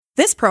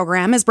This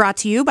program is brought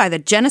to you by the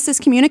Genesis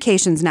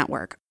Communications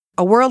Network,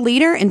 a world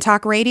leader in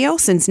talk radio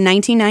since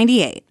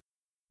 1998.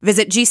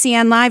 Visit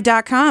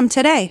GCNlive.com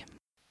today.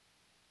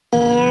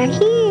 They're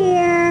here.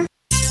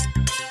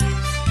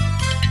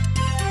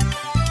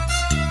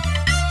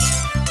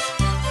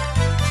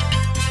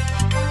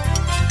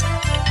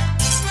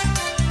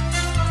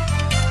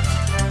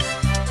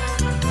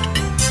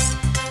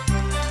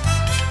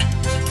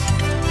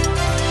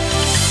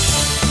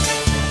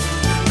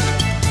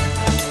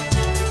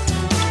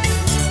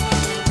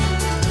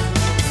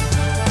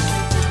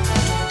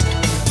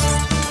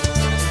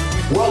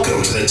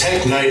 Welcome to the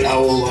Tech Night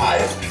Owl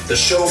Live, the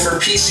show for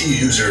PC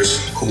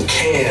users who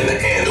can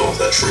handle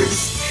the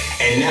truth.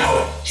 And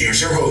now, here's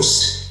your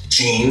host,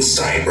 Gene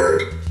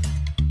Steinberg.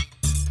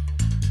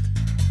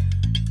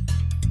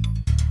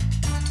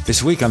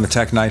 This week on the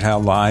Tech Night Owl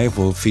Live,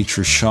 we'll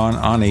feature Sean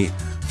Ani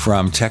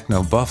from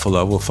Techno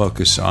Buffalo. We'll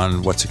focus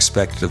on what's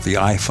expected of the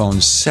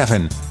iPhone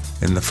 7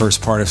 in the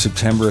first part of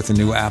September at the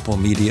new Apple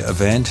Media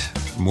event.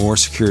 More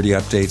security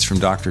updates from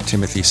Dr.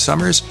 Timothy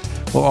Summers.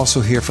 We'll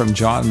also hear from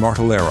John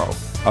Martellero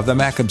of the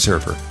Mac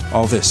Observer.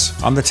 All this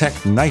on the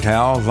Tech Night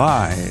Owl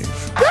Live.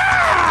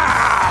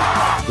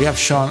 We have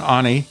Sean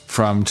Ani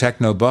from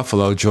Techno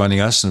Buffalo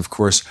joining us. And of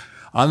course,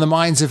 on the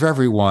minds of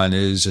everyone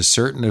is a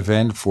certain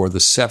event for the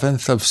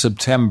 7th of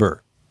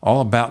September.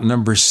 All about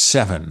number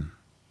 7,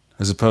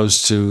 as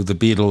opposed to the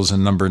Beatles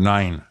and number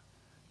 9.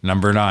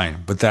 Number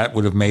 9. But that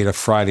would have made a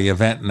Friday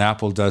event, and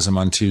Apple does them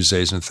on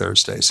Tuesdays and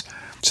Thursdays.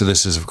 So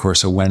this is, of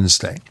course, a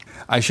Wednesday.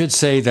 I should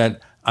say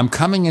that I'm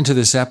coming into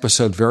this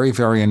episode very,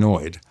 very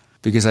annoyed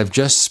because I've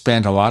just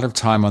spent a lot of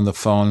time on the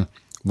phone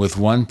with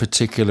one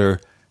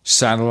particular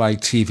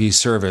satellite TV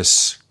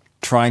service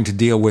trying to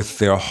deal with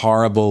their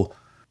horrible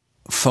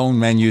phone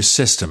menu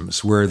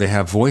systems where they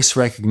have voice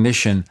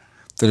recognition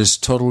that is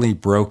totally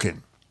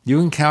broken. You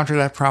encounter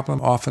that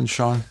problem often,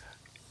 Sean?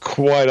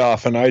 Quite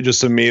often. I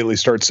just immediately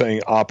start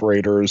saying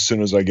operator as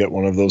soon as I get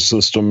one of those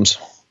systems.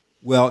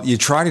 Well, you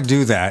try to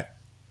do that,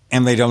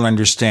 and they don't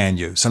understand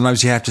you.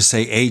 Sometimes you have to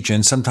say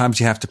agent. Sometimes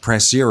you have to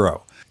press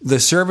 0. The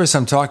service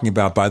I'm talking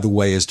about, by the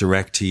way, is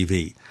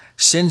DirecTV.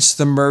 Since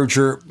the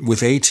merger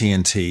with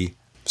AT&T,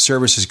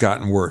 service has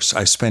gotten worse.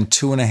 I spent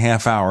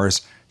 2.5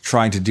 hours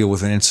trying to deal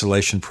with an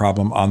installation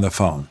problem on the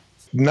phone.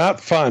 Not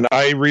fun.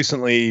 I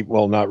recently,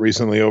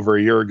 over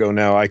a year ago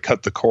now, I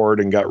cut the cord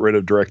and got rid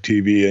of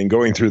DirecTV, and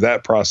going through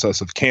that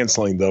process of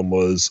canceling them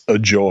was a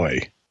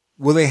joy.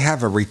 Will they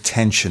have a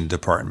retention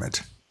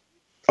department?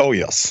 Oh,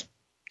 yes.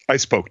 I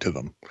spoke to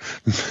them.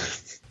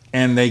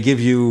 And they give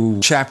you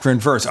chapter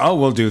and verse. Oh,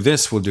 we'll do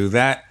this, we'll do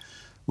that.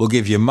 We'll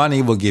give you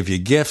money, we'll give you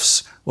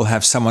gifts. We'll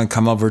have someone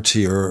come over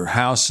to your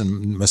house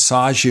and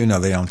massage you.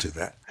 No, they don't do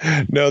that.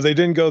 No, they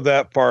didn't go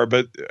that far.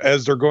 But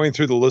as they're going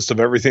through the list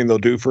of everything they'll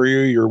do for you,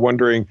 you're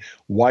wondering,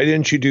 why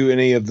didn't you do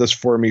any of this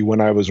for me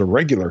when I was a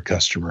regular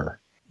customer?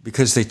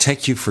 Because they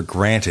take you for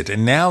granted.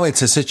 And now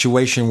it's a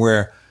situation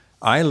where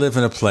I live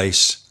in a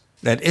place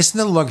that isn't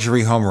a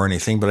luxury home or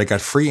anything, but I got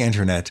free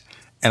internet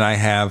and I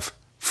have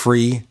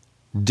free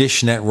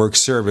Dish Network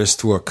service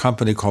through a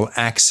company called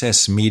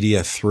Access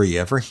Media 3.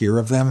 Ever hear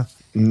of them?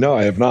 No,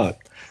 I have not.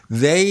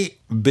 They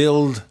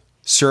build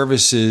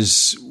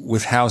services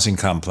with housing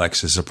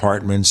complexes,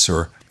 apartments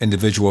or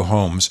individual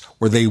homes,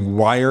 where they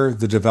wire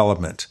the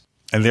development.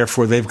 And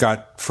therefore, they've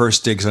got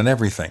first digs on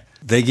everything.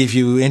 They give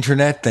you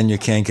internet, then you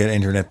can't get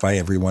internet by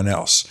everyone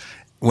else.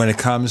 When it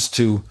comes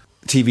to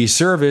TV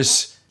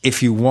service,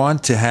 if you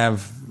want to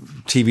have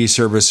TV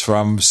service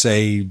from,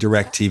 say,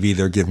 DirecTV,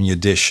 they're giving you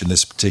Dish in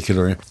this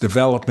particular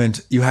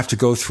development, you have to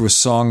go through a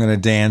song and a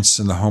dance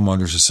in the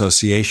Homeowners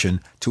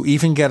Association to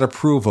even get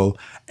approval,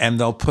 and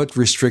they'll put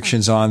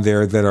restrictions on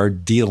there that are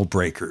deal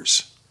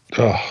breakers.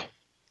 Oh,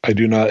 I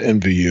do not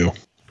envy you.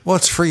 Well,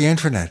 it's free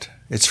internet.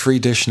 It's free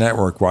Dish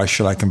Network. Why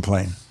should I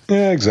complain?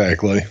 Yeah,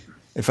 exactly.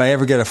 If I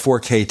ever get a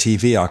 4K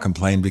TV, I'll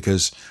complain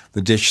because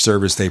the Dish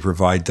service they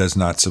provide does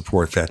not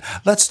support that.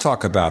 Let's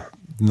talk about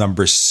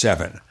number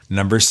 7.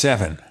 Number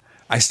 7.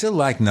 I still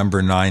like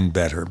number 9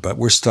 better, but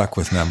we're stuck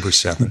with number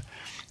 7.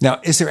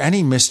 Now, is there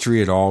any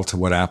mystery at all to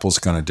what Apple's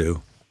going to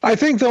do? I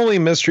think the only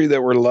mystery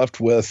that we're left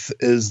with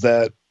is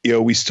that,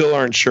 we still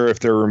aren't sure if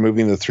they're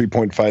removing the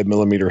 3.5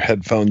 millimeter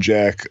headphone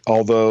jack,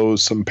 although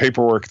some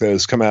paperwork that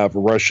has come out of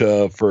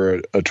Russia for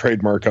a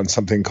trademark on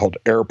something called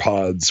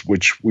AirPods,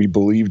 which we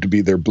believe to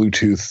be their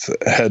Bluetooth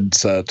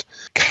headset,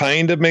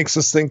 kind of makes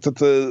us think that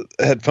the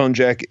headphone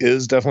jack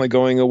is definitely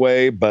going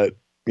away, but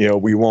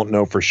we won't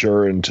know for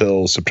sure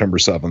until September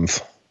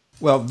 7th.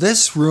 Well,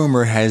 this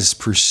rumor has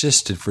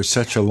persisted for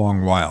such a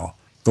long while,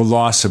 the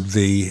loss of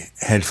the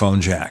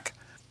headphone jack.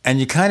 And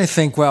you kind of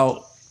think,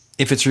 well,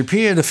 if it's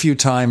repeated a few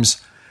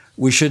times,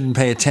 we shouldn't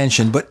pay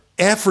attention. But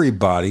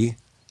everybody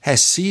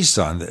has seized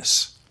on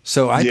this.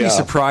 So I'd be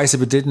surprised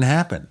if it didn't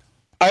happen.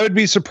 I would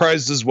be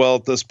surprised as well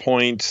at this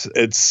point.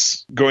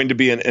 It's going to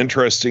be an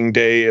interesting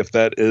day if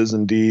that is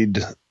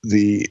indeed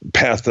the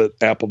path that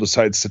Apple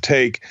decides to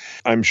take.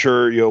 I'm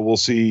sure we'll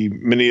see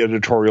many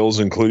editorials,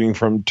 including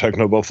from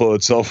Techno Buffalo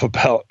itself,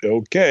 about,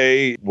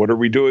 okay, what are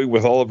we doing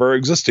with all of our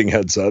existing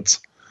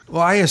headsets?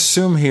 Well, I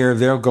assume here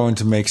they're going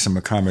to make some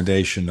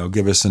accommodation. They'll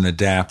give us an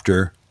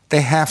adapter.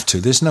 They have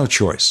to. There's no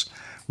choice.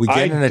 We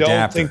get an adapter. I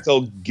don't think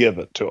they'll give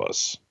it to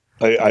us.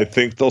 I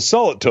think they'll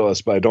sell it to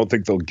us, but I don't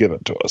think they'll give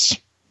it to us.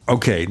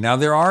 Okay. Now,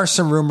 there are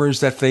some rumors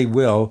that they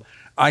will.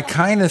 I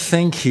kind of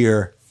think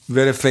here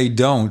that if they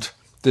don't,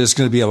 there's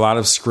going to be a lot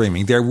of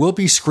screaming. There will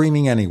be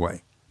screaming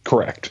anyway.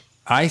 Correct.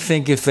 I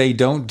think if they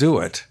don't do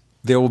it,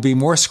 there will be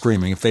more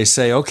screaming. If they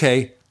say,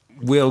 okay,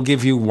 we'll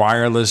give you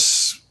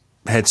wireless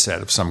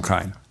headset of some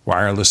kind,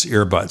 wireless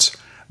earbuds,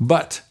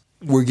 but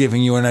we're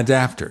giving you an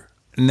adapter.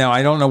 Now,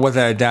 I don't know what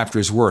that adapter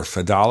is worth,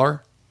 $1?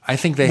 I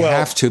think they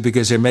have to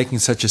because they're making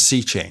such a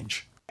sea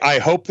change. I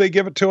hope they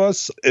give it to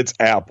us. It's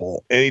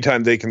Apple.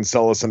 Anytime they can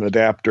sell us an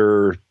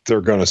adapter,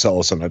 they're going to sell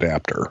us an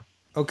adapter.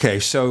 Okay,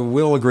 so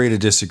we'll agree to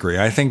disagree.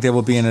 I think there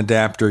will be an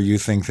adapter. You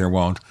think there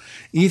won't.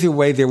 Either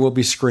way, there will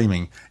be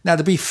screaming. Now,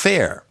 to be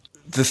fair,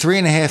 the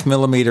 3.5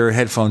 millimeter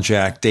headphone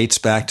jack dates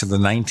back to the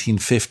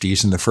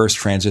 1950s in the first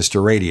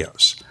transistor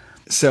radios.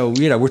 So,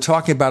 we're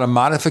talking about a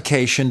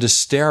modification to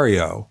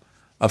stereo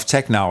of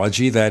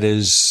technology that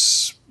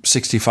is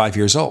 65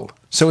 years old.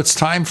 So it's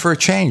time for a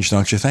change,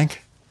 don't you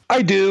think?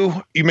 I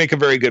do. You make a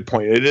very good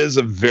point. It is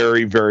a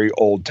very, very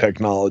old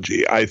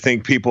technology. I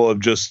think people have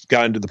just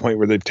gotten to the point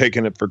where they've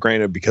taken it for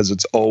granted because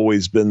it's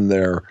always been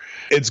there.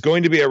 It's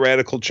going to be a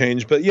radical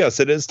change, but yes,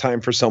 it is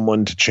time for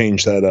someone to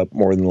change that up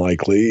more than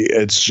likely.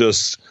 It's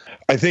just,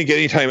 I think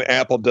anytime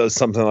Apple does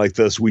something like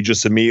this, we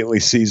just immediately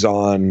seize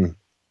on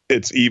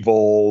it's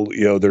evil.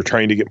 They're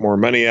trying to get more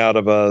money out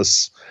of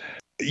us.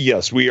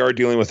 Yes, we are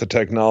dealing with a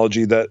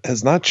technology that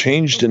has not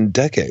changed in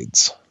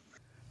decades.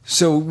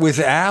 So with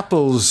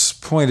Apple's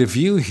point of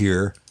view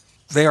here,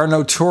 they are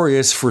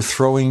notorious for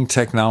throwing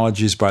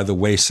technologies by the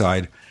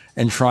wayside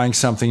and trying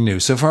something new.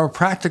 So from a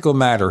practical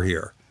matter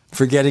here,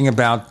 forgetting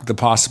about the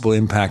possible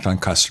impact on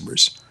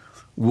customers,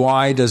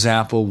 why does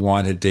Apple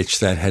want to ditch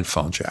that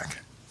headphone jack?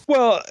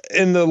 Well,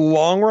 in the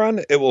long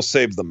run, it will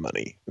save them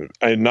money.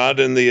 Not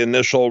in the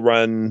initial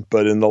run,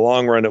 but in the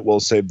long run, it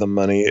will save them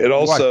money. It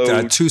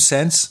also 2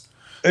 cents?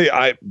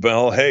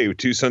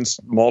 2 cents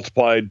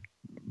multiplied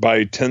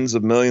by tens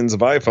of millions of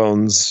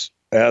iPhones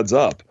adds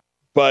up.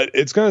 But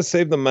it's going to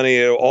save them money.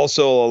 It'll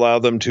also allow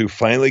them to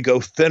finally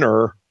go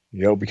thinner,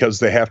 because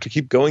they have to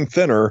keep going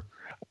thinner.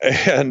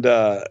 And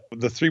the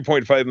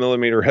 3.5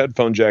 millimeter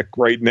headphone jack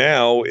right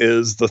now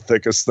is the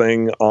thickest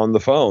thing on the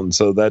phone.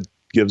 So that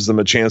gives them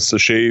a chance to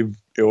shave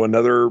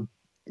another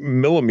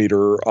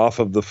millimeter off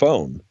of the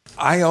phone.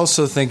 I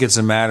also think it's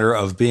a matter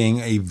of being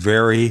a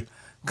very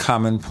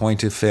common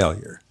point of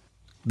failure.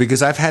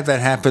 Because I've had that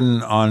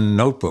happen on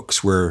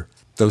notebooks where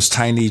those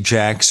tiny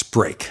jacks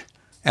break.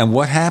 And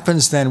what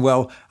happens then?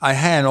 Well, I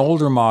had an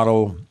older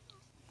model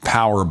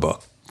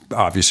PowerBook,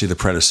 obviously the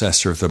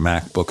predecessor of the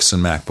MacBooks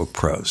and MacBook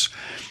Pros.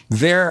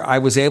 There, I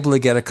was able to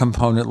get a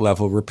component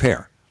level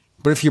repair.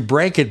 But if you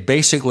break it,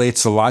 basically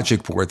it's the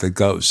logic board that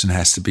goes and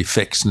has to be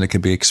fixed, and it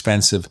can be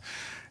expensive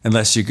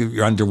unless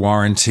you're under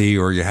warranty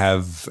or you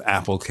have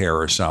Apple Care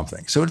or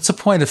something. So it's a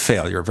point of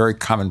failure, a very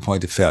common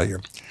point of failure.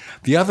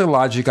 The other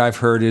logic I've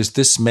heard is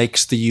this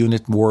makes the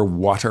unit more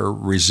water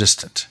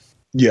resistant.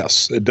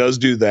 Yes, it does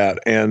do that.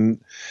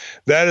 And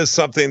that is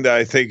something that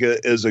I think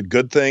is a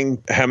good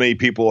thing. How many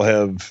people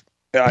have,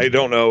 I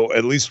don't know,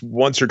 at least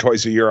once or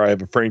twice a year, I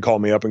have a friend call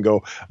me up and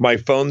go, my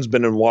phone's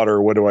been in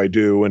water. What do I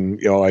do? And,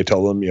 I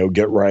tell them,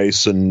 get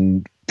rice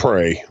and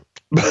pray.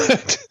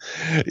 But,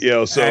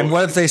 so. And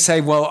what if they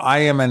say, well, I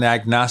am an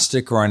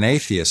agnostic or an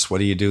atheist? What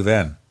do you do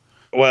then?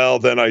 Well,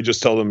 then I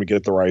just tell them to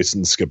get the rice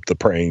and skip the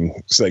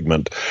praying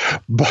segment.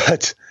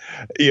 But,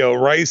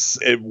 rice,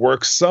 it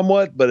works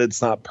somewhat, but it's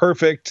not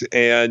perfect,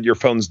 and your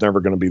phone's never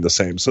going to be the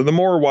same. So the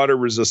more water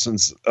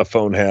resistance a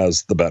phone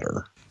has, the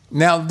better.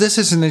 Now, this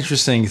is an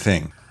interesting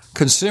thing.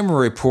 Consumer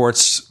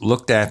Reports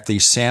looked at the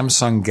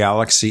Samsung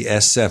Galaxy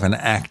S7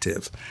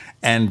 Active.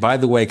 And by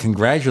the way,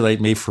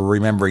 congratulate me for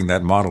remembering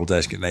that model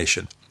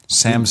designation.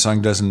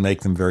 Samsung doesn't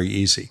make them very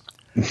easy.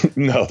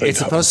 No, it's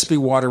supposed to be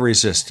water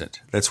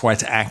resistant. That's why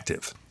it's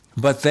active.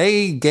 But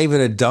they gave it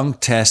a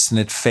dunk test and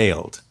it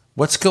failed.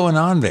 What's going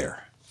on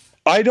there?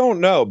 I don't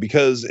know,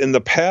 because in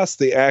the past,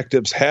 the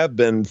actives have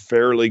been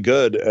fairly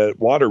good at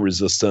water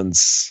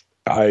resistance.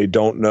 I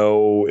don't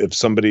know if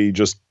somebody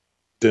just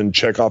didn't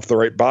check off the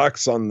right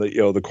box on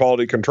the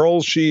quality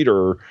control sheet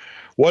or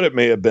what it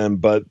may have been.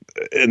 But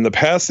in the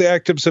past, the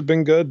actives have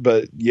been good.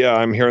 But yeah,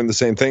 I'm hearing the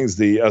same things.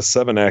 The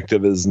S7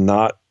 Active is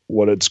not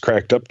what it's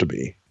cracked up to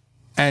be.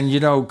 And,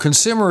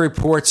 Consumer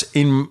Reports,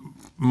 in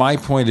my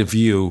point of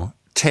view,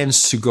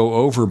 tends to go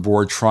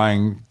overboard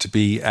trying to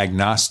be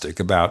agnostic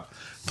about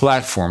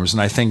platforms.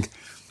 And I think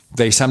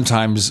they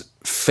sometimes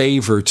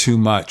favor too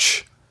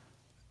much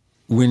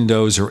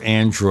Windows or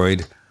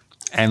Android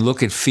and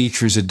look at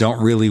features that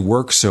don't really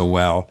work so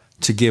well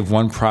to give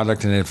one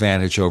product an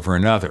advantage over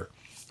another.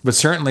 But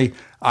certainly,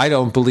 I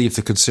don't believe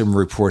the Consumer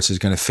Reports is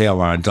going to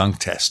fail on a dunk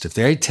test. If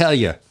they tell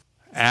you,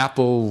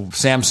 Apple,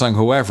 Samsung,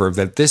 whoever,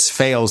 that this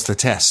fails the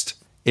test,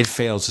 it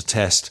fails the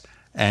test,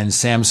 and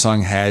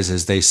Samsung has,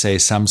 as they say,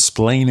 some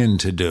splaining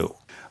to do.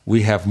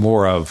 we have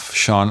more of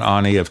Sean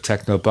Ani of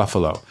Techno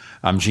Buffalo.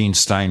 I'm Gene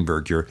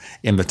Steinberg. You're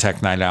in the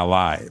Tech Night Owl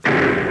Live.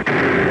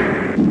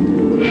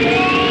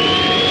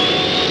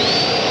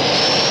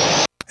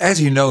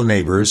 As you know,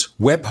 neighbors,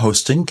 web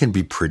hosting can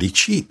be pretty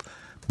cheap,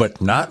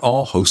 but not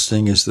all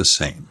hosting is the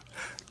same.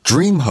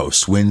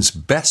 DreamHost wins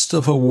Best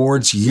of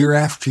Awards year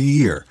after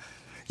year.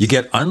 You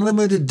get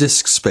unlimited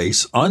disk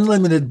space,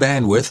 unlimited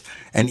bandwidth,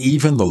 and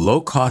even the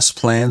low-cost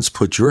plans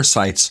put your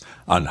sites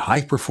on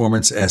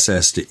high-performance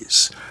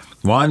SSDs.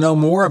 Want to know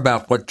more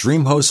about what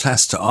DreamHost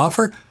has to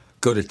offer?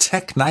 Go to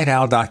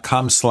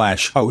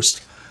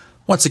technightowl.com/host.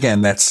 Once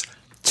again, that's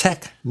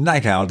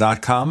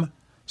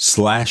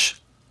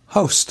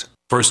technightowl.com/host.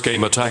 First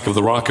came Attack of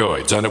the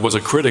Rockoids, and it was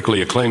a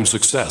critically acclaimed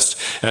success.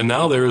 And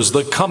now there is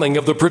The Coming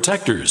of the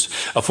Protectors.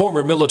 A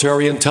former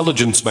military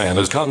intelligence man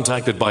is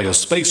contacted by a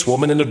space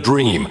woman in a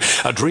dream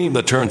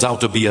that turns out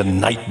to be a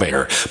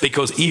nightmare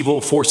because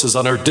evil forces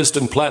on her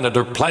distant planet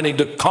are planning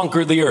to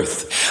conquer the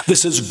Earth.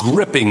 This is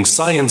gripping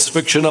science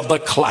fiction of the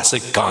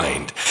classic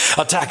kind.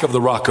 Attack of the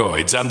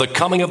Rockoids and The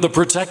Coming of the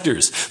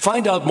Protectors.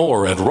 Find out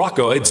more at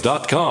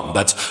rockoids.com.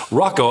 That's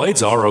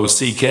Rockoids,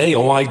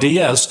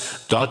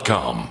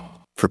 ROCKOIDS.com.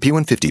 For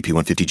P150,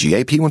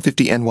 P150GA,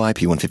 P150NY,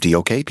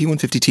 P150OK,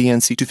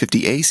 P150TN,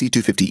 C250A,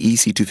 C250E,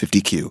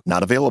 C250Q.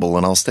 Not available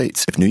in all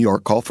states. If New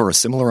York, call for a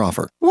similar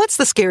offer. What's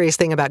the scariest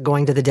thing about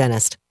going to the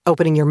dentist?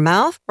 Opening your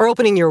mouth or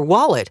opening your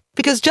wallet?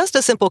 Because just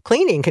a simple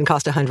cleaning can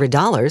cost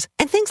 $100,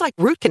 and things like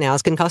root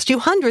canals can cost you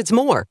hundreds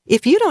more.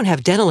 If you don't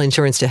have dental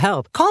insurance to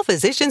help, call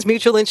Physicians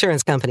Mutual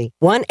Insurance Company.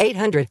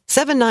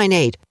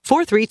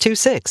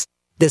 1-800-798-4326.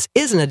 This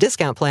isn't a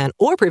discount plan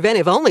or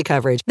preventive-only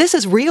coverage. This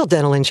is real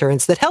dental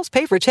insurance that helps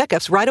pay for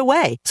checkups right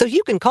away. So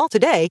you can call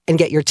today and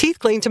get your teeth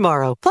cleaned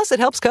tomorrow. Plus,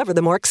 it helps cover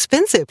the more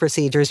expensive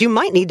procedures you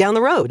might need down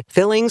the road.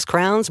 Fillings,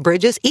 crowns,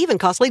 bridges, even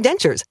costly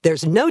dentures.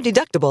 There's no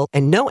deductible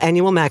and no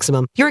annual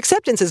maximum. Your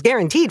acceptance is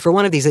guaranteed for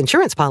one of these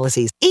insurance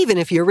policies, even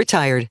if you're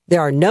retired.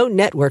 There are no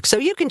networks, so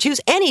you can choose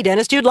any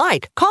dentist you'd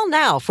like. Call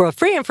now for a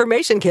free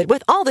information kit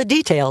with all the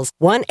details.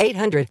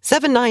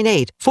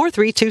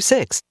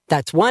 1-800-798-4326.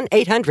 That's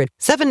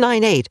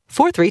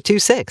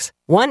 1-800-798-4326.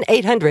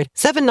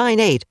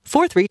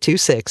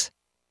 1-800-798-4326.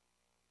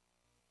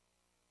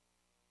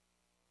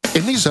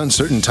 In these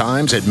uncertain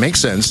times, it makes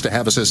sense to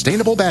have a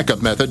sustainable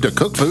backup method to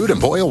cook food and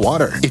boil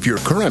water. If your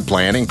current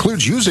plan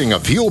includes using a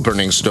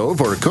fuel-burning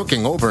stove or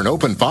cooking over an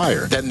open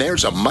fire, then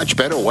there's a much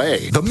better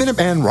way. The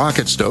Minuteman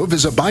Rocket Stove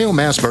is a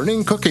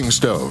biomass-burning cooking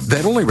stove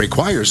that only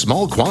requires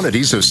small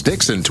quantities of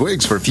sticks and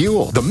twigs for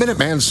fuel. The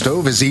Minuteman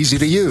Stove is easy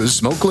to use,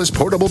 smokeless,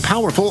 portable,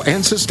 powerful,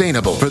 and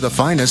sustainable. For the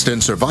finest in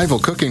survival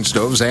cooking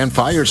stoves and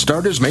fire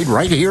starters made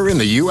right here in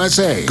the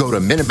USA, go to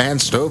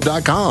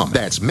MinutemanStove.com.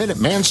 That's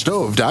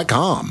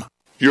MinutemanStove.com.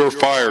 You're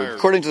fired.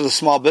 According to the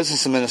Small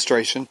Business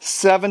Administration,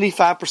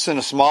 75%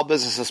 of small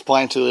businesses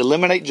plan to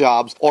eliminate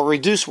jobs or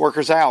reduce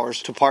workers'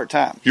 hours to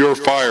part-time. You're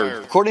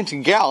fired. According to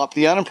Gallup,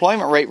 the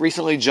unemployment rate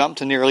recently jumped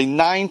to nearly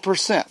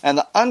 9%, and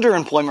the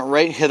underemployment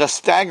rate hit a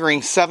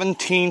staggering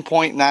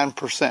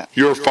 17.9%.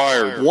 You're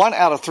fired. 1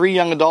 out of 3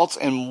 young adults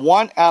and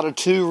 1 out of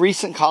 2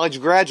 recent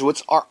college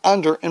graduates are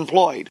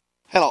underemployed.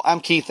 Hello, I'm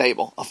Keith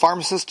Abel, a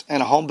pharmacist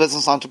and a home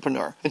business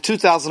entrepreneur. In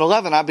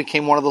 2011, I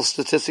became one of those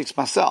statistics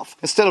myself.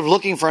 Instead of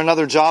looking for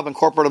another job in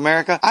corporate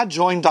America, I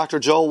joined Dr.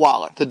 Joel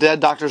Wallach, the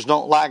Dead Doctors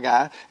Don't Lie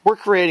guy. We're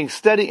creating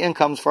steady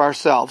incomes for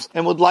ourselves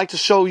and would like to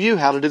show you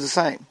how to do the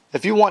same.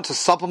 If you want to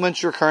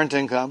supplement your current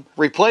income,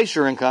 replace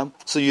your income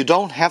so you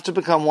don't have to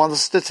become one of the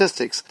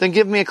statistics, then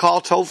give me a call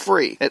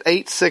toll-free at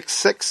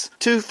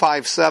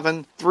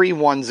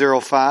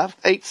 866-257-3105,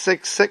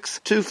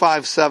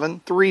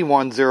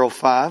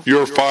 866-257-3105.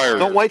 You're fired.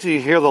 Don't wait till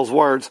you hear those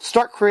words.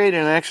 Start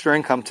creating an extra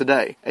income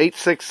today.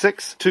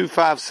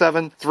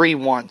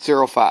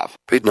 866-257-3105.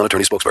 Paid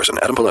non-attorney spokesperson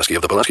Adam Pileski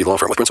of the Pileski Law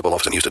Firm with principal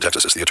office in Houston,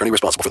 Texas is the attorney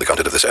responsible for the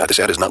content of this ad. This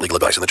ad is not legal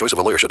advice, and the choice of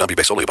a lawyer should not be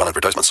based solely upon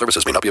advertisement.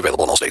 Services may not be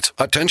available in all states.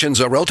 Attention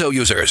Xarelto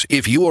users.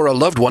 If you or a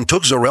loved one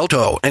took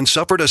Xarelto and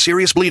suffered a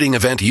serious bleeding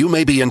event, you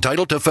may be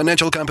entitled to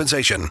financial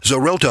compensation.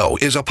 Xarelto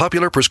is a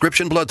popular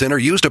prescription blood thinner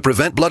used to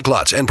prevent blood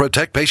clots and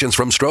protect patients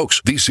from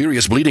strokes. These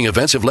serious bleeding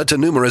events have led to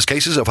numerous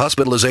cases of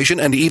hospitalization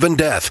and even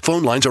death.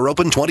 Phone lines are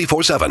open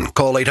 24/7.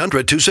 Call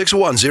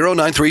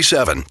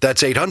 800-261-0937.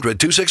 That's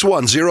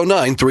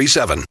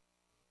 800-261-0937.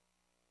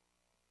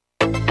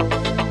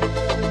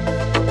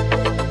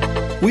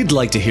 We'd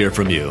like to hear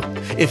from you.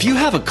 If you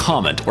have a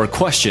comment or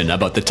question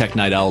about the Tech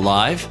Night Owl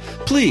Live,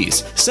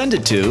 please send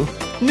it to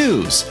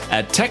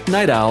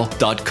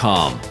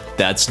news@technightowl.com.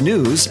 That's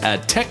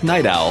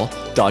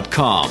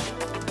news@technightowl.com.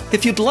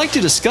 If you'd like to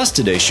discuss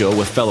today's show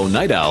with fellow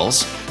night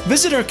owls,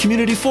 visit our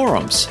community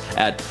forums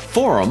at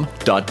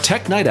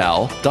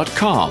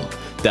forum.technightowl.com.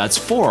 That's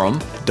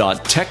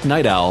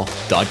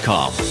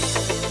forum.technightowl.com.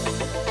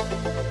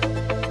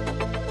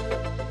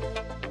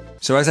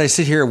 So as I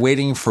sit here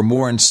waiting for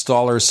more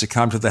installers to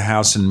come to the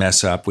house and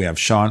mess up, we have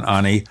Sean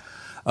Ani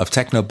of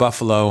Techno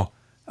Buffalo.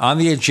 On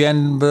the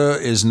agenda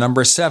is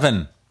number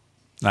 7.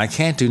 I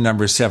can't do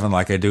number 7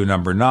 like I do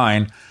number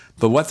 9,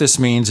 but what this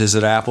means is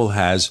that Apple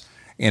has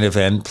an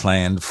event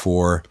planned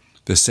for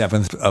the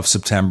 7th of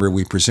September.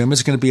 We presume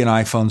it's going to be an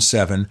iPhone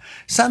 7.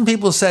 Some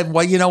people said,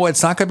 well, you know what?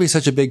 It's not going to be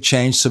such a big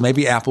change, so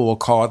maybe Apple will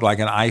call it like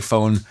an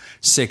iPhone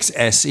 6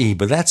 SE.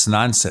 But that's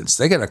nonsense.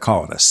 They're going to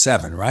call it a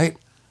 7, right?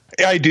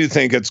 I do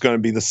think it's going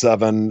to be the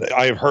 7.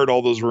 I've heard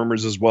all those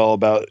rumors as well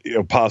about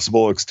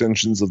possible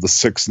extensions of the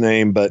 6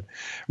 name, but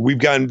we've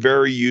gotten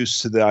very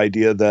used to the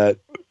idea that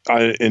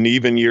in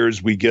even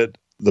years we get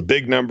the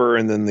big number,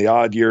 and then the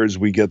odd years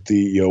we get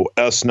the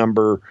S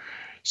number.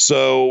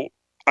 So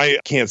I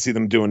can't see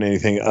them doing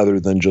anything other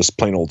than just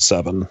plain old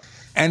 7.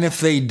 And if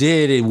they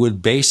did, it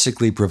would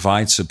basically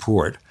provide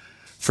support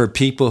for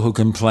people who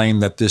complain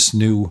that this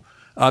new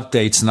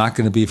update's not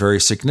going to be very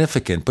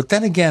significant. But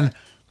then again,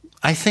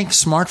 I think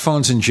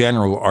smartphones in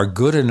general are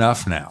good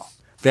enough now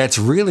that it's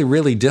really,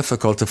 really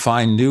difficult to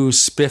find new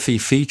spiffy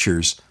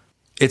features.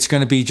 It's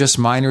going to be just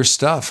minor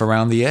stuff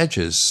around the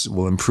edges.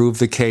 We'll improve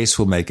the case,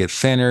 we'll make it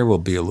thinner, we'll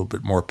be a little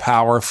bit more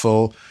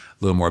powerful,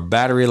 a little more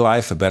battery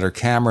life, a better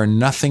camera,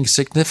 nothing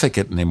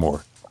significant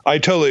anymore. I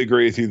totally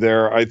agree with you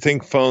there. I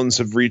think phones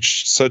have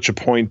reached such a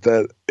point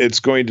that it's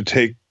going to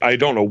take, I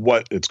don't know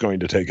what it's going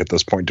to take at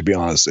this point, to be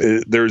honest.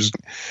 There's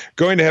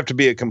going to have to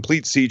be a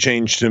complete sea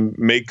change to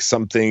make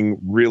something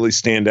really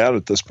stand out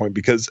at this point,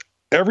 because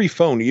every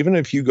phone, even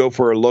if you go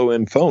for a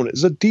low-end phone,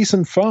 is a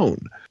decent phone.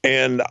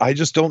 And I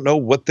just don't know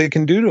what they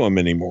can do to them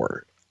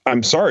anymore.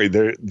 I'm sorry,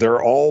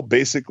 they're all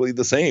basically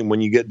the same.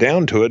 When you get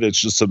down to it, it's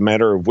just a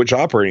matter of which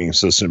operating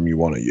system you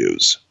want to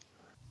use.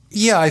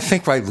 Yeah, I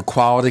think the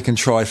quality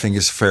control, I think,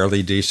 is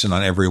fairly decent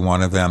on every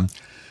one of them.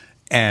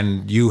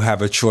 And you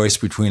have a choice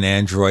between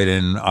Android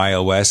and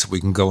iOS. We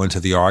can go into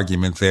the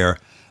argument there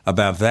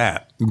about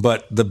that.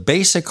 But the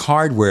basic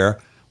hardware,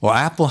 well,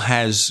 Apple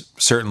has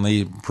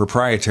certainly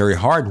proprietary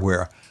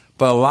hardware,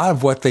 but a lot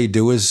of what they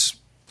do is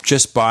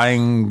just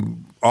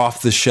buying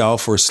off the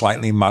shelf or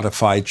slightly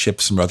modified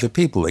chips from other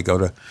people. They go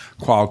to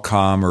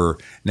Qualcomm or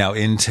now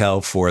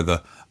Intel for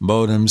the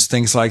modems,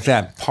 things like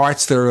that,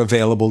 parts that are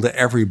available to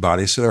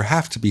everybody. So there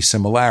have to be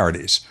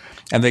similarities.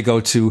 And they go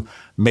to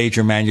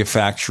major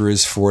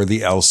manufacturers for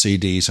the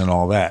LCDs and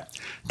all that.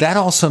 That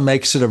also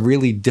makes it a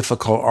really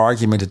difficult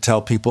argument to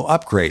tell people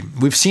upgrade.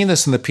 We've seen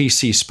this in the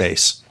PC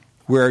space,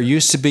 where it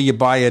used to be you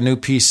buy a new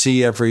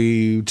PC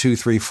every 2,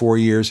 3, 4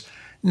 years.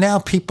 Now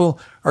people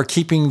are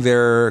keeping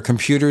their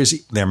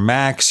computers, their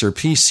Macs or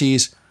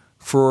PCs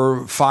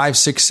for 5,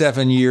 6,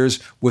 7 years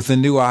with the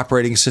new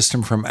operating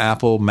system from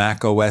Apple,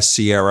 Mac OS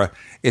Sierra.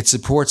 It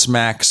supports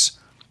Macs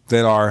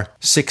that are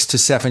 6 to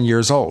 7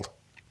 years old.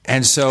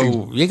 And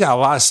so you got a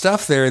lot of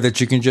stuff there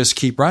that you can just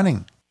keep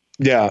running.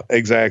 Yeah,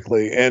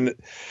 exactly. And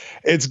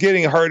it's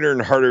getting harder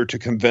and harder to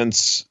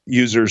convince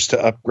users to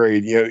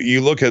upgrade.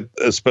 You look at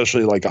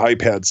especially like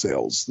iPad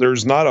sales.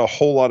 There's not a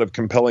whole lot of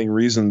compelling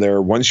reason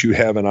there once you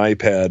have an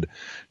iPad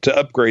to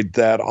upgrade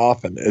that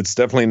often. It's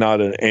definitely not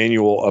an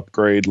annual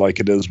upgrade like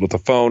it is with a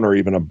phone, or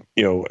even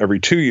every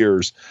 2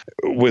 years.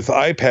 With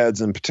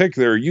iPads in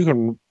particular, you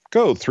can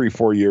go 3,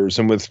 4 years,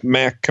 and with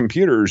Mac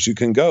computers, you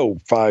can go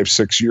 5,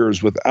 6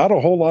 years without a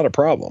whole lot of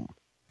problem.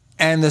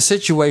 And the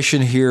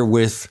situation here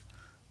with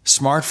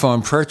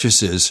smartphone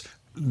purchases,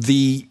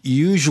 the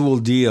usual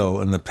deal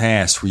in the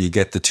past where you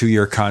get the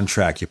 2-year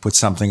contract, you put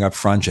something up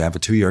front, you have a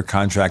 2-year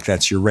contract,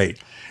 that's your rate.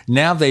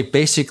 Now they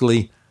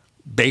basically,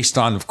 based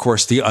on, of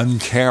course, the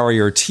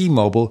Un-carrier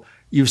T-Mobile,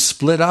 you've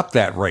split up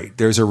that rate.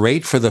 There's a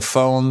rate for the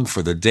phone,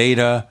 for the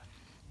data,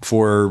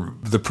 for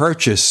the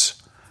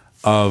purchase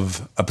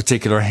of a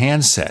particular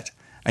handset.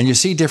 And you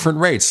see different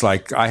rates,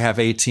 like I have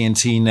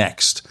AT&T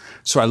Next.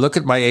 So I look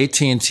at my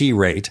AT&T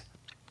rate,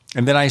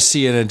 and then I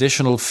see an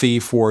additional fee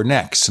for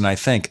Next, and I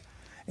think,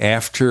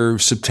 after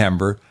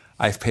September,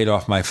 I've paid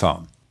off my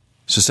phone.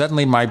 So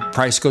suddenly my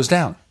price goes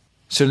down.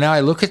 So now I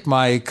look at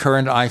my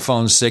current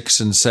iPhone 6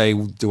 and say,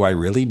 do I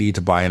really need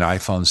to buy an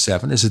iPhone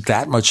 7? Is it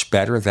that much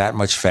better, that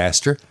much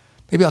faster?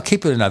 Maybe I'll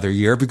keep it another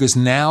year, because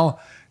now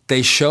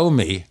they show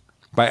me,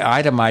 by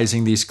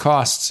itemizing these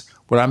costs,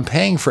 what I'm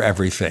paying for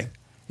everything.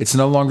 It's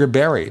no longer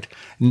buried.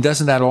 And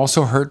doesn't that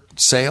also hurt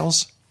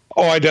sales?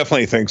 Oh, I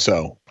definitely think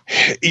so.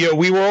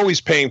 We were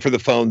always paying for the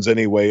phones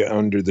anyway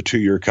under the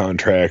 2-year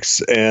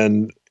contracts.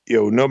 And,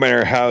 no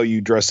matter how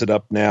you dress it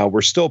up now,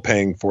 we're still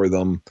paying for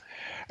them.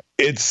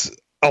 It's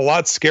a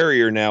lot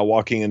scarier now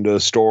walking into a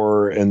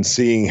store and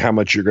seeing how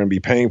much you're going to be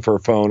paying for a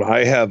phone.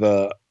 I have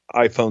a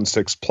iPhone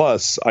 6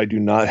 Plus. I do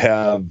not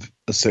have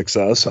a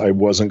 6S. I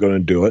wasn't going to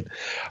do it.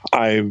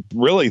 I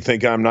really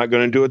think I'm not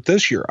going to do it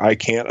this year. I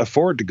can't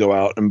afford to go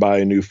out and buy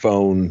a new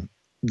phone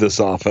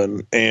this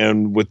often.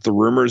 And with the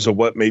rumors of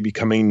what may be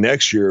coming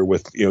next year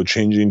with,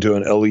 changing to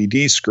an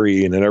LED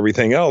screen and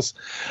everything else,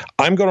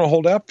 I'm going to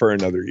hold out for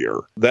another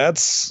year.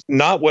 That's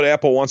not what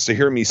Apple wants to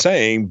hear me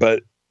saying,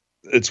 but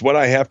it's what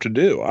I have to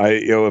do.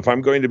 If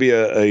I'm going to be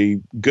a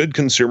good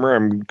consumer,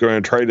 I'm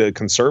going to try to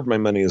conserve my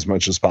money as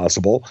much as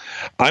possible.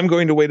 I'm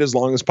going to wait as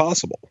long as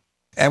possible.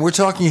 And we're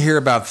talking here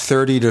about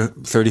 $30 to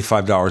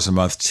 $35 a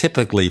month,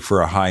 typically for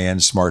a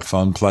high-end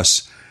smartphone.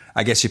 Plus,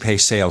 I guess you pay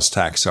sales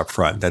tax up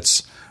front.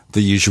 That's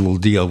the usual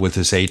deal with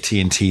this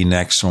AT&T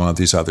Next or one of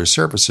these other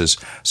services.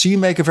 So you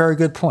make a very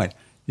good point.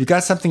 You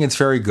got something that's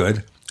very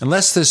good,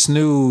 unless this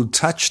new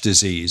touch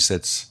disease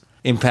that's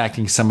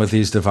impacting some of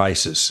these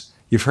devices.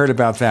 You've heard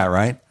about that,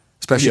 right?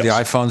 Especially Yes.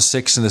 the iPhone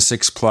 6 and the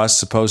 6 Plus,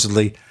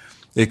 supposedly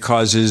it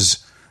causes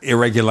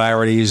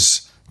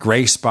irregularities,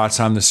 gray spots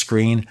on the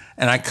screen.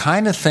 And I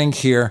kind of think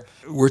here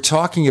we're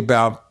talking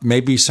about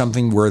maybe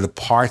something where the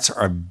parts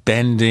are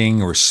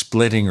bending or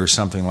splitting or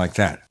something like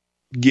that.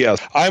 Yes.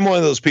 I'm one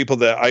of those people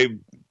that I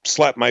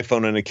slap my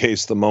phone in a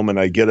case the moment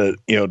I get it,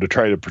 to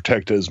try to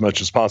protect it as much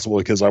as possible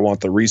because I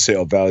want the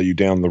resale value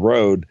down the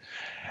road.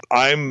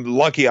 I'm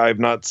lucky I've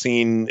not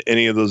seen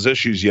any of those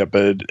issues yet,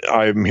 but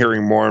I'm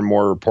hearing more and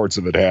more reports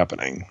of it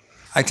happening.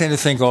 I tend to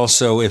think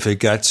also if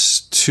it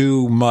gets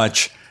too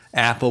much,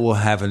 Apple will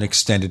have an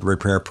extended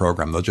repair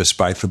program. They'll just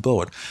bite the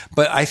bullet.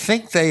 But I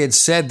think they had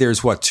said there's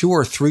 200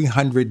 or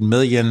 300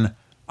 million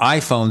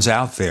iPhones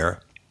out there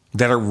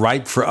that are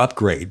ripe for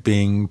upgrade,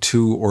 being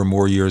 2 or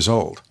more years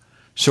old.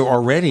 So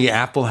already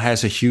Apple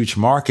has a huge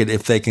market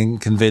if they can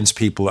convince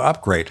people to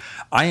upgrade.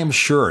 I am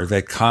sure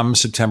that come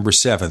September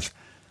 7th,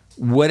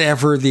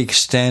 whatever the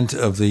extent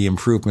of the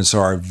improvements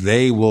are,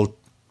 they will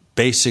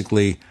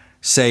basically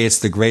say it's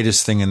the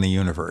greatest thing in the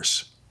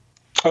universe.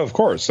 Of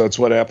course, that's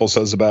what Apple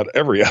says about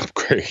every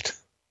upgrade.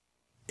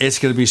 It's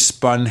going to be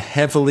spun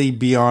heavily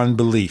beyond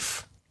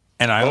belief.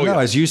 And I don't know,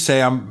 as you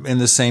say, I'm in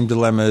the same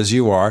dilemma as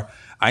you are.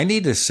 I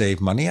need to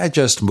save money. I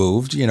just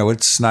moved.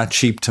 It's not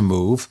cheap to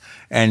move.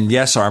 And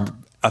yes, our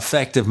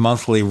effective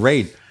monthly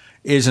rate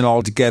isn't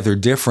altogether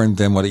different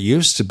than what it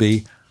used to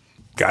be.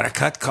 Got to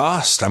cut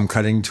costs. I'm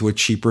cutting to a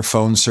cheaper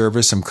phone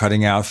service. I'm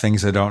cutting out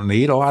things I don't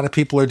need. A lot of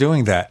people are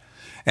doing that.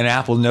 And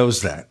Apple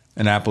knows that.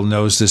 And Apple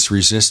knows this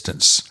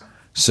resistance.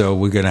 So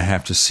we're going to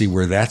have to see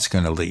where that's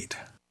going to lead.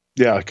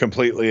 Yeah,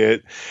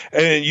 completely.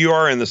 And you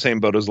are in the same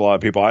boat as a lot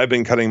of people. I've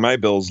been cutting my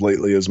bills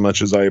lately as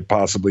much as I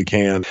possibly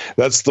can.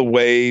 That's the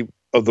way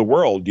of the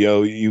world.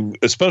 You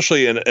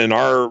especially in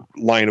our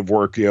line of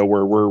work,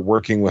 where we're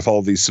working with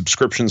all these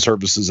subscription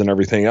services and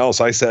everything else.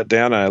 I sat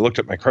down and I looked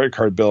at my credit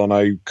card bill and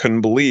I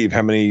couldn't believe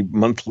how many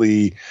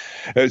monthly,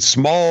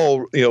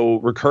 small,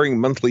 recurring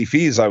monthly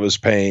fees I was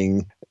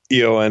paying.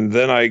 And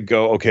then I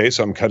go, okay,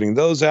 so I'm cutting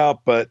those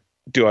out, but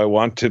do I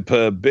want to put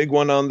a big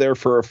one on there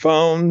for a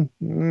phone?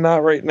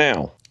 Not right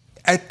now.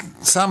 At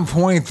some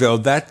point, though,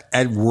 that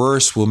at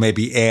worst will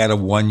maybe add a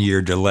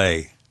 1-year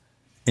delay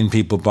in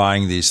people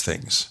buying these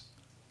things.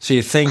 So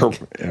you think,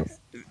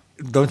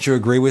 don't you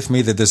agree with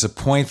me that there's a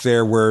point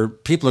there where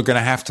people are going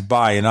to have to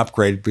buy an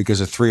upgrade because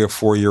a €3 or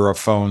 €4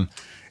 phone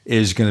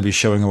is going to be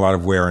showing a lot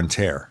of wear and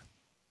tear?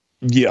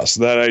 Yes,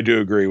 that I do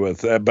agree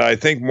with. But I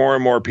think more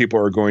and more people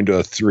are going to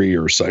a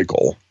 3-year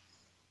cycle.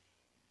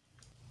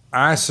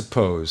 I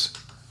suppose.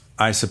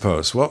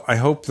 Well, I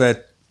hope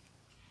that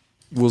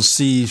we'll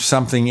see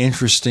something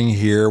interesting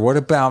here. What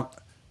about,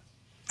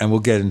 and we'll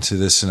get into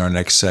this in our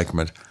next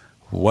segment,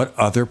 what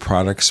other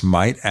products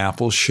might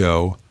Apple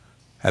show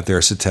at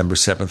their September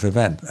 7th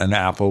event? An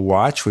Apple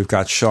Watch. We've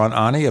got Sean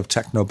Ani of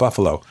Techno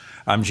Buffalo.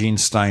 I'm Gene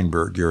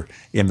Steinberg. You're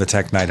in the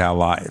Tech Night Owl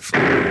Live.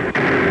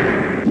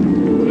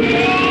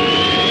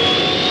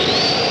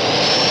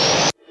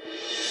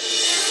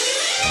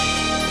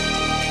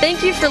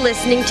 Thank you for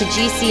listening to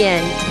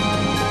GCN.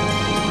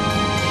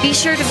 Be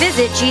sure to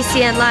visit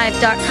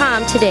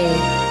GCNlive.com today.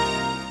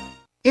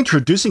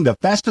 Introducing the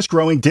fastest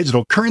growing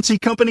digital currency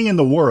company in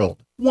the world,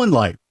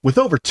 OneLife. With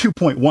over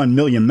 2.1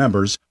 million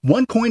members,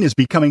 OneCoin is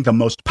becoming the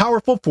most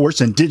powerful force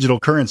in digital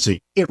currency.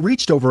 It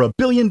reached over $1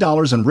 billion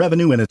in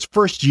revenue in its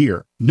first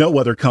year. No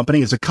other company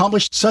has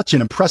accomplished such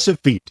an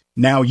impressive feat.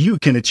 Now you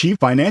can achieve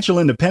financial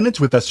independence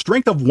with the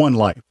strength of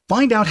OneLife.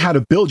 Find out how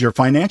to build your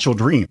financial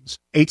dreams.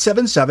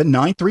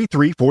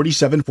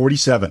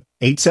 877-933-4747.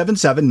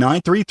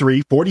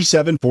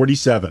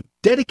 877-933-4747.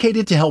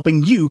 Dedicated to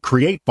helping you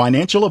create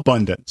financial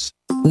abundance.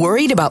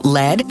 Worried about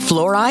lead,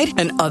 fluoride,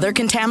 and other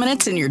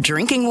contaminants in your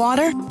drinking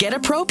water? Get a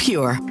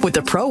ProPure with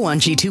the Pro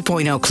 1G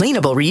 2.0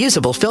 cleanable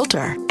reusable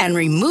filter and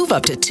remove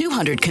up to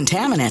 200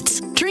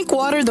 contaminants. Drink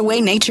water the way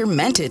nature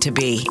meant it to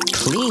be.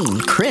 Clean,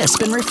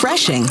 crisp, and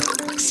refreshing.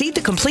 See the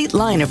complete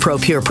line of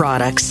ProPure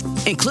products,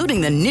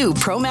 including the new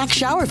ProMax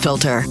shower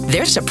filter.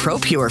 There's a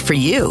ProPure for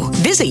you.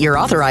 Visit your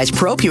authorized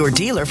ProPure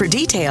dealer for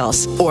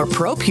details or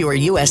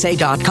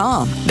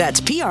ProPureUSA.com.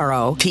 That's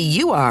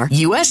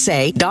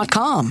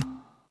ProPureUSA.com.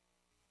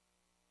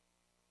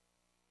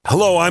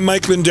 Hello, I'm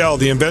Mike Lindell,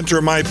 the inventor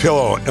of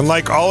MyPillow, and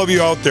like all of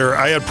you out there,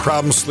 I had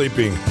problems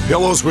sleeping.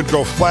 Pillows would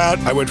go flat,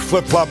 I would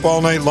flip-flop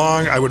all night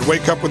long, I would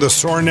wake up with a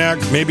sore neck,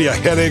 maybe a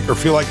headache, or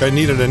feel like I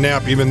needed a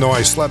nap even though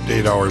I slept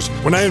 8 hours.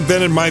 When I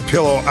invented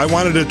MyPillow, I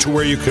wanted it to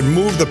where you can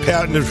move the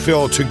patented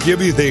fill to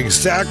give you the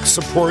exact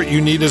support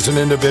you need as an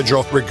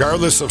individual,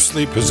 regardless of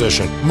sleep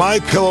position.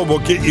 MyPillow will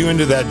get you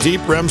into that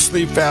deep REM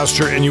sleep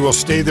faster, and you will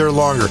stay there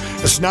longer.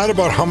 It's not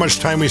about how much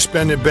time we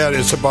spend in bed,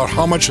 it's about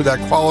how much of that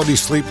quality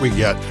sleep we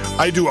get.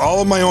 I do do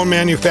all of my own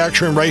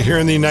manufacturing right here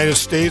in the United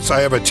States. I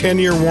have a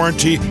 10-year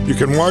warranty. You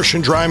can wash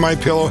and dry my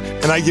pillow,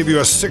 and I give you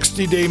a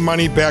 60-day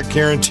money-back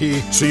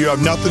guarantee, so you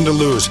have nothing to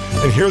lose.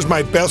 And here's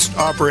my best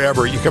offer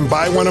ever. You can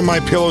buy one of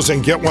my pillows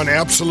and get one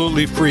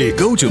absolutely free.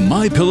 Go to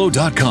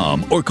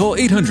mypillow.com or call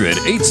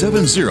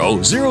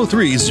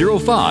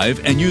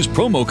 800-870-0305 and use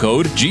promo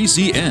code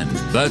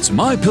GCN. That's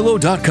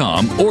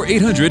mypillow.com or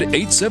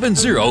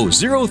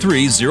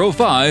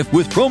 800-870-0305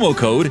 with promo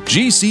code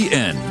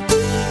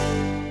GCN.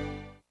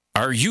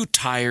 Are you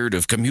tired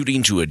of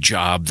commuting to a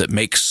job that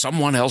makes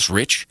someone else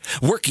rich?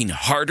 Working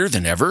harder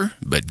than ever,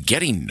 but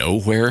getting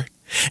nowhere?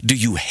 Do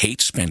you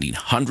hate spending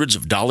hundreds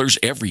of dollars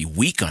every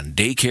week on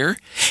daycare?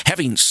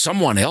 Having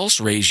someone else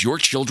raise your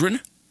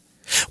children?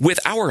 With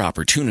our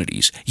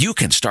opportunities, you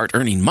can start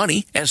earning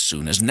money as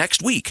soon as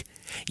next week.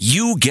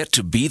 You get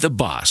to be the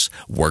boss,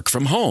 work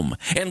from home,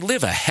 and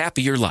live a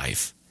happier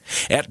life.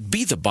 At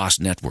Be the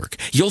Boss Network,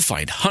 you'll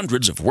find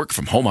hundreds of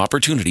work-from-home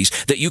opportunities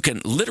that you can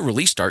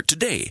literally start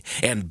today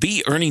and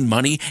be earning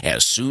money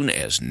as soon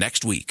as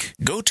next week.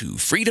 Go to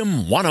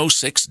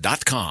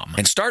freedom106.com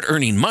and start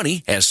earning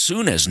money as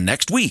soon as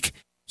next week.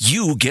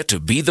 You get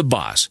to be the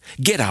boss.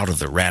 Get out of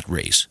the rat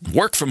race.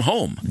 Work from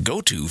home. Go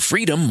to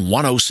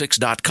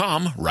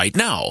freedom106.com right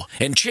now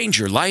and change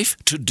your life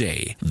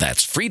today.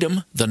 That's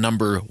freedom, the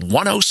number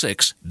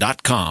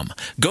 106.com.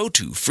 Go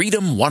to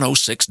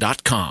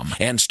freedom106.com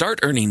and start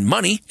earning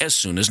money as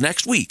soon as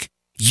next week.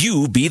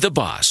 You be the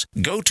boss.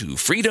 Go to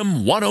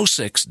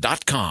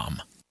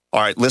freedom106.com.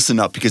 All right, listen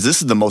up, because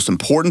this is the most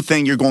important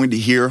thing you're going to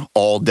hear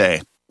all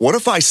day. What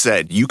if I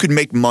said you could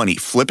make money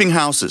flipping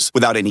houses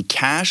without any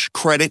cash,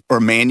 credit, or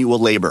manual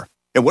labor?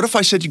 And what if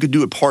I said you could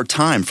do it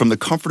part-time from the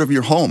comfort of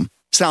your home?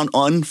 Sound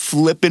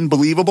unflippin'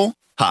 believable?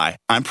 Hi,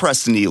 I'm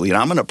Preston Ely, and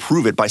I'm going to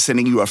prove it by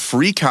sending you a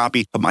free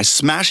copy of my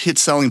smash hit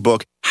selling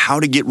book, How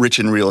to Get Rich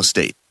in Real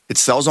Estate. It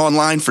sells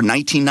online for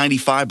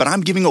 $19.95, but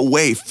I'm giving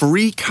away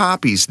free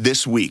copies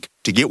this week.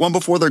 To get one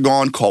before they're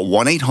gone, call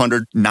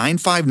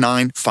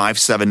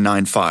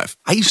 1-800-959-5795.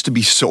 I used to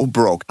be so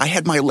broke. I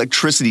had my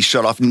electricity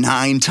shut off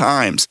 9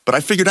 times, but I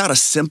figured out a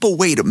simple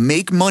way to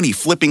make money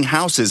flipping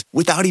houses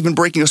without even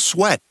breaking a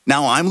sweat.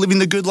 Now I'm living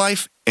the good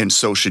life, and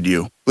so should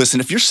you.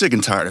 Listen, if you're sick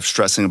and tired of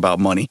stressing about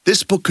money,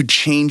 this book could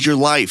change your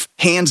life.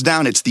 Hands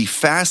down, it's the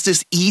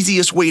fastest,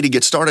 easiest way to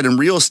get started in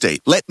real estate.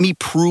 Let me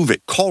prove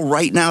it. Call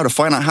right now to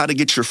find out how to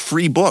get your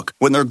free book.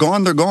 When they're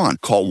gone, they're gone.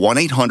 Call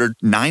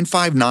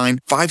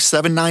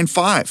 1-800-959-5795.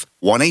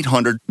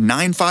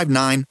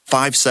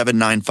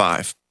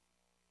 1-800-959-5795.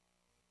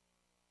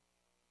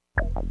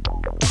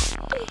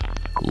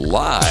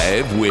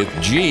 Live with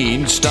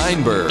Gene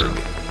Steinberg.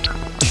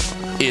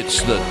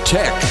 It's the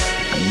Tech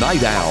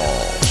Night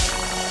Owl.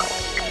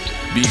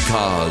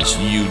 Because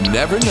you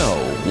never know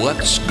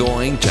what's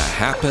going to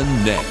happen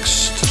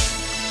next.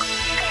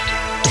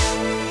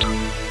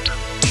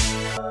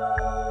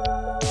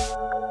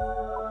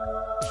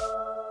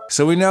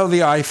 So we know the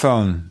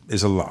iPhone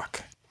is a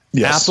lock.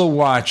 Yes. Apple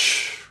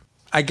Watch,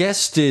 I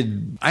guess,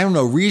 did, I don't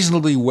know,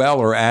 reasonably well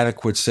or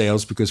adequate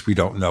sales, because we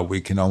don't know. We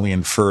can only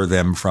infer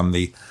them from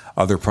the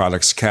other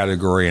products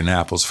category in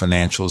Apple's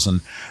financials,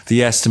 and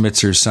the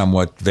estimates are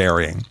somewhat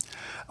varying.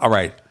 All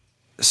right.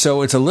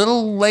 So it's a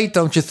little late,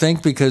 don't you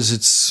think? Because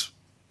it's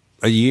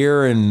a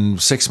year and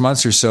 6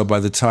 months or so by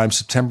the time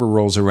September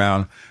rolls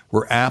around,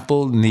 where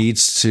Apple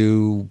needs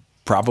to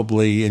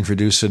probably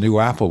introduce a new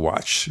Apple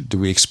Watch. Do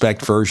we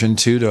expect version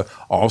 2 to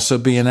also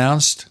be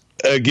announced?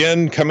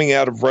 Again, coming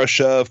out of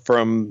Russia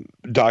from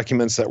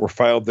documents that were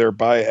filed there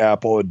by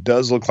Apple, it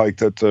does look like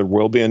that there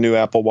will be a new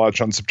Apple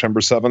Watch on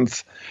September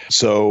 7th.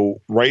 So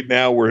right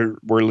now we're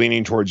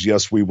leaning towards,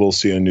 yes, we will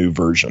see a new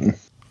version.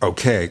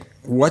 Okay.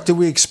 What do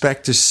we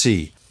expect to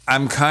see?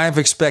 I'm kind of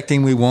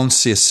expecting we won't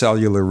see a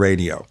cellular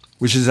radio,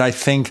 which is, I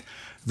think,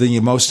 the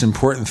most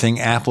important thing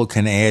Apple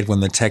can add when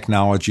the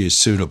technology is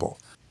suitable,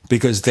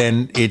 because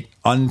then it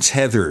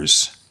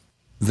untethers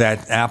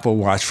that Apple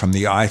Watch from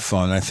the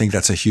iPhone. I think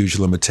that's a huge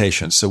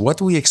limitation. So what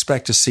do we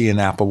expect to see in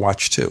Apple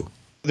Watch 2?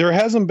 There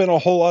hasn't been a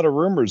whole lot of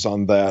rumors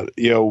on that.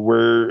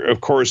 Where, of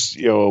course,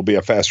 it'll be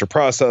a faster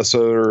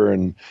processor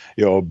and,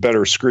 a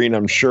better screen,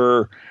 I'm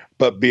sure.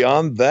 But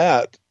beyond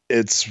that,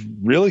 it's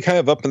really kind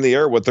of up in the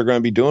air what they're going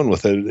to be doing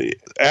with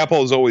it. Apple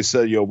has always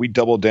said, we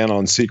double down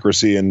on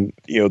secrecy, and,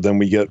 then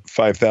we get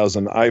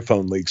 5,000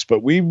 iPhone leaks.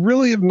 But we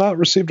really have not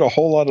received a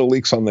whole lot of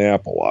leaks on the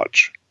Apple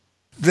Watch.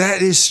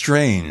 That is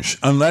strange,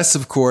 unless,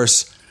 of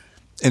course,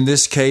 in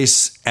this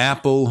case,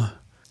 Apple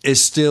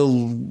is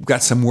still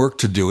got some work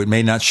to do. It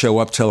may not show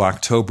up till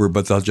October,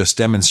 but they'll just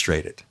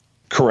demonstrate it.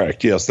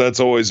 Correct. Yes, that's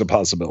always a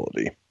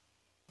possibility.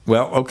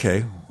 Well,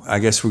 okay. I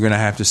guess we're going to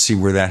have to see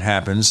where that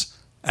happens.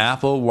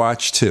 Apple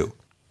Watch 2.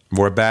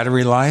 More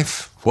battery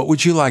life? What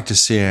would you like to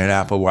see in an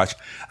Apple Watch?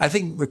 I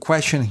think the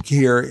question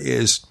here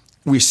is,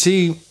 we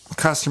see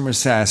customer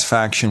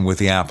satisfaction with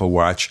the Apple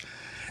Watch.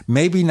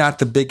 Maybe not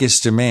the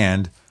biggest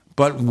demand,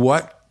 but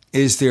what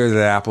is there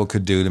that Apple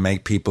could do to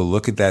make people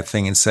look at that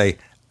thing and say,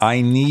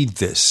 I need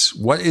this?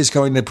 What is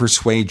going to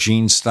persuade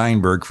Gene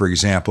Steinberg, for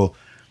example,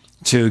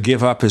 to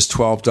give up his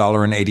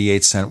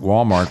 $12.88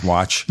 Walmart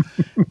watch,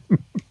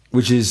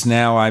 which is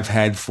now I've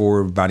had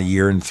for about a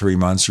year and 3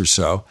 months or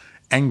so,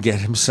 and get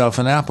himself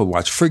an Apple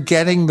Watch,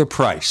 forgetting the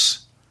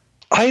price?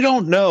 I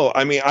don't know.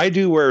 I mean, I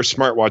do wear a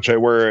smartwatch. I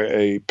wear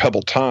a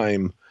Pebble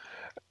Time,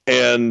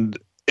 and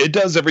it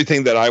does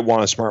everything that I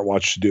want a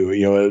smartwatch to do.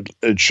 You know,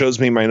 it shows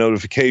me my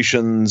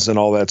notifications and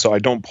all that, so I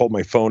don't pull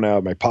my phone out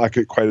of my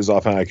pocket quite as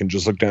often. I can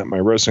just look down at my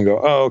wrist and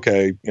go, oh,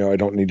 okay, you know, I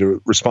don't need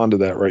to respond to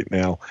that right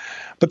now.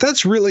 But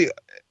that's really,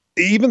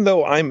 even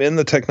though I'm in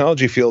the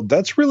technology field,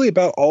 that's really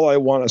about all I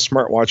want a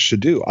smartwatch to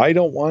do. I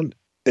don't want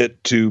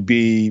it to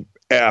be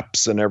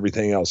apps and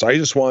everything else. I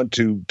just want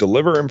to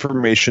deliver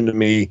information to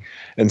me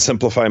and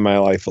simplify my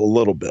life a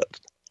little bit.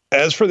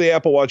 As for the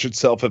Apple Watch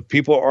itself, if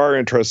people are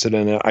interested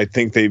in it, I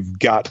think they've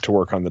got to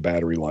work on the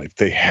battery life.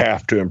 They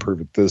have to improve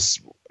it. This,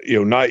 you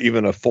know, not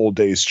even a full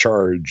day's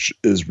charge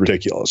is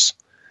ridiculous.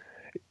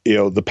 You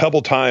know, the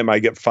Pebble Time, I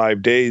get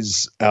 5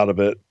 days out of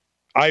it.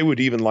 I would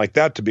even like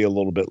that to be a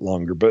little bit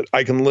longer, but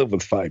I can live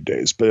with 5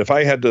 days. But if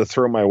I had to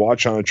throw my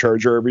watch on a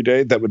charger every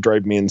day, that would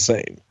drive me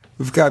insane.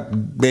 We've got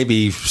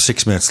maybe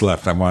 6 minutes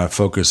left. I want to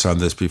focus on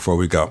this before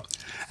we go.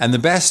 And the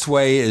best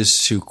way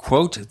is to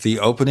quote the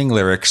opening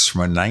lyrics from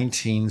a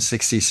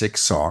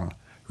 1966 song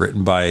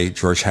written by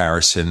George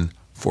Harrison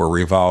for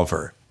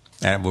Revolver.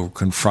 And it will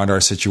confront our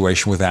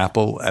situation with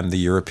Apple and the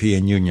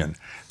European Union.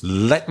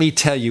 Let me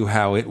tell you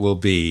how it will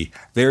be.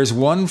 There's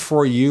one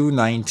for you,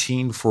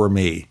 19 for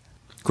me.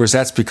 Of course,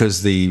 that's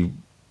because the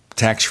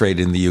tax rate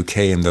in the UK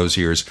in those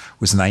years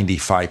was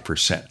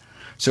 95%.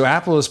 So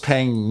Apple is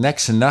paying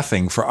next to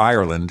nothing for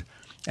Ireland.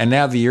 And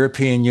now the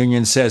European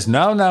Union says,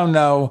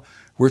 no.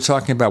 We're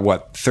talking about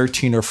what,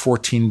 $13 or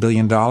 $14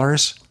 billion?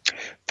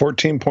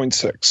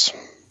 14.6.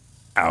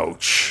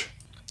 Ouch.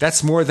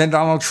 That's more than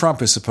Donald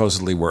Trump is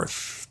supposedly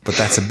worth. But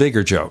that's a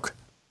bigger joke.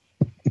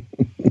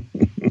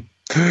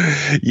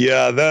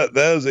 Yeah, that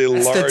is a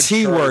large. That's the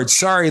T word.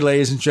 Sorry,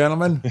 ladies and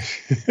gentlemen.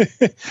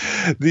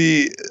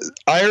 The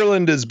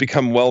Ireland has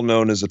become well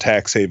known as a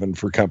tax haven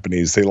for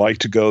companies. They like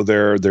to go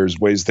there. There's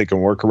ways they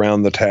can work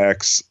around the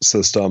tax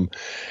system.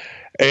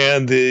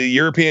 And the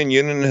European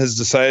Union has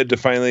decided to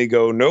finally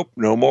go, nope,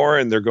 no more.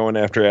 And they're going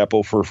after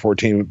Apple for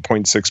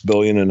 $14.6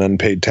 billion in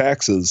unpaid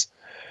taxes.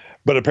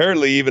 But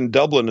apparently even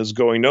Dublin is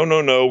going,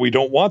 no, we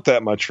don't want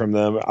that much from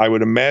them. I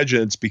would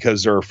imagine it's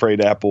because they're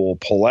afraid Apple will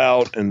pull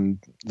out and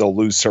they'll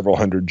lose several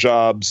hundred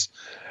jobs.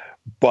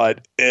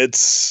 But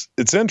it's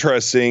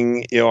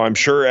interesting. You know, I'm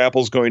sure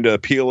Apple's going to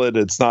appeal it.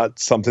 It's not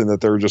something that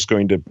they're just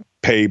going to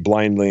pay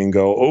blindly and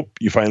go, oh,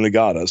 you finally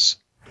got us.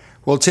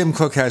 Well, Tim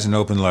Cook has an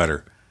open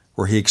letter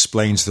where he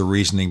explains the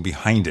reasoning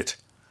behind it.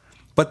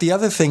 But the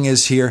other thing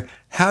is here,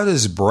 how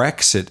does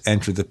Brexit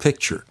enter the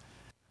picture?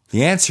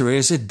 The answer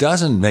is it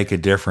doesn't make a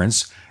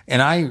difference.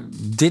 And I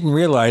didn't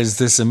realize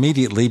this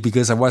immediately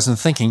because I wasn't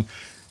thinking.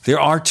 There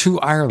are two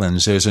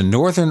Irelands. There's a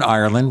Northern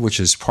Ireland, which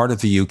is part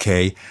of the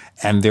UK,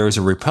 and there's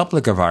a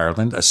Republic of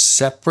Ireland, a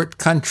separate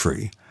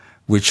country,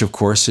 which of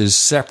course is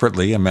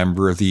separately a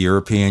member of the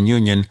European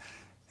Union,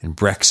 and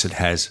Brexit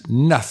has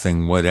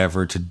nothing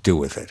whatever to do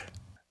with it.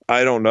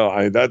 I don't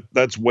know.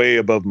 That's way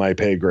above my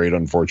pay grade,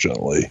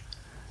 unfortunately.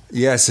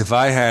 Yes, if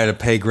I had a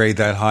pay grade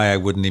that high, I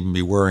wouldn't even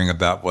be worrying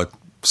about what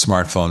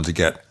smartphone to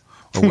get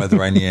or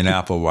whether I need an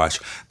Apple Watch.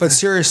 But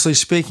seriously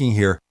speaking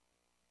here,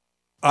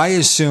 I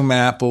assume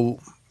Apple,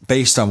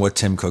 based on what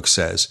Tim Cook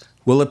says,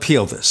 will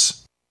appeal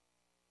this.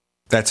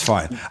 That's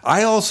fine.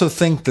 I also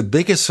think the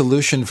biggest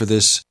solution for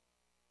this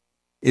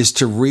is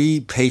to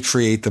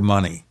repatriate the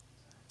money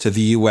to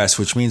the U.S.,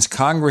 which means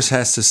Congress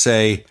has to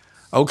say,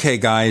 okay,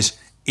 guys,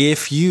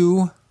 if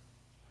you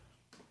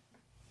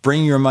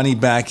bring your money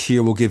back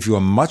here, we'll give you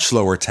a much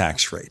lower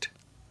tax rate.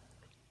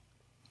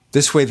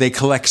 This way they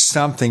collect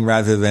something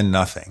rather than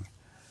nothing.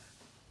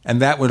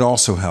 And that would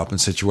also help in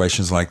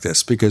situations like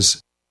this because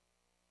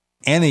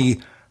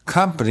any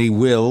company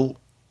will,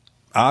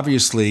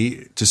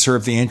 obviously, to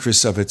serve the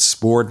interests of its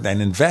board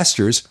and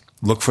investors,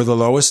 look for the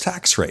lowest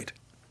tax rate.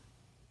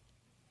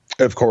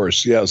 Of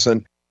course, yes.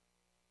 And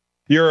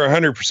you're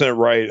 100%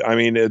 right. I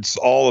mean, it's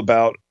all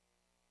about,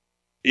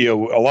 you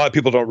know, a lot of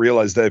people don't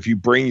realize that if you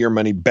bring your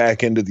money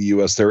back into the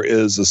U.S., there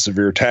is a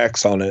severe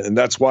tax on it. And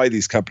that's why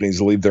these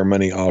companies leave their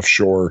money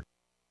offshore,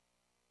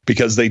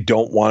 because they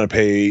don't want to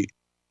pay.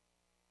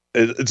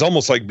 It's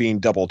almost like being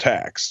double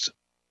taxed.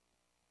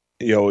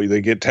 You know,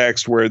 they get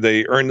taxed where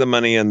they earn the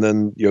money, and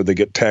then, you know, they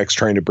get taxed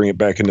trying to bring it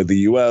back into the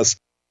U.S.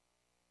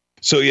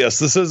 So, yes,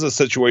 this is a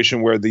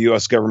situation where the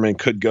U.S. government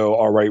could go,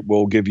 all right,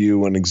 we'll give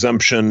you an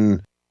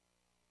exemption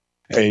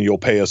and you'll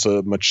pay us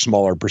a much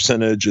smaller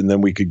percentage, and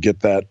then we could get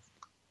that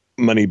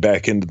money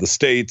back into the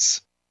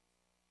States,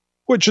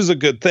 which is a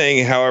good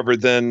thing. However,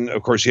 then,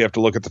 of course, you have to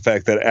look at the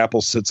fact that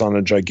Apple sits on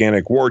a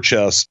gigantic war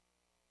chest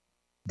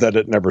that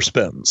it never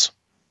spends.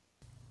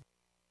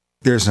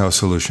 There's no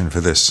solution for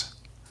this.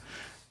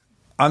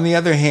 On the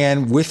other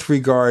hand, with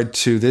regard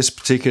to this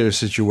particular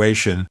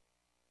situation,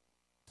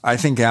 I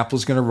think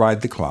Apple's going to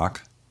ride the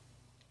clock.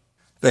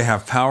 They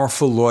have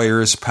powerful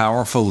lawyers,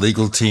 powerful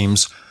legal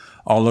teams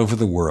all over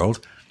the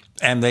world.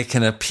 and they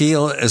can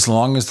appeal as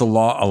long as the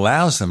law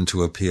allows them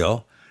to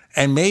appeal,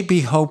 and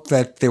maybe hope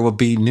that there will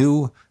be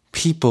new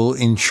people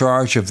in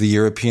charge of the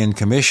European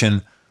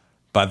Commission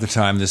by the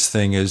time this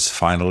thing is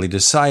finally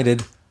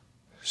decided,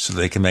 so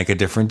they can make a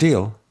different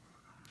deal.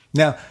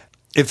 Now,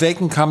 if they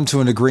can come to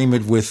an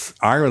agreement with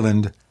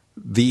Ireland,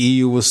 the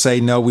EU will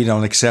say, no, we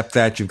don't accept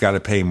that, you've got to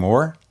pay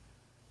more.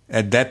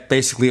 And that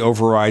basically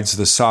overrides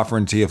the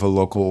sovereignty of a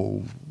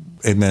local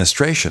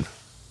administration.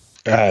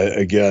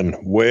 Again,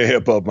 way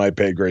above my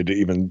pay grade to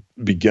even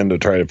begin to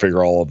try to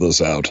figure all of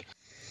this out.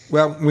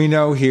 Well, we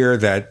know here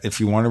that if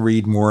you want to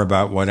read more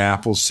about what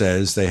Apple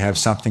says, they have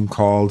something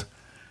called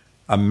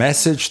a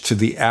message to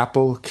the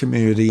Apple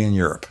community in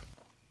Europe.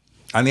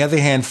 On the other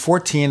hand,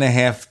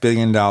 $14.5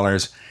 billion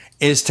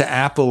is to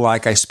Apple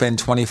like I spend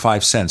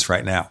 25 cents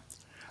right now.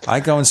 I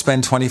go and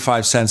spend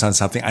 25 cents on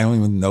something. I don't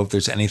even know if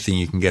there's anything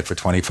you can get for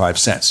 25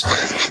 cents.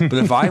 But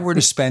if I were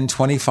to spend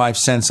 25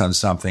 cents on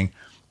something,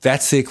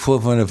 that's the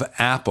equivalent of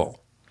Apple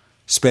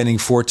spending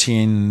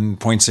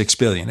 $14.6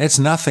 billion. It's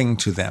nothing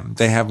to them.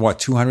 They have,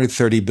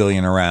 $230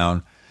 billion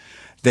around.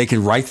 They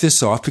can write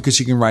this off because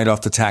you can write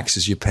off the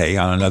taxes you pay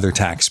on another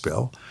tax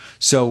bill.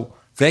 So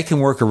they can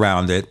work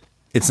around it.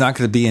 It's not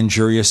going to be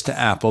injurious to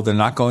Apple. They're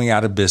not going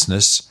out of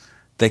business.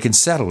 They can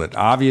settle it.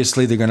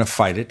 Obviously, they're going to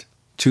fight it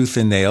tooth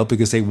and nail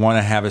because they want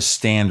to have a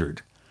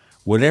standard.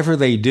 Whatever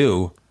they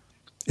do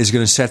is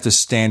going to set the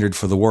standard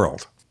for the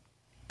world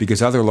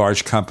because other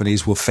large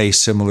companies will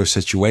face similar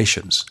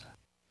situations.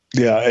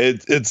 Yeah,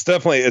 it's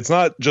definitely, it's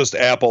not just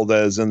Apple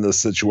that is in this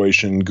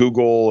situation.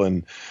 Google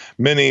and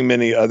many,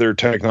 many other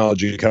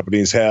technology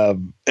companies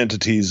have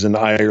entities in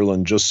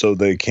Ireland just so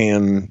they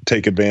can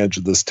take advantage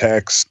of this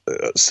tax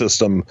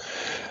system.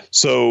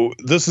 So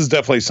this is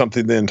definitely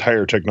something the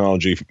entire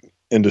technology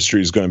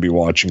industry is going to be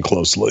watching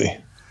closely.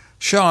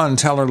 Sean,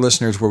 tell our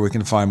listeners where we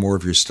can find more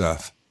of your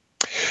stuff.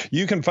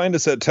 You can find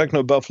us at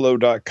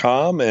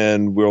technobuffalo.com,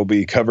 and we'll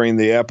be covering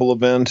the Apple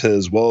event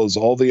as well as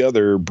all the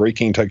other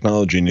breaking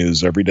technology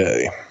news every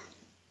day.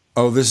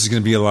 Oh, this is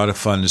going to be a lot of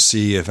fun to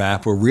see if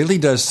Apple really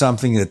does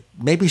something that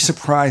maybe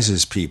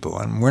surprises people.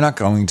 And we're not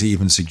going to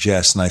even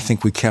suggest, and I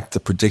think we kept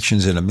the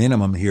predictions at a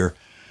minimum here,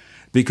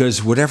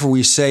 because whatever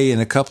we say in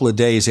a couple of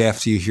days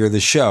after you hear the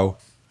show,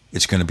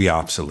 it's going to be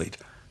obsolete.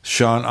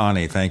 Sean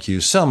Ani, thank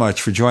you so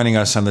much for joining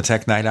us on the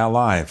Tech Night Owl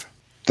Live.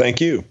 Thank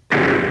you.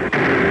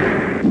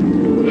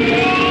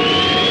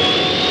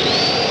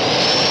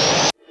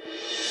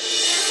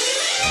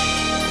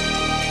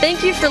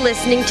 Thank you for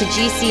listening to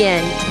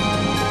GCN.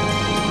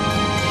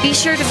 Be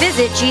sure to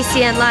visit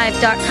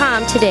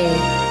GCNlive.com today.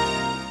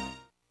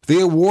 The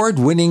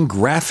award-winning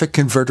Graphic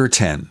Converter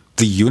 10,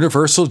 the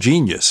universal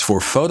genius for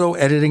photo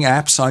editing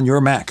apps on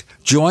your Mac.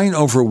 Join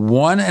over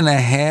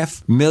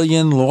 1.5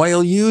 million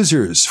loyal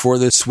users for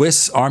the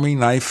Swiss Army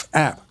Knife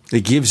app.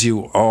 It gives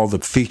you all the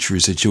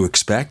features that you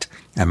expect,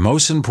 and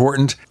most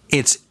important,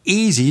 it's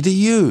easy to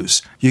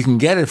use. You can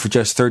get it for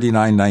just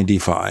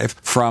 $39.95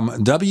 from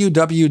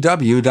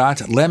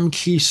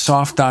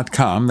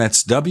www.lemkesoft.com.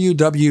 That's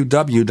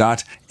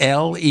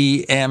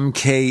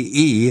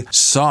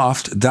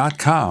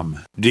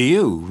www.lemkesoft.com. Do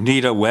you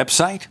need a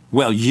website?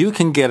 Well, you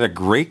can get a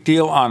great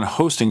deal on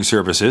hosting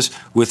services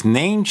with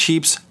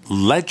Namecheap's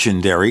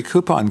legendary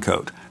coupon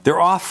code. They're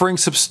offering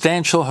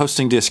substantial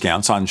hosting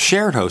discounts on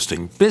shared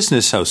hosting,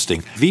 business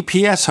hosting,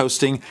 VPS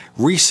hosting,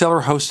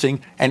 reseller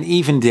hosting, and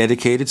even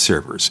dedicated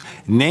servers.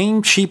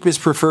 Namecheap is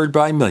preferred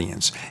by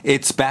millions.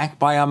 It's backed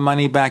by a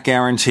money-back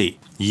guarantee.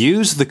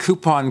 Use the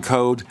coupon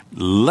code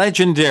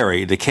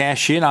LEGENDARY to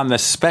cash in on the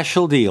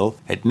special deal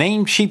at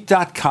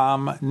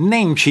Namecheap.com,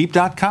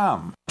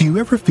 Namecheap.com. Do you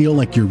ever feel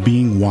like you're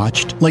being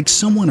watched? Like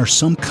someone or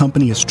some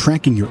company is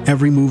tracking your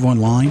every move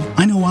online?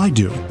 I know I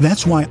do.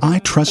 That's why I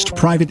trust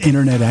Private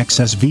Internet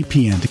Access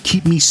VPN to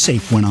keep me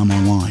safe when I'm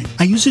online.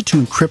 I use it to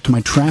encrypt my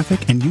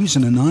traffic and use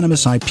an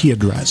anonymous IP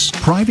address.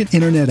 Private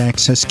Internet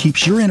Access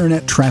keeps your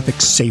internet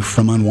traffic safe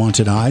from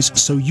unwanted eyes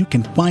so you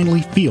can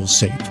finally feel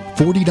safe.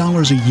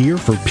 $40 a year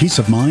for peace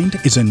of mind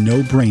is a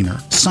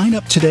no-brainer. Sign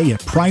up today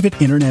at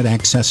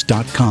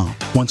privateinternetaccess.com.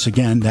 Once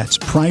again, that's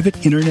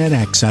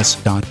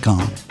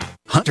privateinternetaccess.com.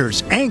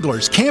 Hunters,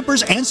 anglers,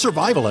 campers, and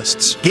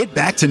survivalists. Get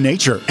back to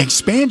nature.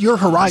 Expand your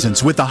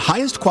horizons with the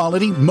highest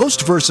quality,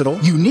 most versatile,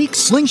 unique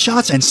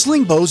slingshots and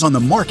sling bows on the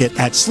market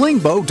at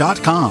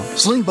slingbow.com.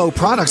 Slingbow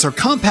products are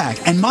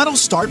compact and models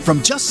start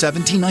from just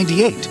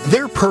 $17.98.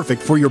 They're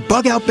perfect for your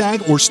bug-out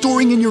bag or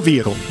storing in your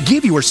vehicle.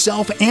 Give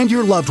yourself and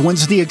your loved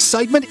ones the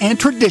excitement and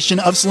tradition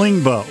of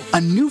Slingbow,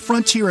 a new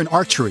frontier in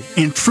archery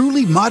and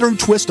truly modern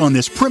twist on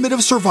this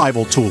primitive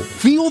survival tool.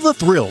 Feel the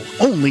thrill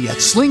only at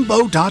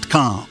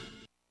slingbow.com.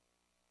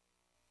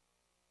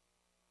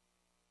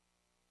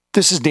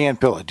 This is Dan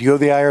Pilla. Do you owe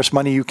the IRS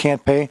money you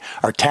can't pay?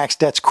 Are tax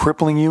debts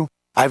crippling you?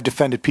 I've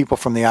defended people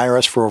from the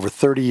IRS for over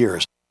 30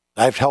 years.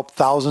 I've helped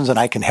thousands, and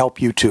I can help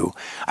you too.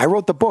 I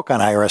wrote the book on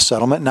IRS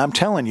settlement, and I'm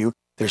telling you,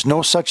 there's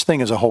no such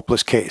thing as a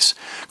hopeless case.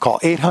 Call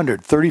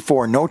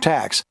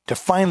 800-34-NO-TAX to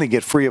finally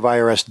get free of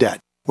IRS debt.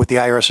 With the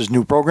IRS's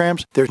new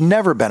programs, there's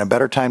never been a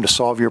better time to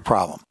solve your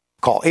problem.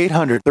 Call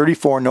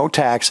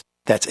 800-34-NO-TAX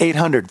That's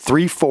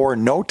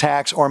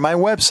 800-34-NO-TAX or my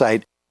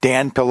website,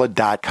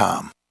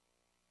 danpilla.com.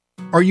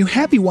 Are you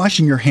happy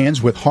washing your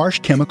hands with harsh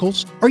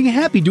chemicals? Are you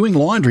happy doing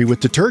laundry with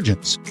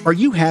detergents? Are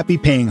you happy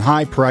paying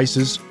high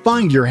prices?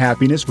 Find your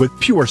happiness with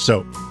Pure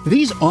Soap.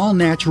 These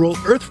all-natural,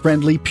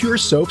 earth-friendly Pure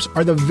Soaps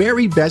are the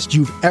very best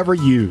you've ever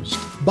used.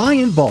 Buy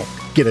in bulk.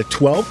 Get a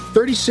 12,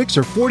 36,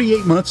 or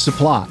 48-month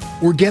supply.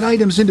 Or get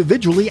items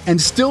individually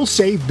and still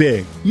save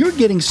big. You're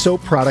getting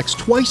soap products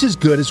twice as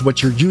good as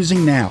what you're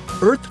using now.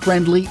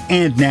 Earth-friendly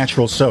and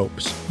natural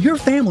soaps. Your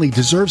family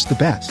deserves the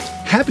best.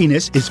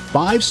 Happiness is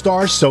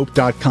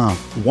 5starsoap.com.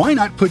 Why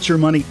not put your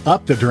money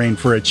up the drain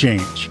for a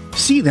change?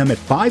 See them at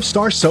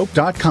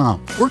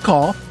 5starsoap.com or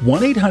call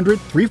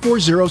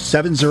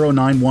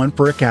 1-800-340-7091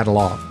 for a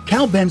catalog.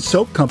 Cal Ben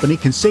Soap Company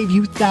can save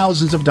you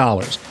thousands of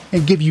dollars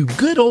and give you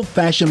good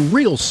old-fashioned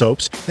real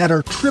soaps that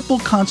are triple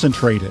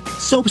concentrated.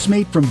 Soaps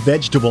made from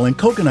vegetable and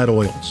coconut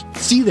oils.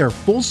 See their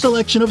full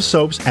selection of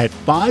soaps at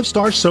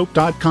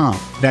 5starsoap.com.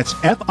 That's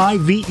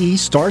F-I-V-E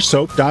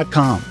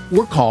starsoap.com.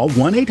 Or call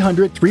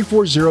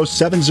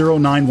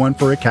 1-800-340-7091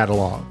 for a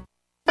catalog.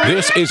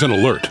 This is an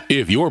alert.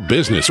 If your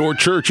business or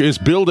church is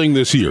building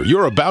this year,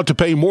 you're about to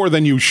pay more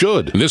than you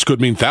should. This could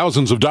mean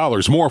thousands of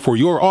dollars more for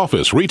your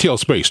office, retail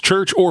space,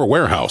 church, or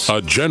warehouse.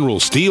 A General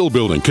Steel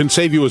building can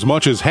save you as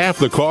much as half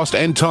the cost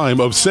and time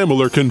of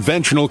similar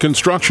conventional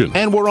construction.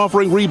 And we're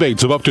offering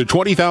rebates of up to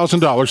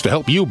 $20,000 to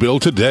help you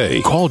build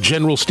today. Call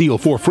General Steel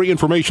for free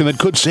information that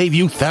could save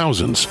you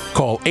thousands.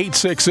 Call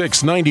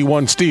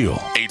 866-91-STEEL.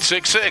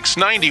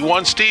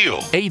 866-91-STEEL.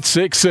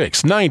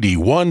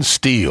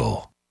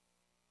 866-91-STEEL.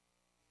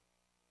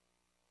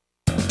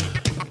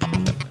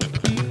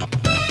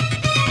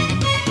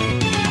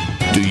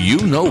 Do you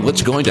know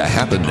what's going to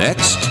happen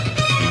next?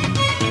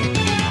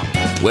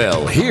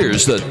 Well,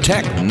 here's the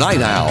Tech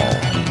Night Owl.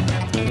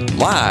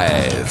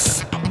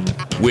 Live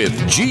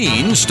with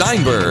Gene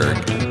Steinberg.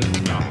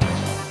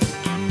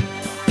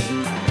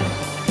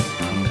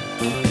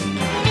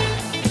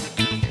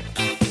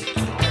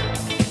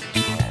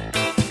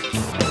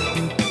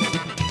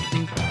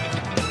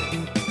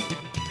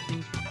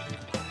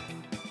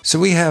 So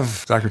we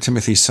have Dr.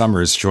 Timothy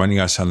Summers joining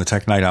us on the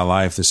Tech Night Owl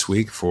Live this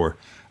week for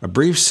a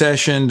brief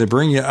session to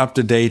bring you up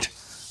to date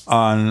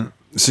on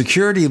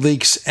security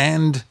leaks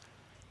and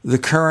the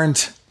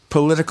current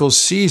political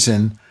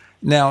season.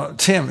 Now,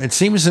 Tim, it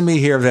seems to me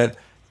here that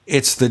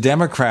it's the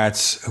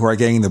Democrats who are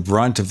getting the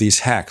brunt of these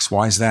hacks.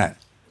 Why is that?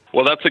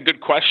 Well, that's a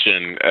good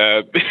question.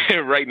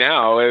 Right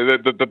now,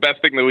 the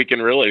best thing that we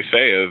can really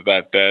say is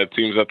that it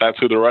seems that that's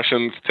who the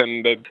Russians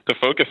tend to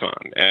focus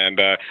on.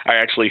 And I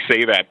actually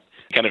say that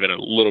kind of in a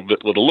little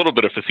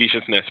bit of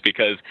facetiousness,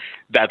 because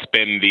that's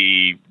been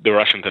the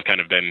Russians have kind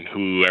of been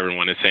who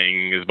everyone is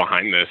saying is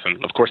behind this,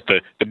 and of course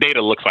the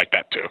data looks like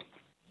that too.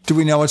 Do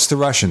we know it's the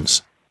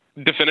Russians?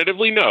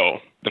 Definitively,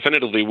 no.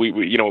 Definitively,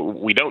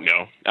 we don't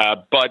know.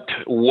 But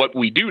what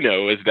we do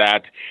know is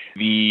that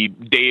the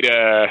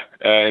data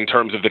in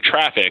terms of the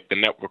traffic,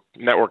 the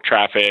network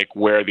traffic,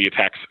 where the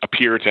attacks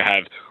appear to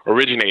have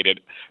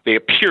originated, they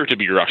appear to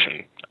be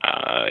Russian.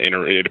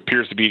 It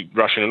appears to be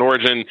Russian in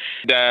origin.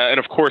 And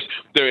of course,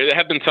 there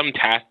have been some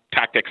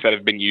tactics that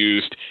have been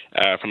used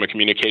from a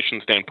communication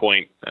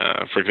standpoint.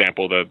 For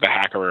example, the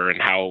hacker and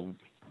how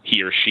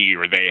he or she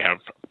or they have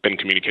been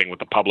communicating with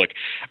the public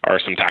are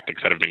some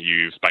tactics that have been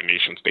used by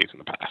nation states in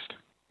the past.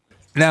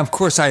 Now, of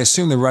course, I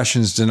assume the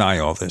Russians deny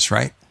all this,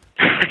 right?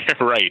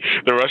 Right.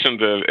 The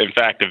Russians, in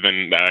fact, have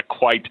been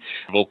quite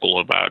vocal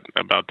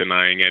about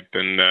denying it.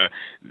 And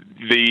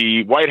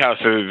the White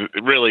House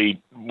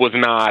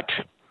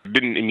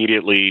didn't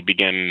immediately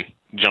begin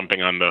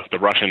jumping on the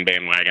Russian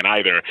bandwagon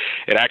either.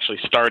 It actually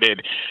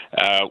started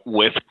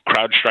with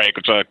CrowdStrike,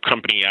 which is a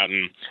company out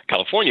in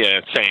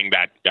California, saying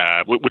that,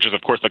 which is of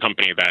course the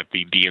company that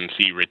the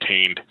DNC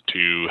retained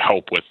to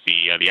help with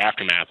the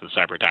aftermath of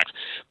cyber attacks.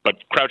 But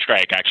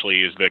CrowdStrike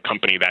actually is the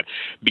company that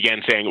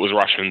began saying it was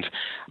Russians.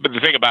 But the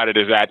thing about it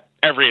is that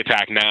every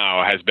attack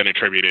now has been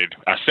attributed,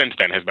 since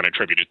then, has been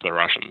attributed to the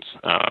Russians.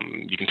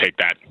 You can take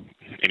that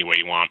any way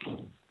you want.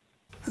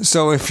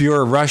 So if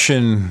you're a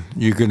Russian,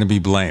 you're going to be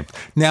blamed.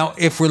 Now,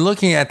 if we're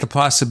looking at the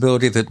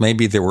possibility that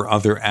maybe there were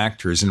other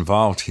actors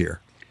involved here,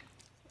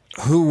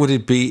 who would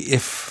it be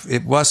if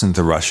it wasn't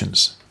the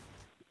Russians?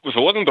 If it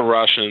wasn't the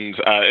Russians,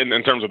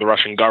 in terms of the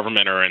Russian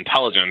government or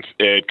intelligence,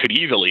 it could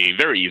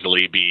very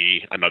easily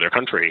be another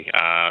country.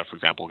 For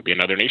example, it could be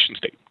another nation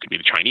state. It could be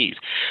the Chinese.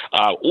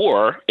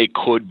 Or it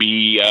could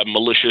be a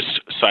malicious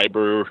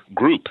cyber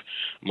group,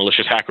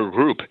 malicious hacker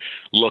group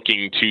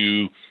looking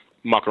to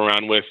muck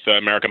around with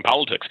American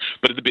politics.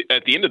 But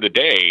at the end of the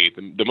day,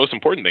 the most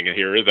important thing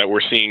here is that we're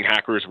seeing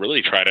hackers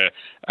really try to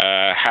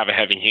have a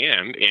heavy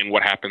hand in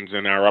what happens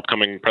in our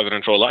upcoming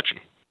presidential election.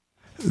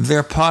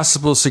 Their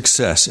possible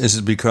success, is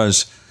it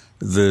because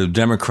the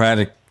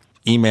Democratic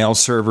email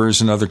servers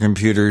and other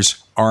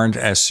computers aren't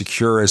as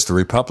secure as the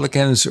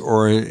Republicans,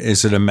 or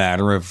is it a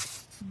matter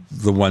of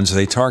the ones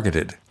they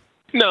targeted?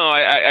 No,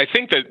 I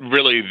think that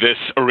really this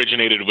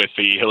originated with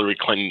the Hillary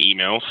Clinton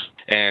emails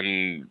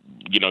and,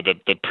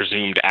 the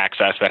presumed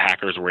access that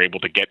hackers were able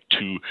to get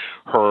to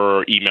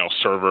her email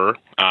server.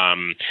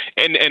 And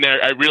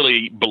I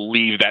really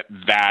believe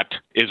that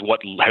is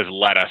what has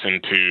led us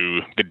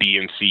into the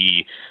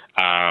DNC,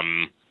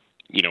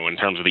 in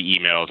terms of the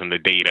emails and the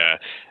data,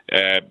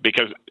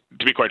 because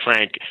to be quite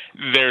frank,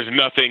 there's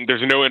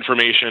no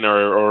information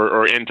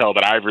or intel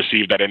that I've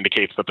received that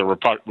indicates that the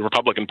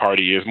Republican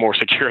Party is more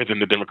secure than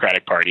the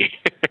Democratic Party.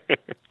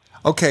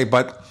 Okay,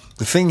 but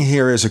the thing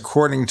here is,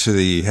 according to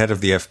the head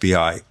of the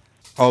FBI,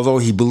 although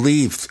he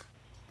believed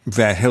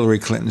that Hillary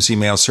Clinton's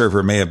email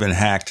server may have been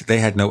hacked, they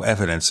had no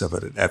evidence of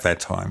it at that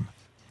time.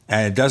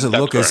 And it doesn't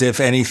look as if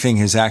anything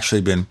has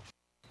actually been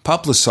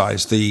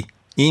publicized. The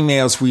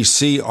emails we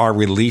see are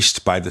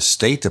released by the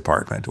State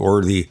Department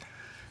or the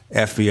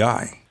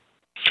FBI.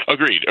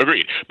 Agreed.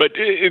 But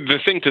the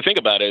thing to think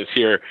about is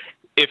here,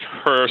 if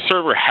her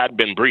server had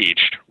been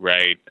breached,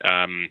 right,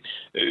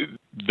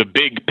 the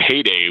big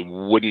payday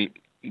wouldn't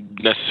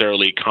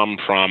necessarily come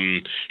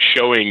from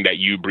showing that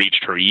you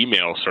breached her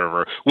email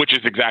server, which is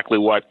exactly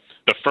what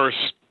the first,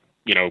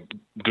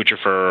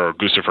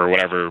 Guccifer,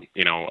 whatever,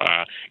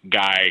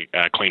 guy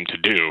claimed to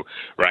do,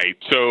 right?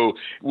 So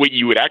what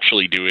you would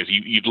actually do is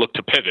you'd look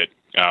to pivot,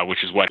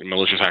 which is what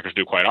malicious hackers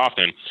do quite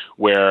often,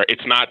 where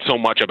it's not so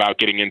much about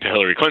getting into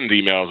Hillary Clinton's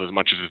emails as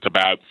much as it's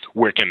about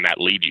where can that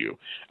lead you.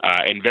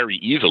 And very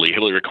easily,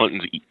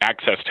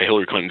 access to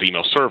Hillary Clinton's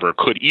email server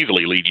could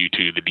easily lead you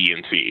to the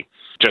DNC,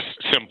 just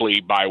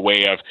simply by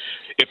way of,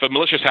 if a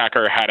malicious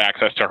hacker had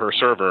access to her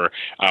server,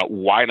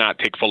 why not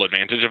take full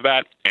advantage of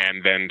that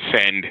and then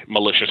send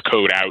malicious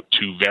code out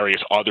to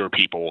various other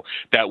people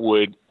that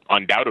would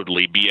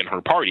undoubtedly be in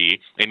her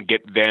party and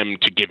get them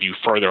to give you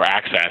further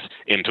access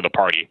into the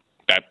party?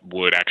 That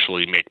would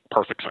actually make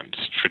perfect sense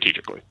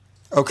strategically.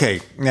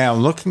 Okay, now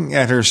looking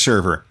at her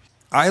server,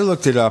 I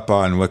looked it up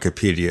on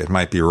Wikipedia. It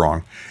might be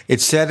wrong.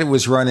 It said it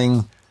was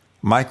running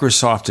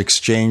Microsoft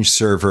Exchange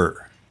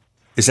Server.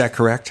 Is that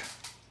correct?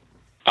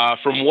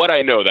 From what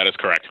I know, that is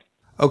correct.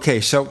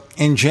 Okay, so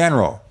in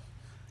general,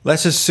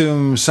 let's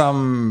assume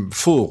some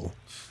fool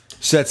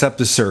sets up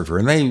the server,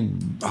 and they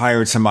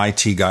hired some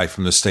IT guy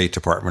from the State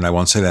Department. I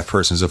won't say that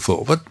person's a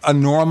fool, but a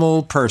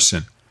normal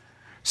person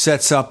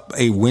sets up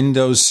a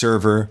Windows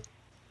Server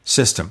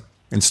system,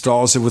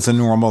 installs it with the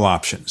normal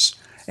options,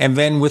 and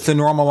then with the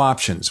normal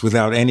options,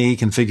 without any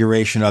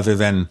configuration other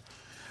than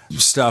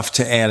stuff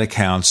to add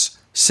accounts,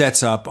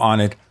 sets up on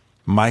it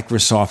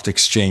Microsoft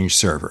Exchange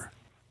Server.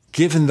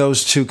 Given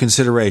those two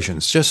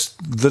considerations, just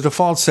the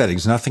default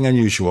settings, nothing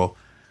unusual,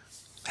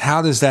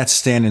 how does that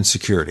stand in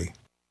security?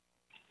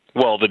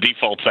 Well, the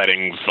default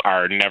settings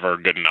are never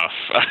good enough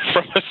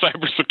from a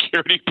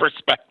cybersecurity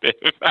perspective.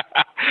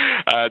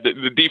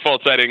 The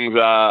default settings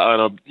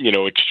on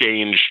a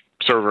Exchange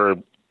server,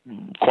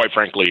 quite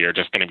frankly, are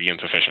just going to be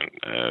insufficient,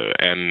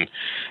 and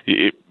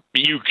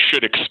you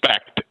should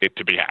expect it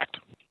to be hacked.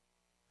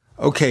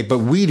 Okay, but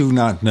we do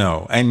not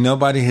know, and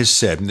nobody has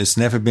said, and it's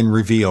never been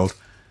revealed,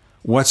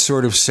 what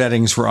sort of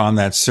settings were on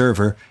that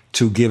server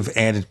to give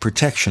added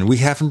protection. We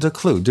haven't a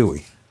clue, do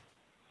we?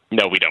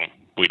 No, we don't.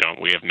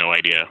 We have no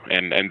idea,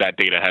 and that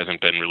data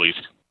hasn't been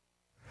released.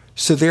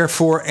 So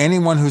therefore,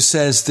 anyone who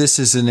says this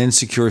is an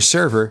insecure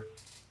server,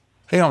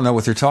 they don't know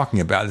what they're talking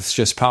about. It's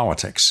just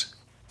politics.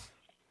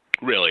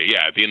 Really,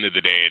 yeah. At the end of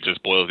the day, it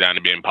just boils down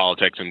to being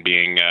politics and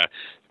being,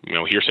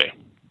 hearsay.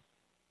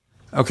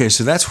 Okay,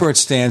 so that's where it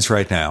stands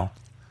right now.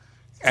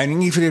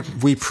 And even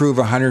if we prove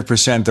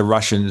 100% the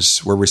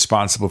Russians were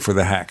responsible for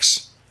the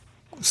hacks,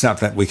 it's not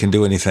that we can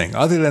do anything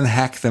other than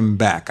hack them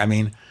back. I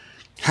mean,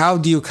 how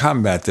do you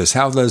combat this?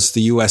 How does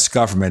the U.S.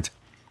 government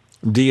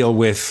deal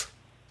with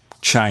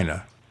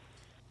China,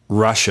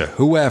 Russia,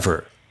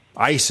 whoever,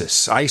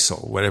 ISIS,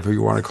 ISIL, whatever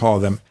you want to call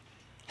them,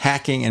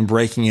 hacking and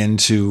breaking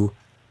into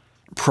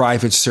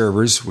private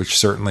servers, which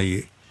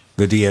certainly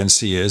the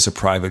DNC is, a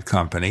private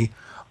company,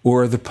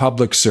 or the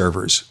public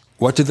servers?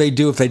 What do they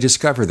do if they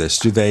discover this?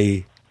 Do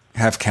they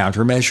have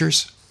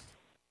countermeasures?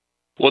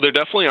 Well, there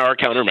definitely are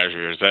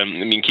countermeasures. I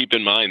mean, keep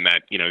in mind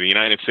that, the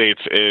United States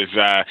is,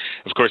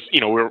 of course,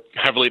 we're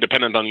heavily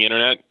dependent on the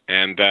internet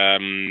and,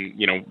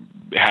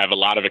 have a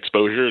lot of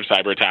exposure to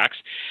cyber attacks.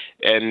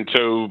 And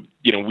so,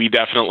 we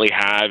definitely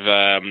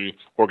have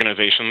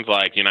organizations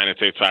like United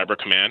States Cyber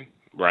Command,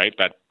 right?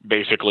 That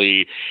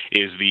basically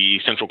is the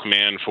central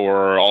command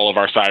for all of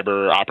our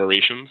cyber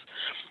operations.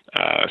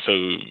 So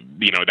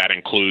that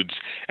includes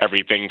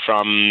everything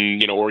from,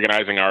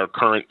 organizing our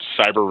current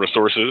cyber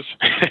resources.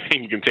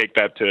 You can take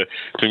that to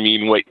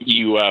mean what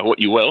you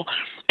will.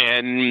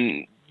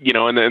 And,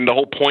 and the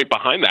whole point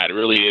behind that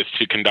really is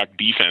to conduct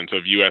defense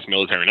of U.S.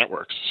 military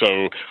networks.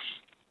 So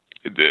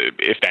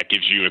if that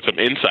gives you some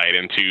insight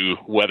into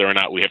whether or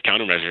not we have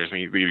countermeasures,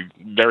 the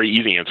very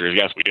easy answer is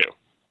yes, we do.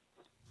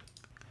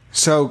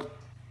 So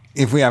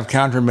if we have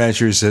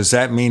countermeasures, does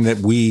that mean that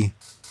we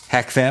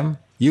hack them?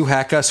 You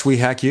hack us, we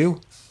hack you?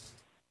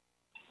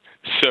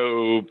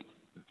 So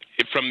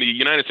from the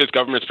United States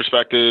government's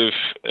perspective,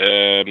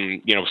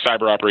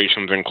 cyber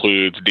operations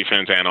includes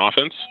defense and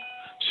offense.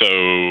 So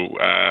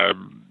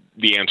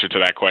the answer to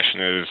that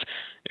question is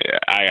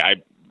I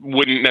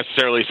wouldn't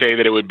necessarily say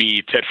that it would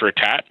be tit for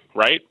tat,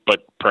 right?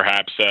 But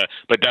perhaps,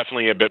 but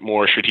definitely a bit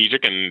more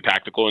strategic and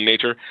tactical in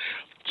nature.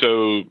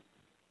 So,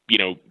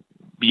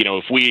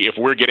 if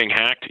we're getting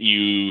hacked,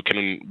 you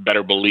can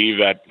better believe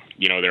that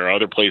there are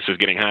other places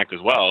getting hacked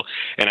as well.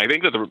 And I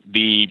think that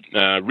the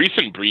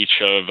recent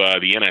breach of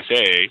the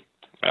NSA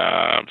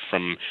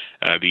from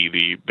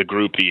the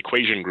group, the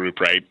Equation group,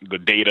 right? The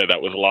data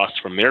that was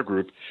lost from their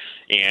group,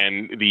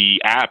 and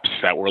the apps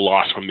that were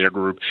lost from their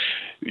group.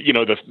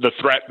 The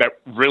threat that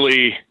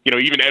really,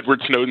 even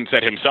Edward Snowden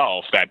said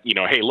himself that,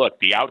 hey, look,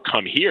 the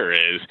outcome here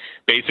is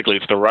basically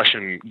it's the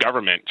Russian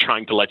government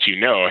trying to let you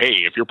know,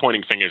 hey, if you're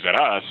pointing fingers at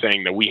us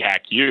saying that we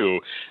hack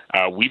you,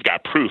 we've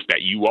got proof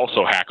that you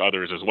also hack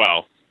others as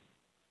well.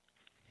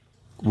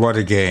 What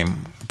a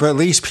game. But at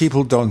least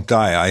people don't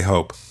die, I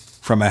hope,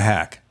 from a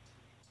hack.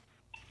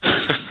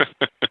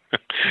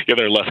 Yeah,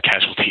 there are less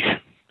casualties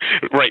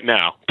right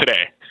now,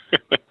 today.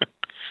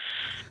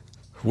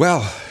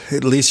 Well,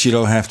 at least you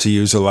don't have to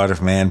use a lot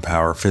of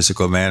manpower,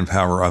 physical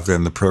manpower, other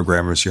than the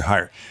programmers you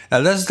hire.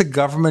 Now, does the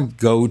government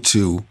go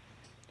to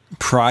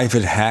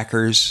private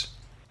hackers,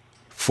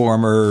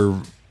 former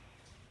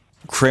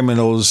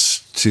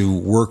criminals, to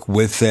work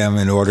with them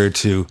in order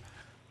to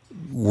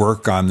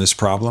work on this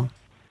problem?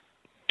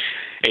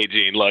 Hey,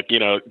 Gene, look,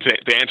 to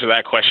answer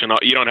that question,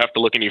 you don't have to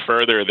look any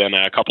further than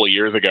a couple of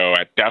years ago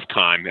at DEF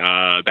CON,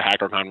 the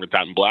hacker conference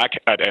out in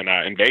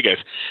Vegas.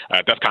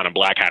 DEF CON and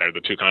Black Hat are the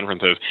two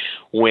conferences,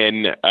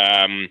 when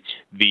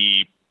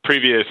the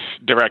previous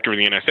director of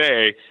the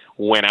NSA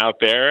went out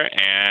there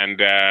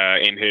and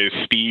in his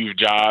Steve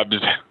Jobs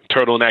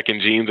turtleneck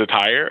and jeans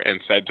attire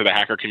and said to the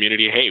hacker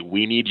community, hey,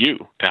 we need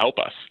you to help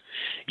us.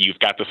 You've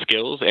got the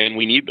skills, and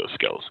we need those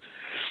skills.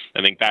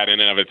 I think that in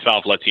and of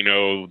itself lets you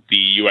know the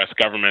U.S.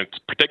 government,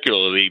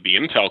 particularly the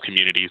intel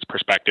community's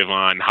perspective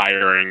on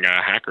hiring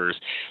hackers.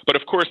 But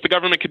of course, the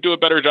government could do a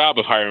better job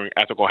of hiring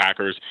ethical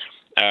hackers,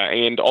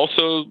 and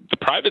also the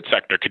private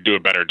sector could do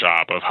a better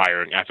job of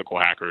hiring ethical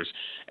hackers.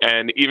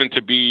 And even to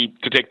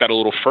take that a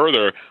little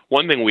further,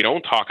 one thing we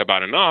don't talk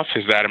about enough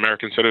is that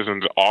American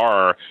citizens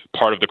are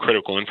part of the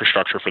critical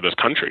infrastructure for this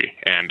country.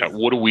 And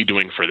what are we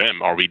doing for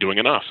them? Are we doing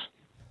enough?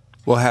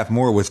 We'll have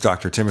more with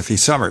Dr. Timothy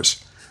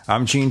Summers.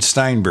 I'm Gene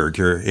Steinberg.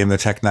 You're in the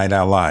Tech Night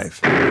Owl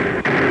Live.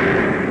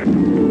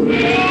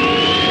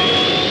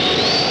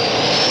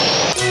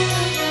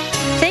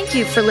 Thank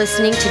you for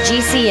listening to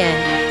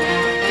GCN.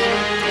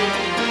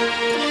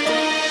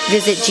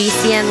 Visit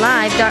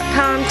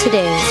GCNlive.com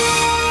today.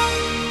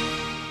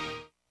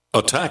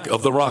 Attack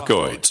of the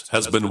Rockoids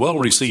has been well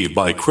received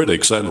by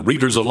critics and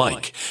readers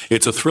alike.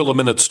 It's a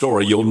thrill-a-minute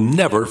story you'll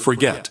never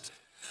forget.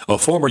 A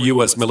former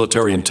U.S.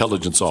 military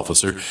intelligence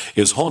officer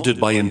is haunted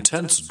by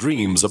intense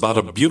dreams about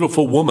a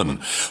beautiful woman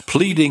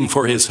pleading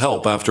for his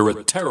help after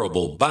a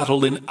terrible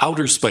battle in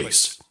outer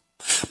space.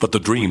 But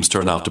the dreams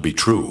turn out to be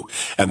true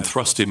and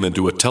thrust him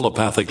into a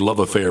telepathic love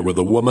affair with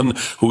a woman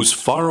whose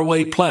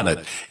faraway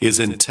planet is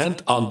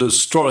intent on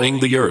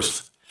destroying the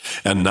Earth.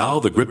 And now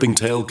the gripping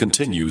tale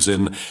continues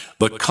in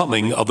The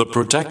Coming of the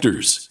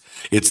Protectors.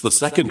 It's the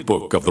second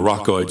book of the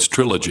Rockoids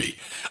trilogy,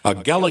 a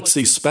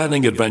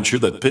galaxy-spanning adventure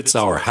that pits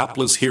our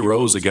hapless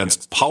heroes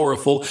against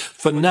powerful,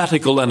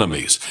 fanatical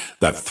enemies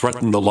that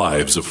threaten the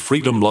lives of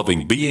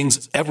freedom-loving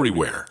beings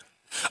everywhere.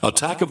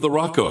 Attack of the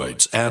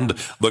Rockoids and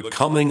The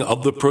Coming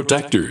of the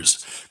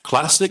Protectors,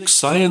 classic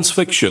science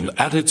fiction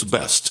at its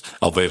best,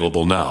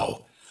 available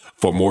now.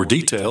 For more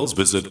details,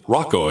 visit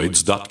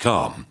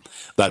rockoids.com.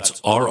 That's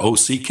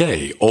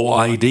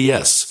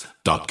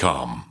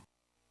ROCKOIDS.com.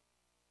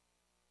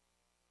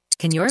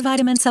 Can your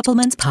vitamin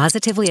supplements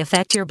positively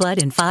affect your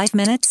blood in 5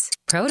 minutes?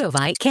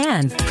 Protovite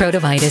can.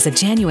 Protovite is a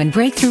genuine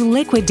breakthrough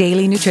liquid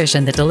daily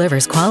nutrition that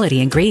delivers quality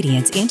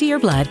ingredients into your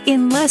blood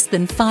in less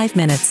than 5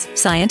 minutes.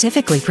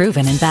 Scientifically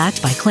proven and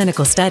backed by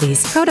clinical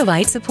studies,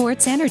 Protovite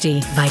supports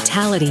energy,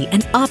 vitality,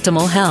 and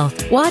optimal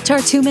health. Watch our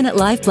 2-minute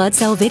live blood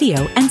cell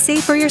video and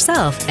save for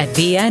yourself at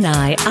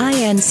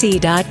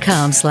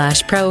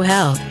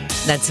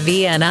vninc.com/prohealth. That's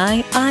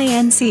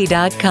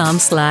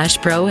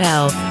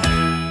vninc.com/prohealth.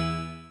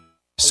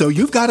 So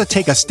you've got to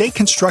take a state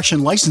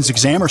construction license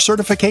exam or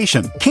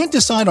certification. Can't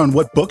decide on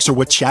what books or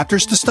what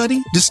chapters to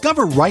study?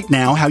 Discover right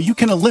now how you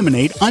can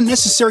eliminate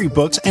unnecessary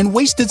books and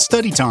wasted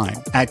study time.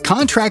 At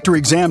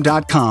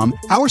contractorexam.com,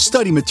 our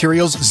study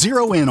materials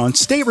zero in on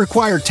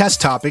state-required test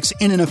topics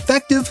in an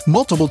effective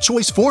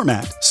multiple-choice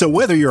format. So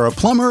whether you're a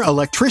plumber,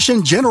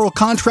 electrician, general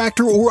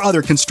contractor, or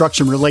other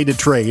construction-related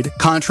trade,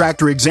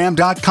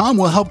 contractorexam.com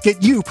will help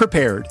get you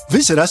prepared.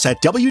 Visit us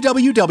at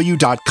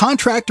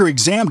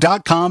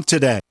www.contractorexam.com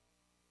today.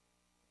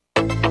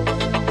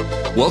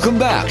 Welcome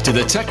back to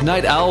the Tech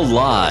Night Owl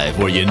Live,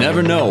 where you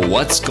never know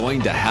what's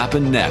going to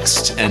happen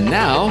next. And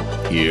now,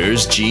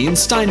 here's Gene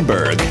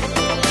Steinberg.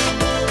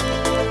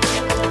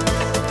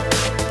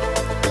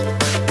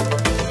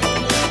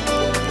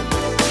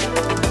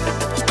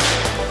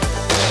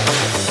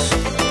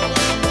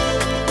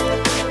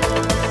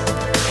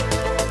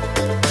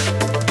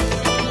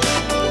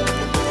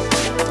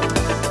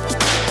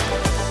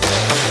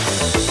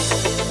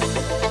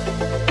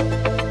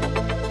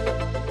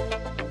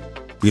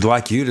 We'd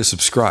like you to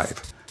subscribe.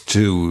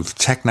 to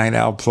Tech Night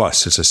Owl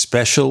Plus. It's a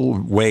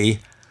special way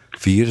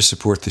for you to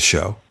support the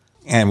show.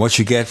 And what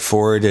you get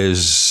for it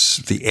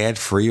is the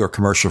ad-free or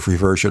commercial-free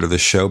version of the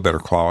show, better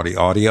quality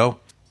audio,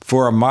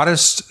 for a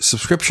modest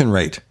subscription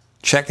rate.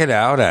 Check it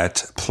out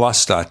at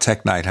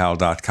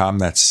plus.technightowl.com.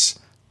 That's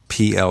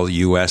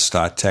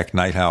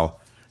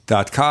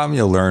plus.technightowl.com.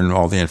 You'll learn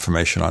all the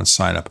information on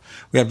sign-up.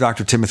 We have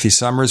Dr. Timothy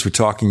Summers. We're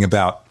talking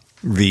about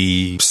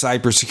the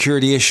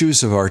cybersecurity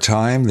issues of our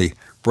time, the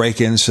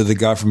break-ins to the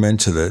government,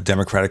 to the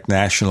Democratic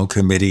National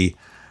Committee,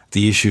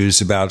 the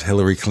issues about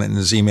Hillary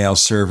Clinton's email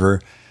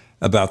server,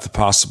 about the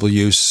possible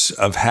use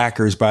of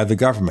hackers by the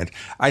government.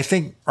 I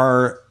think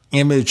our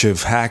image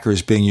of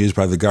hackers being used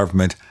by the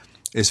government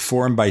is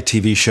formed by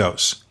TV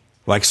shows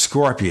like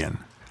Scorpion,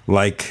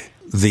 like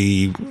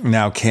the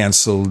now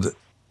canceled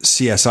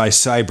CSI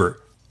Cyber,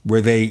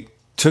 where they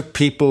took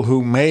people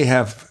who may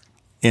have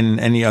in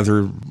any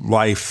other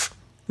life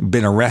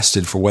been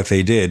arrested for what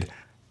they did,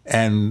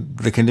 and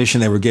the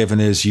condition they were given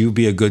is you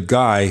be a good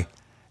guy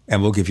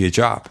and we'll give you a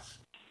job.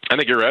 I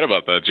think you're right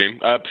about that, Gene.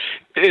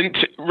 And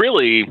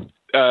really,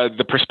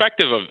 the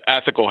perspective of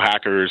ethical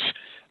hackers,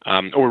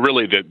 or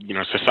really the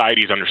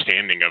society's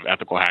understanding of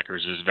ethical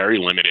hackers, is very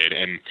limited.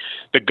 And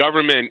the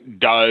government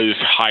does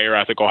hire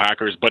ethical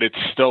hackers, but it's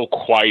still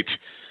quite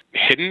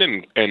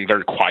hidden and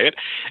very quiet.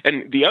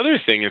 And the other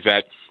thing is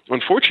that,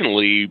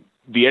 unfortunately,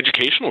 the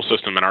educational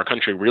system in our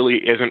country really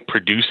isn't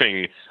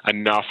producing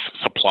enough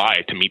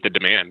supply to meet the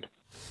demand.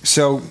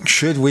 So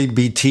should we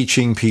be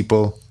teaching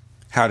people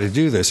how to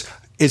do this?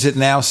 Is it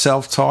now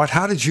self-taught?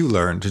 How did you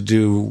learn to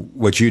do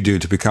what you do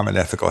to become an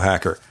ethical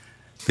hacker?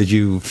 Did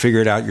you figure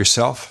it out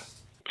yourself?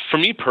 For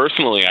me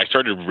personally, I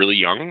started really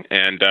young,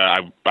 and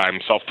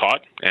I'm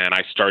self-taught, and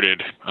I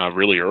started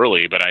really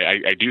early. But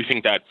I do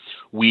think that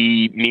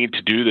we need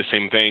to do the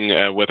same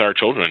thing with our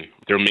children.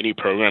 There are many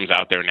programs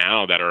out there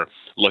now that are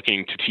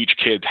looking to teach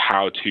kids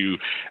how to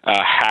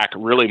hack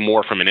really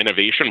more from an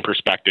innovation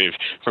perspective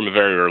from a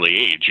very early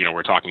age.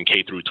 We're talking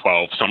K through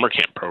 12 summer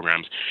camp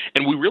programs,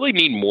 and we really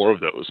need more of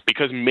those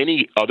because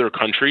many other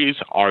countries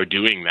are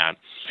doing that.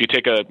 If you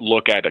take a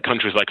look at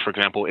countries like, for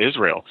example,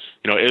 Israel,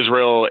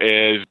 Israel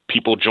is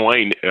people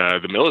join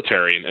the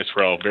military in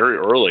Israel very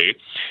early.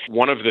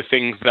 One of the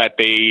things that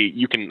a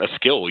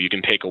skill you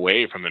can take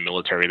away from the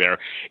military there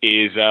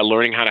is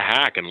learning how to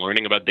hack and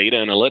learning about data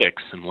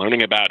analytics and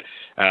learning about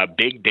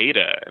big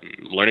data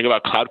and learning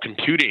about cloud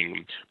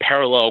computing,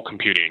 parallel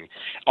computing,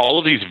 all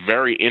of these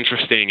very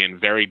interesting and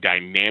very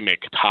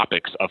dynamic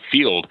topics of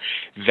field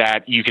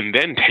that you can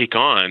then take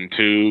on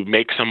to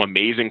make some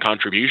amazing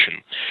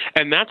contribution.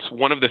 And that's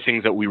one of the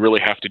things that we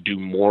really have to do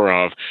more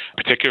of,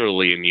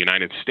 particularly in the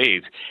United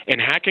States.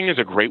 And hacking is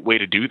a great way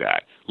to do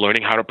that.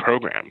 Learning how to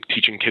program,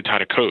 teaching kids how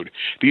to code.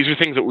 These are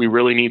things that we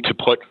really need to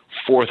put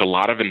forth a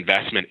lot of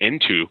investment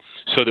into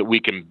so that we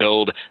can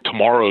build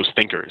tomorrow's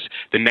thinkers,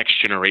 the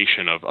next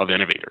generation of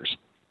innovators.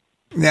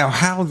 Now,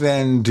 how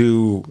then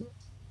do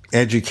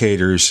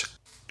educators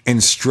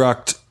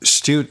instruct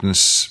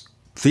students?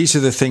 These are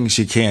the things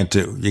you can't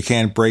do. You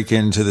can't break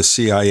into the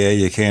CIA.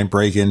 You can't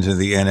break into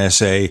the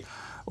NSA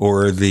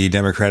or the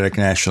Democratic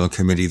National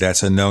Committee.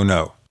 That's a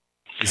no-no.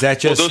 Is that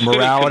just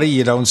morality?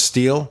 You don't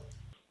steal?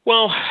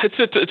 Well,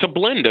 it's a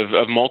blend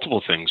of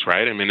multiple things,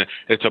 right? I mean,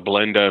 it's a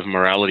blend of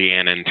morality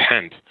and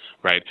intent,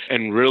 right?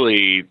 And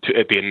really,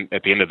 at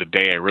the end of the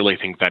day, I really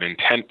think that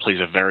intent plays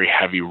a very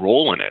heavy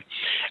role in it.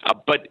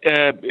 But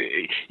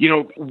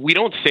we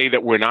don't say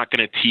that we're not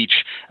going to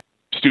teach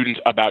students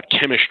about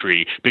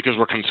chemistry because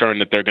we're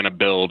concerned that they're going to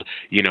build,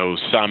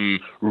 some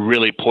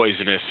really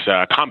poisonous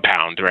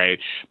compound, right?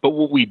 But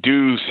what we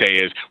do say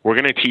is we're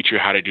going to teach you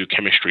how to do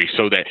chemistry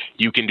so that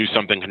you can do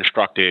something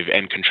constructive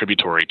and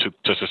contributory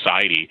to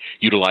society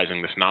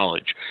utilizing this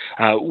knowledge.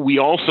 We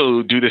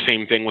also do the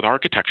same thing with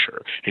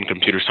architecture and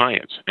computer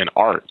science and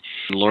art,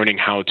 learning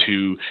how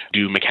to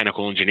do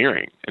mechanical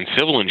engineering and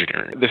civil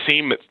engineering. The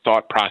same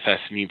thought process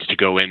needs to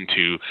go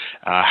into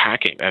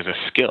hacking as a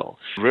skill.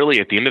 Really,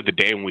 at the end of the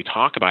day, when we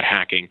talk about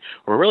hacking,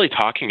 we're really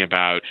talking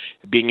about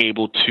being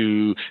able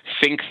to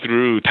think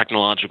through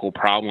technological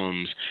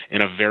problems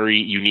in a very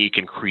unique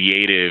and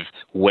creative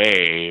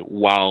way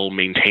while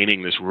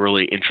maintaining this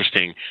really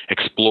interesting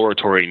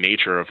exploratory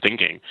nature of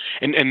thinking.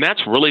 And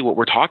that's really what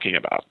we're talking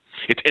about.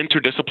 It's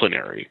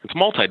interdisciplinary. It's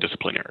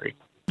multidisciplinary.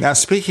 Now,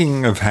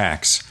 speaking of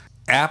hacks,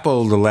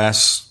 Apple the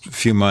last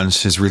few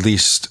months has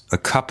released a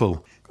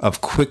couple of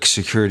quick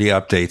security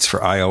updates for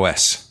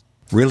iOS,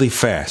 really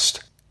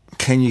fast.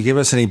 Can you give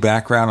us any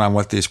background on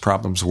what these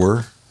problems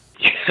were?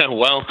 Yeah,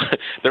 well,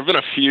 there have been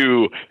a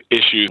few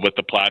issues with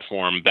the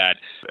platform that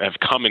have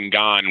come and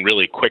gone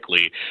really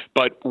quickly.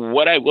 But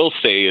what I will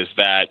say is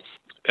that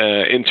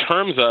in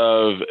terms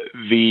of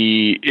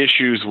the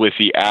issues with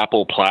the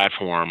Apple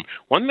platform,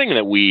 one thing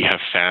that we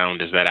have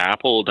found is that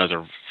Apple does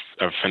a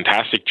a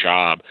fantastic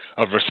job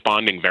of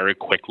responding very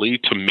quickly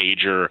to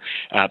major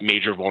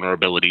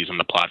vulnerabilities in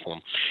the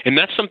platform. And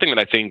that's something that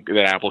I think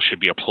that Apple should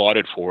be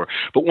applauded for.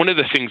 But one of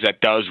the things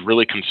that does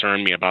really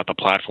concern me about the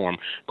platform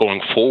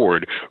going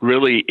forward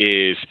really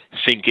is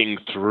thinking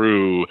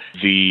through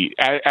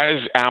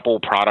as Apple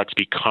products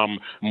become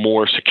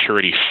more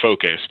security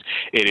focused,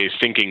 it is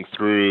thinking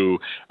through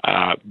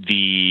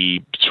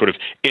the sort of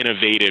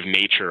innovative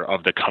nature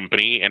of the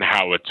company and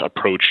how its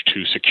approach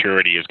to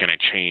security is going to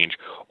change.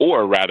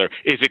 Or rather,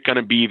 is it going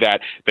to be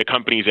that the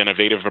company's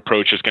innovative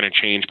approach is going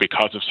to change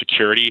because of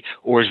security,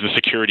 or is the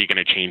security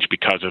going to change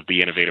because of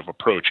the innovative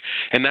approach?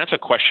 And that's a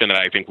question that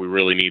I think we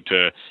really need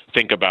to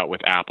think about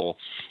with Apple,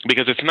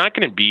 because it's not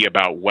going to be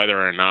about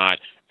whether or not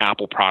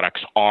Apple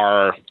products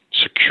are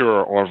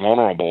secure or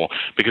vulnerable,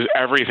 because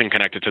everything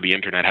connected to the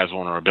internet has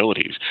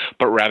vulnerabilities,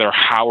 but rather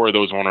how are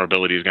those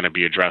vulnerabilities going to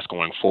be addressed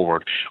going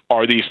forward?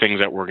 Are these things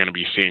that we're going to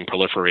be seeing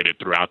proliferated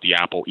throughout the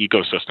Apple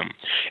ecosystem?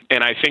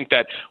 And I think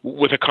that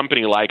with a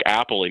company like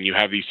Apple, and you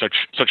have these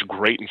such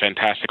great and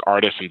fantastic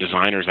artists and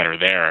designers that are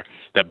there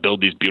that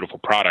build these beautiful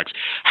products,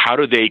 how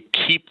do they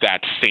keep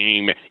that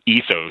same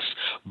ethos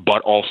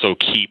but also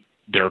keep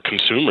their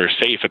consumers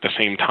safe at the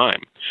same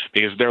time?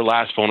 Because their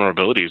last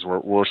vulnerabilities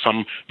were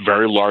some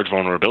very large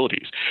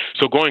vulnerabilities.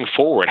 So going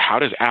forward, how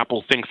does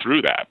Apple think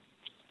through that?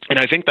 And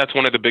I think that's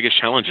one of the biggest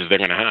challenges they're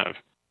going to have.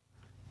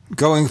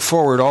 Going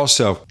forward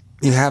also,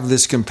 you have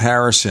this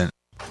comparison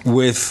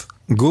with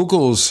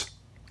Google's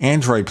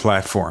Android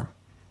platform.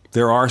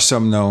 There are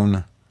some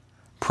known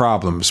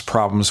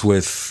problems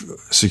with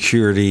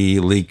security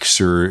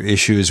leaks or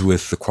issues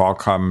with the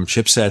Qualcomm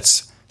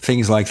chipsets,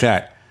 things like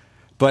that.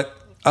 But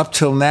up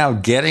till now,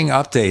 getting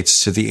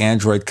updates to the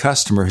Android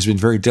customer has been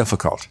very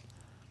difficult.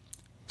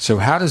 So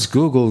how does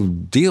Google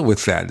deal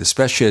with that,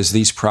 especially as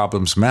these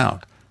problems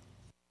mount?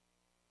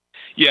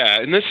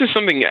 Yeah, and this is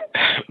something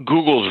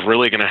Google's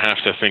really going to have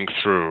to think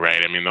through,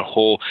 right? I mean, the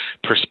whole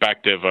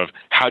perspective of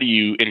how do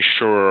you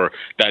ensure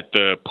that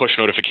the push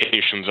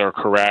notifications are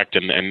correct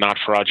and not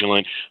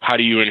fraudulent? How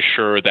do you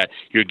ensure that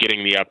you're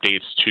getting the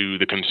updates to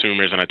the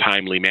consumers in a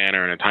timely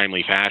manner, in a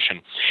timely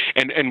fashion?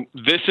 And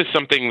this is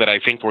something that I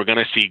think we're going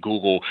to see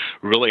Google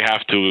really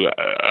have to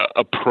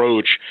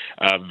approach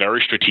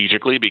very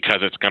strategically, because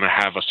it's going to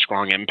have a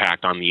strong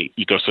impact on the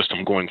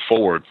ecosystem going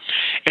forward.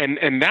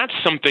 And that's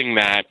something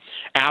that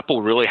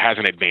Apple really has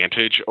an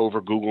advantage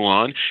over Google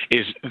on,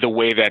 is the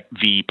way that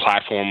the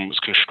platform was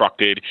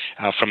constructed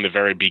from the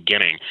very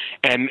beginning.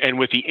 And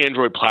with the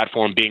Android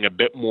platform being a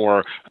bit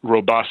more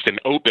robust and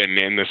open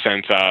in the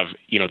sense of,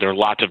 there are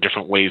lots of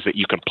different ways that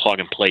you can plug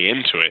and play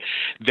into it,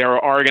 there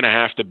are going to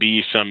have to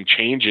be some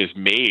changes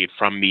made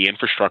from the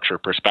infrastructure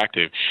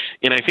perspective.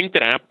 And I think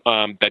that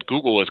that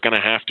Google is going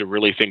to have to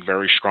really think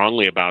very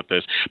strongly about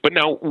this. But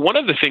now, one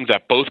of the things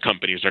that both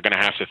companies are going to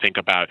have to think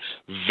about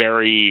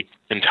very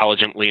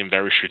intelligently and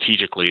very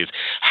strategically is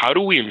how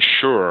do we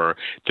ensure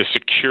the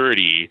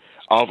security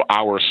of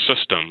our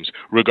systems,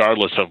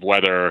 regardless of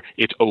whether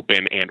it's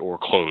open and or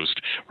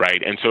closed,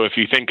 right? And so if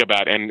you think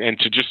about, and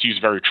to just use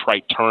very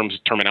trite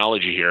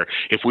terminology here,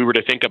 if we were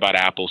to think about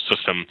Apple's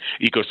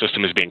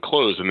ecosystem as being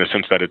closed in the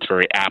sense that it's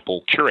very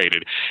Apple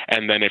curated,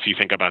 and then if you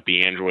think about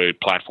the Android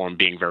platform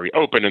being very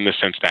open in the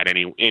sense that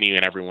any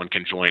and everyone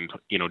can join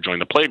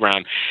the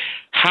playground,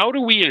 how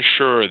do we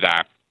ensure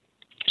that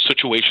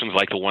situations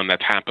like the one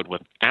that's happened with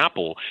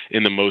Apple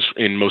in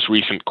most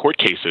recent court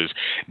cases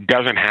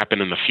doesn't happen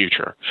in the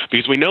future?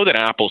 Because we know that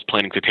Apple's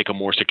planning to take a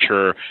more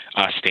secure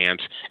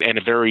stance and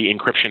a very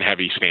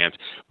encryption-heavy stance,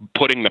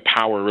 putting the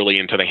power really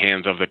into the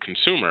hands of the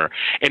consumer.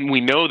 And we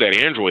know that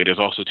Android is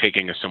also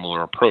taking a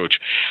similar approach.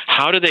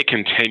 How do they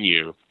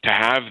continue to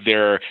have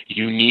their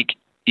unique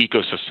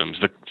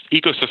ecosystems, the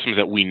ecosystems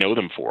that we know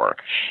them for,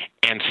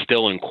 and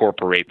still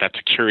incorporate that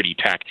security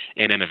tech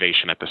and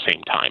innovation at the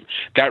same time?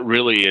 That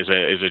really is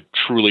a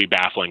truly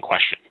baffling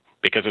question,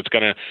 because it's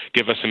going to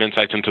give us some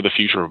insights into the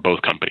future of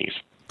both companies.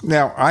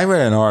 Now, I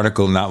read an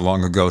article not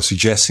long ago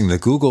suggesting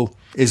that Google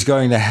is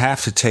going to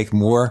have to take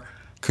more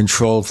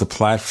control of the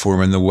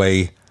platform in the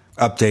way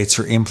updates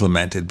are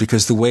implemented,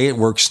 because the way it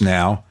works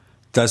now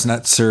does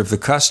not serve the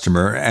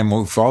customer. And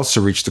we've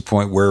also reached a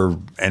point where,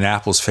 and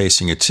Apple's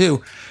facing it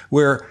too,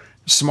 where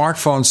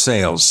smartphone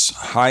sales,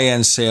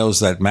 high-end sales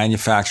that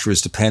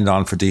manufacturers depend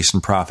on for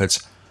decent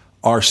profits,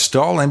 are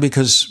stalling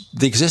because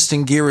the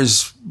existing gear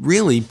is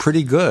really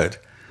pretty good.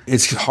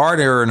 It's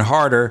harder and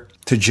harder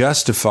to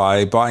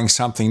justify buying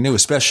something new,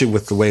 especially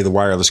with the way the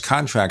wireless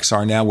contracts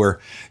are now,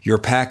 where your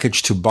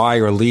package to buy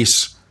or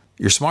lease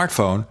your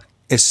smartphone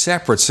is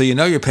separate. So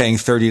you're paying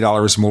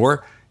 $30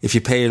 more. If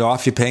you pay it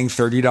off, you're paying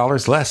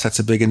 $30 less. That's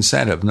a big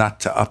incentive not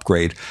to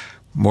upgrade.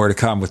 More to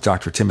come with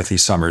Dr. Timothy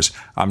Summers.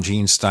 I'm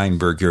Gene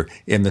Steinberg. You're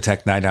in the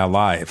Tech Night Owl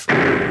Live.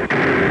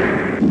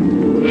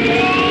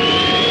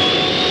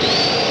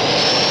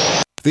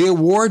 The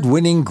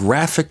award-winning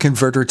Graphic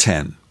Converter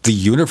 10, the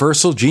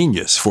universal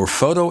genius for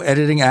photo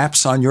editing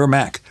apps on your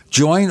Mac.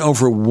 Join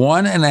over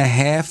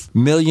 1.5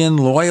 million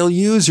loyal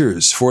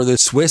users for the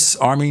Swiss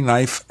Army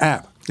Knife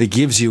app. It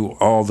gives you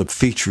all the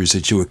features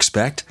that you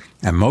expect,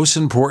 and most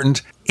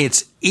important,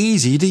 It's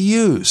easy to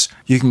use.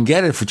 You can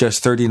get it for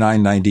just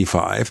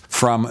 $39.95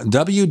 from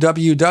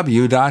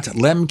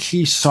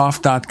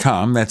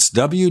www.lemkesoft.com. That's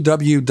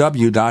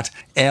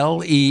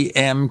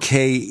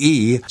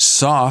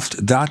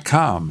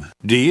www.lemkesoft.com.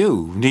 Do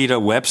you need a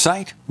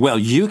website? Well,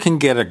 you can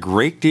get a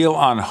great deal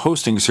on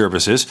hosting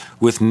services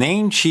with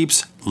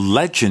Namecheap's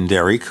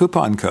legendary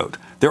coupon code.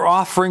 They're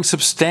offering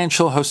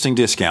substantial hosting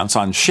discounts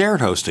on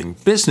shared hosting,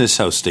 business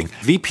hosting,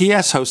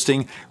 VPS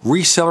hosting,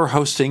 reseller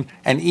hosting,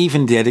 and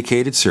even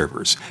dedicated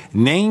servers.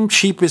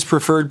 Namecheap is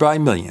preferred by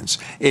millions.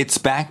 It's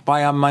backed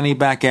by a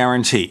money-back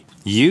guarantee.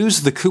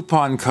 Use the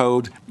coupon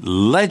code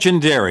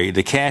LEGENDARY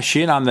to cash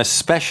in on the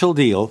special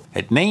deal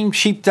at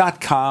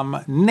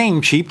Namecheap.com,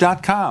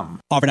 Namecheap.com.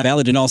 Offer not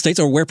valid in all states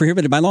or where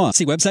prohibited by law.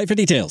 See website for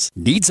details.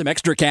 Need some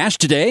extra cash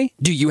today?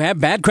 Do you have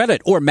bad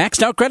credit or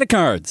maxed out credit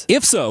cards?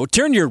 If so,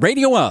 turn your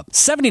radio up.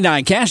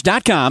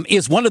 79cash.com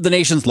is one of the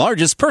nation's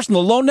largest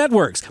personal loan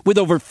networks with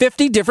over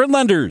 50 different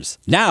lenders.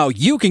 Now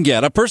you can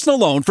get a personal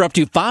loan for up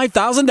to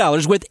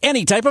 $5,000 with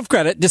any type of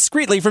credit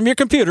discreetly from your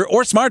computer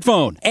or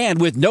smartphone and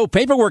with no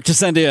paperwork to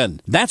send in.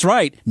 That's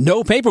right,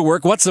 no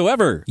paperwork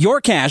whatsoever. Your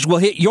cash will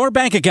hit your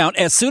bank account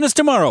as soon as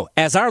tomorrow,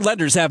 as our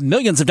lenders have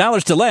millions of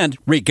dollars to lend,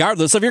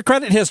 regardless of your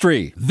credit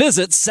history.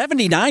 Visit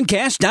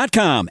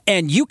 79cash.com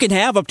and you can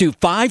have up to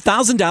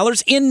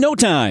 $5,000 in no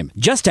time.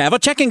 Just have a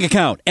checking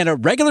account and a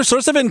regular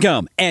source of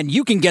income, and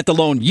you can get the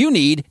loan you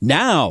need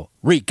now,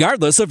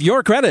 regardless of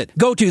your credit.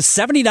 Go to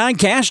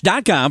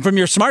 79cash.com from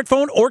your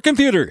smartphone or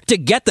computer to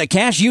get the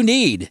cash you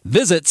need.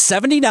 Visit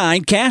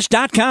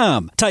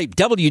 79cash.com. Type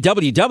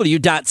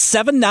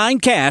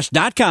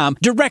www.79cash.com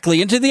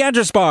directly into the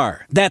address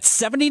bar.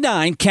 That's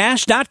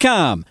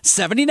 79cash.com.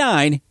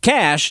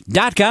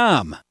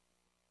 79cash.com.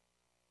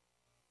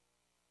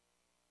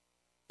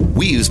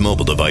 We use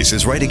mobile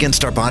devices right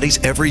against our bodies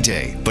every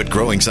day, but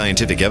growing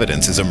scientific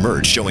evidence has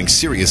emerged showing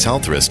serious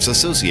health risks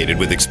associated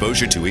with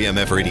exposure to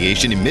EMF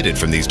radiation emitted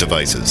from these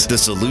devices. The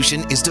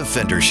solution is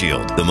Defender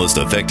Shield, the most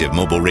effective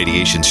mobile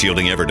radiation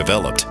shielding ever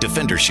developed.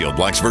 Defender Shield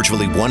blocks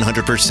virtually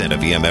 100% of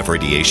EMF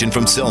radiation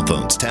from cell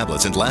phones,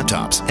 tablets, and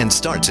laptops, and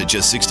starts at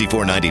just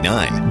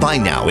 $64.99. Buy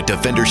now at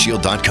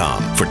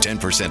DefenderShield.com. For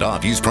 10%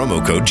 off, use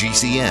promo code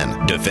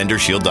GCN.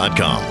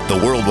 DefenderShield.com, the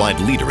worldwide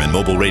leader in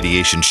mobile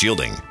radiation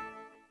shielding.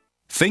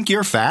 Think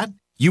you're fat?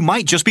 You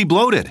might just be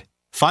bloated.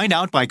 Find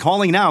out by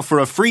calling now for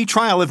a free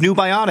trial of New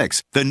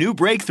Biotics, the new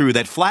breakthrough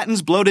that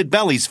flattens bloated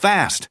bellies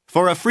fast.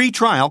 For a free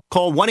trial,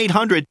 call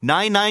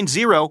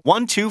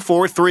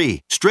 1-800-990-1243.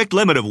 Strict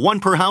limit of 1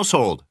 per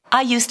household.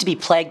 I used to be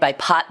plagued by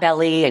pot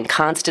belly and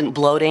constant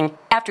bloating.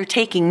 After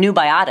taking New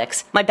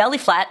Biotics, my belly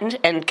flattened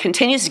and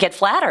continues to get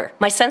flatter.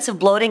 My sense of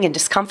bloating and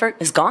discomfort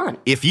is gone.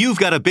 If you've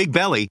got a big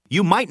belly,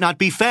 you might not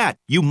be fat.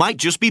 You might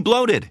just be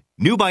bloated.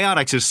 New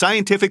Biotics is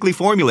scientifically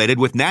formulated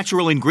with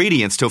natural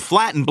ingredients to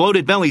flatten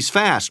bloated bellies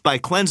fast by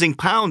cleansing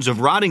pounds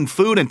of rotting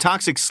food and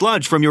toxic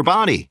sludge from your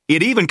body.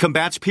 It even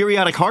combats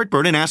periodic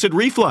heartburn and acid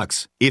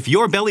reflux. If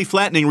your belly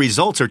flattening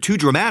results are too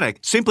dramatic,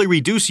 simply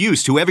reduce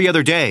use to every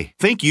other day.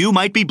 Think you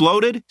might be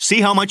bloated?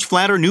 See how much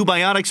flatter New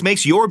Biotics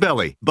makes your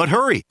belly. But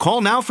hurry,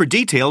 call now for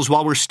details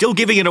while we're still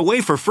giving it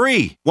away for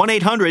free.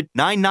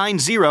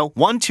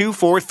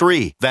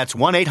 1-800-990-1243. That's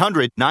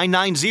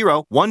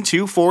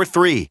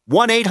 1-800-990-1243.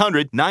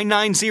 1-800-990-1243.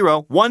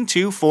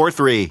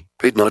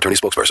 Paid non-attorney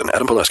spokesperson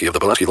Adam Pulaski of the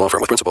Pulaski Law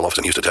Firm with principal office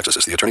in Houston, Texas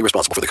is the attorney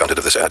responsible for the content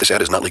of this ad. This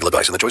ad is not legal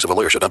advice, and the choice of a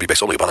lawyer should not be based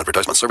solely upon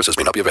advertisement. Services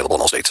may not be available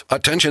in all states.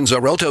 Attention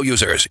Xarelto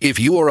users. If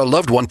you or a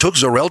loved one took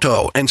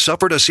Xarelto and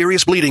suffered a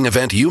serious bleeding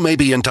event, you may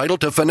be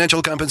entitled to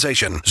financial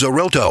compensation.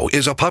 Xarelto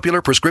is a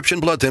popular prescription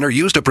blood thinner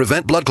used to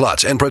prevent blood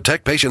clots and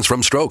protect patients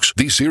from strokes.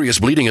 These serious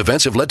bleeding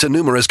events have led to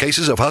numerous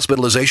cases of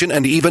hospitalization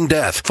and even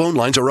death. Phone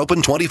lines are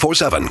open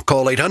 24/7.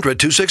 Call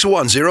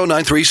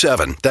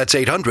 800-261-0937. That's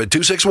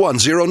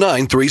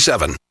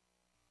 800-261-0937.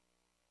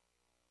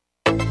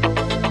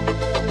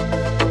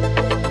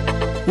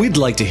 We'd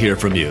like to hear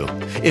from you.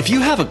 If you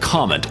have a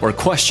comment or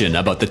question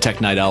about the Tech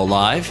Night Owl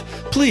Live,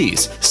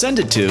 please send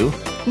it to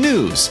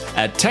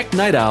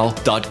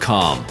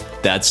news@technightowl.com.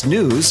 That's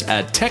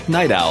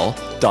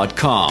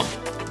news@technightowl.com.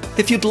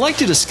 If you'd like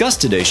to discuss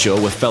today's show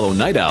with fellow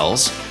night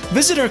owls,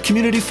 visit our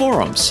community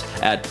forums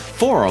at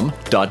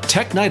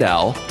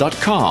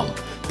forum.technightowl.com.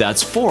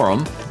 That's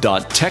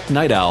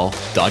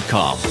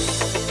forum.technightowl.com.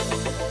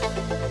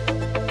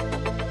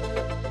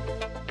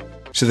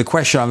 So the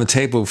question on the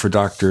table for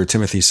Dr.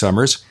 Timothy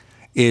Summers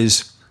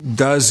is,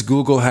 does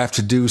Google have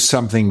to do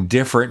something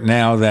different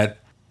now that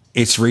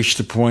it's reached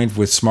a point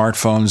with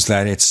smartphones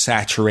that it's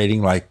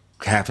saturating, like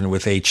happened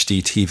with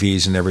HD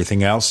TVs and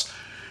everything else?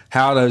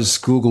 How does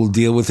Google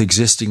deal with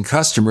existing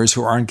customers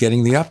who aren't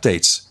getting the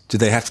updates? Do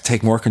they have to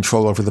take more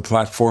control over the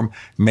platform,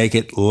 make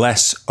it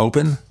less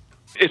open?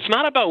 it's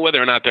not about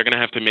whether or not they're going to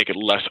have to make it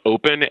less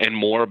open and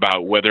more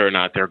about whether or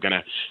not they're going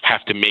to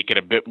have to make it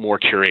a bit more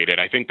curated.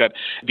 I think that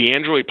the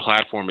Android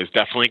platform is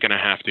definitely going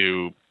to have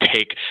to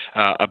take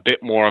a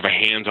bit more of a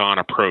hands-on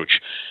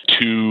approach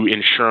to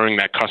ensuring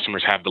that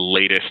customers have the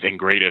latest and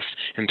greatest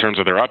in terms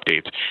of their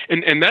updates.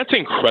 And that's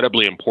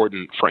incredibly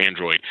important for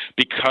Android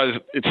because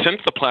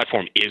since the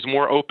platform is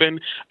more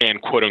open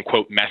and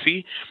quote-unquote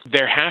messy,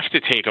 there has to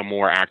take a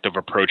more active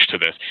approach to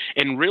this.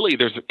 And really,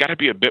 there's got to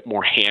be a bit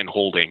more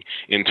hand-holding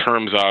in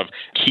terms of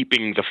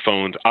keeping the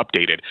phones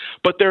updated.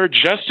 But there are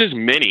just as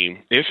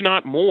many, if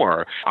not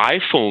more,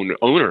 iPhone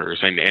owners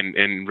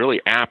and really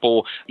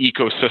Apple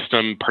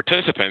ecosystem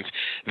participants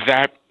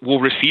that will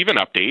receive an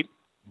update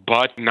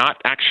but not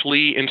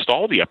actually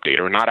install the update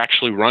or not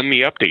actually run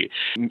the update.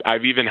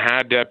 I've even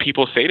had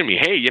people say to me,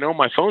 hey,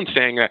 my phone's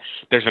saying that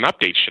there's an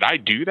update. Should I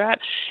do that?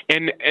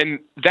 And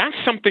that's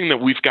something that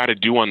we've got to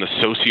do on the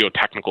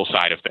socio-technical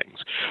side of things,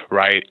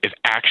 right, is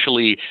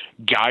actually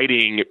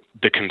guiding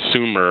the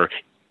consumer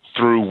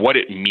through what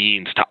it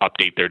means to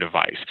update their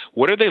device.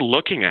 What are they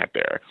looking at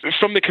there?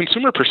 From the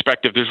consumer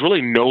perspective, there's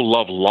really no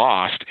love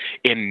lost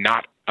in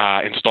not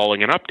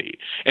installing an update.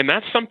 And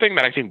that's something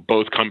that I think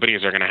both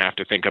companies are going to have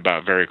to think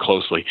about very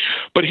closely.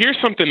 But here's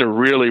something to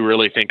really,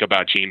 really think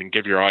about, Gene, and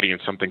give your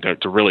audience something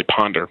to really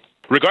ponder.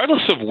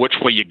 Regardless of which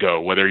way you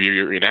go, whether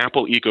you're an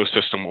Apple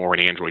ecosystem or an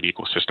Android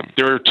ecosystem,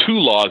 there are two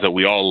laws that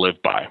we all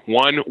live by.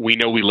 One, we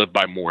know we live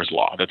by Moore's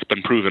Law. That's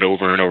been proven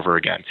over and over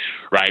again,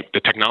 right? The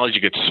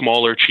technology gets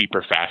smaller,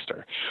 cheaper,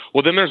 faster.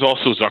 Well, then there's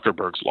also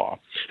Zuckerberg's Law.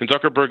 And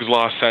Zuckerberg's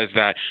Law says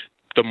that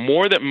the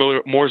more that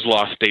Moore's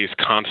Law stays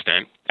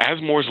constant,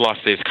 as Moore's Law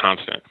stays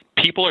constant,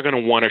 people are going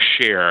to want to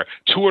share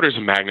 2 orders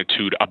of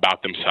magnitude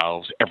about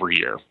themselves every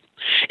year.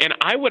 And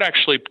I would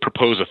actually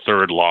propose a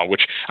third law,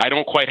 which I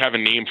don't quite have a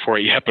name for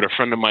it yet, but a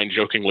friend of mine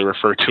jokingly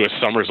referred to as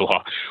Summers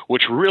Law,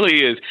 which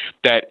really is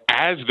that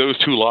as those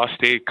 2 laws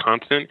stay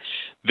constant,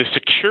 the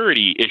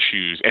security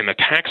issues and the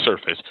attack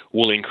surface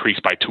will increase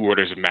by 2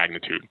 orders of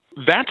magnitude.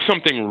 That's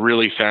something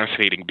really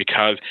fascinating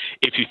because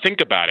if you think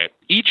about it,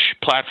 each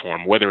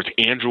platform, whether it's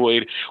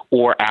Android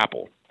or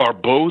Apple, are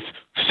both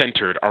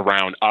centered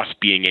around us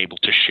being able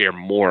to share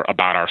more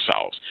about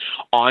ourselves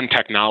on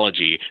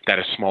technology that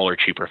is smaller,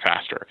 cheaper,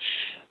 faster.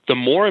 The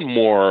more and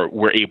more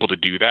we're able to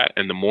do that,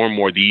 and the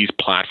more these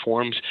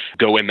platforms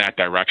go in that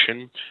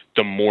direction,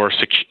 the more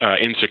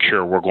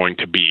insecure we're going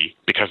to be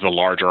because the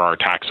larger our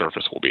attack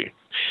surface will be.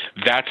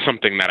 That's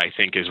something that I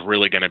think is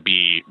really going to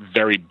be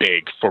very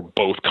big for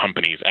both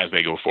companies as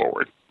they go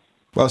forward.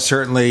 Well,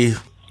 certainly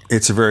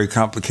it's a very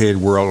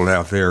complicated world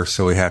out there,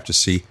 so we have to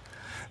see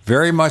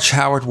very much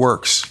how it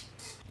works.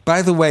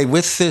 By the way,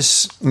 with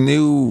this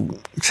new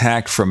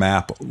tack from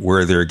Apple,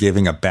 where they're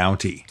giving a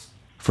bounty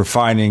for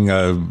finding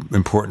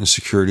important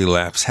security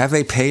lapse, have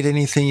they paid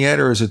anything yet,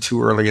 or is it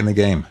too early in the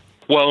game?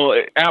 Well,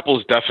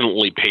 Apple's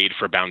definitely paid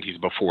for bounties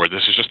before.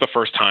 This is just the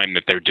first time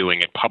that they're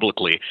doing it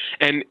publicly.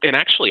 And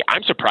actually,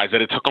 I'm surprised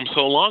that it took them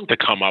so long to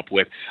come up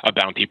with a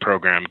bounty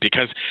program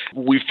because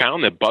we've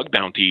found that bug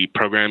bounty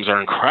programs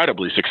are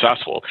incredibly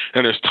successful.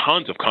 And there's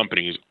tons of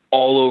companies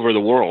all over the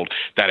world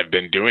that have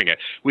been doing it.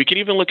 We can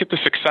even look at the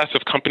success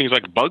of companies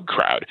like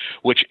BugCrowd,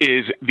 which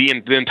is the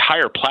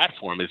entire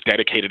platform is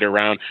dedicated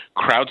around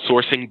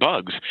crowdsourcing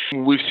bugs.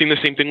 We've seen the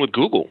same thing with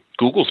Google.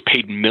 Google's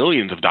paid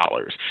millions of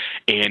dollars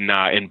in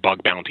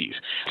bug bounties.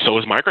 So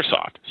is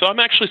Microsoft. So I'm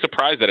actually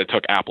surprised that it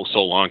took Apple so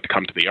long to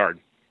come to the yard.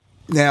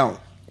 Now,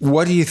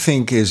 what do you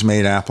think has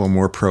made Apple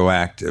more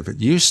proactive?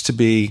 It used to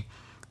be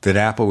that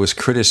Apple was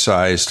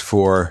criticized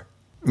for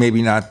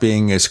maybe not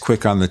being as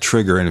quick on the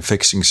trigger and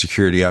fixing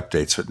security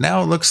updates, but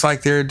now it looks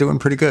like they're doing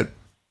pretty good.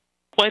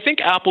 Well, I think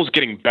Apple's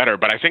getting better,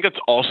 but I think it's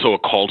also a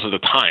call to the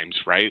times,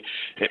 right?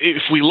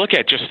 If we look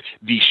at just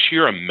the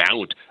sheer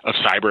amount of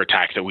cyber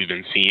attacks that we've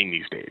been seeing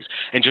these days,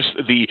 and just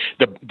the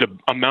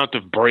amount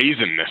of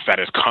brazenness that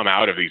has come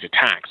out of these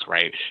attacks,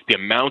 right? The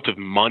amount of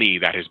money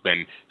that has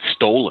been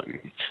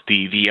stolen,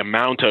 the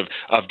amount of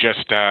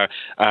just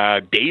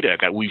data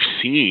that we've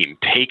seen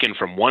taken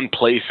from one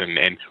place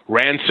and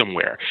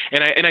ransomware,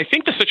 and I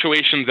think the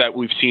situations that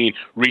we've seen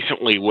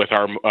recently with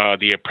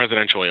the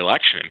presidential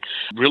election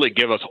really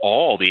give us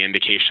all the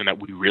indication that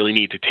we really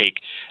need to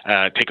take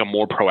a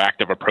more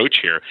proactive approach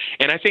here.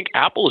 And I think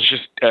Apple is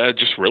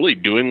just really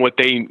doing what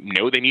they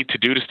know they need to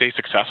do to stay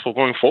successful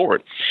going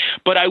forward.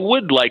 But I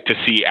would like to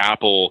see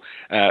Apple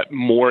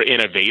more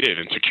innovative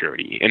in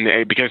security,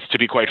 and because to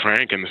be quite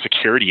frank, in the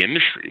security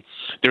industry,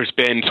 there's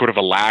been sort of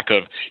a lack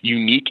of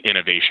unique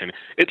innovation.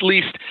 At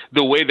least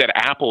the way that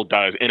Apple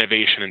does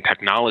innovation in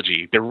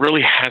technology, there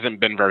really hasn't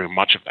been very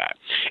much of that.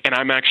 And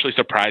I'm actually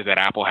surprised that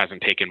Apple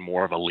hasn't taken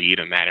more of a lead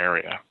in that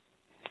area.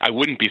 I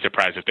wouldn't be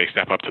surprised if they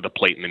step up to the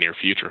plate in the near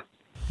future.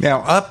 Now,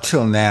 up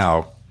till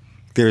now,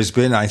 there's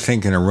been, I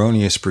think, an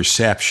erroneous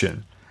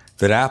perception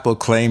that Apple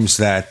claims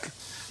that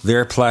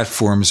their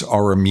platforms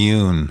are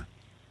immune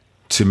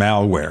to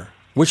malware,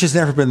 which has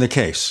never been the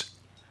case.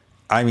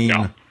 I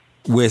mean,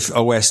 with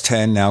OS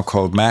X, now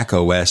called Mac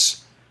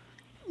OS,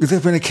 there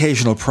have been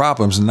occasional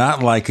problems,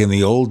 not like in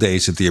the old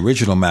days of the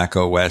original Mac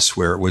OS,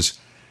 where it was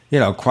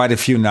quite a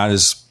few, not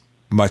as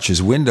much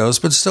as Windows,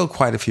 but still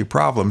quite a few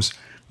problems.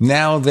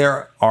 Now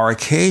there are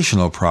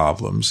occasional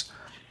problems,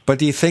 but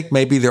do you think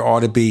maybe there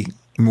ought to be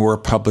more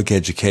public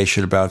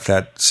education about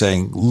that,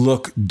 saying,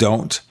 look,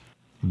 don't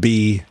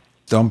be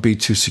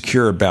too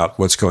secure about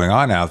what's going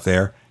on out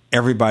there.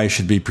 Everybody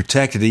should be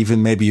protected.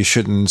 Even maybe you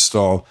shouldn't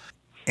install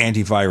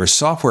antivirus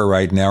software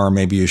right now, or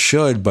maybe you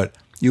should, but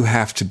you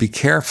have to be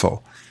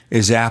careful.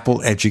 Is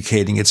Apple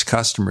educating its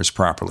customers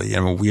properly?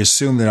 And we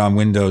assume that on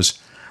Windows,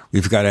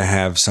 we've got to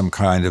have some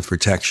kind of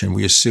protection.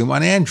 We assume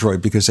on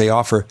Android, because they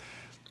offer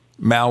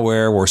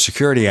malware or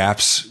security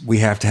apps, we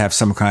have to have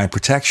some kind of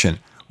protection.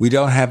 We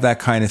don't have that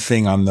kind of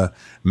thing on the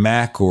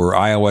Mac or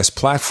iOS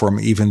platform,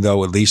 even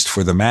though, at least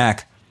for the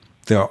Mac,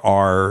 there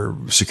are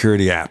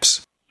security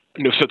apps.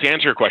 No, so to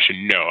answer your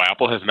question, no,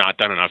 Apple has not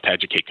done enough to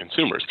educate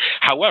consumers.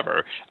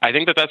 However, I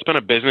think that that's been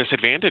a business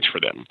advantage for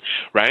them,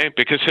 right?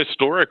 Because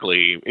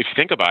historically, if you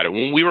think about it,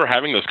 when we were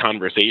having those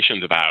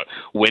conversations about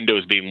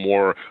Windows being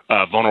more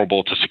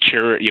vulnerable to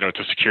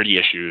to security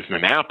issues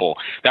than Apple,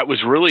 that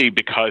was really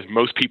because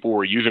most people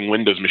were using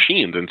Windows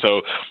machines. And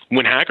so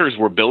when hackers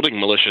were building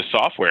malicious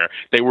software,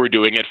 they were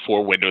doing it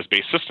for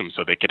Windows-based systems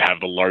so they could have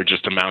the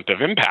largest amount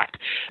of impact.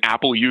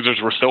 Apple users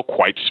were still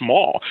quite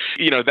small.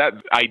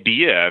 That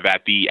idea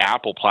that the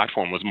Apple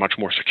platform was much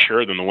more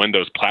secure than the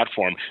Windows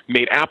platform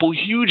made Apple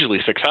hugely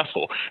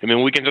successful. I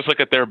mean, we can just look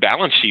at their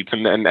balance sheets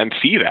and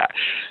see that.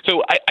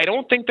 So I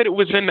don't think that it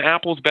was in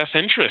Apple's best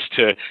interest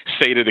to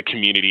say to the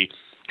community,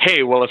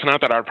 hey, well, it's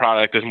not that our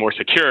product is more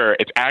secure.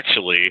 It's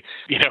actually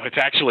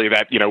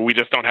that, we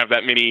just don't have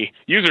that many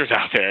users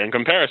out there in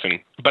comparison.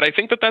 But I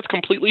think that that's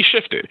completely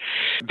shifted.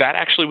 That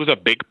actually was a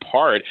big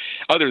part,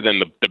 other than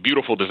the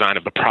beautiful design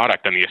of the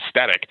product and the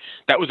aesthetic,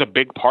 that was a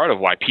big part of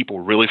why people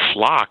really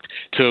flocked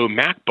to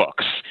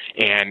MacBooks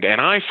and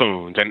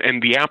iPhones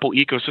and the Apple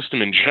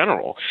ecosystem in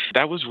general.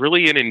 That was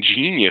really an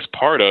ingenious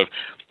part of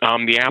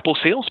the Apple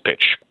sales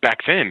pitch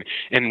back then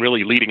and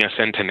really leading us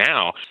into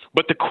now.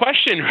 But the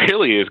question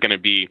really is going to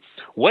be,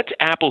 what's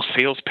Apple's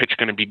sales pitch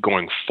going to be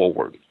going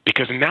forward?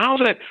 Because now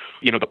that,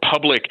 the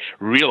public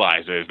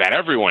realizes that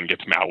everyone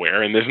gets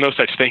malware and there's no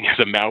such thing as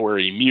a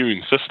malware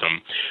immune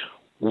system,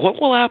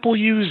 what will Apple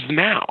use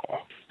now?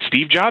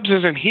 Steve Jobs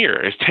isn't here.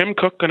 Is Tim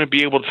Cook going to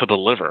be able to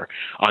deliver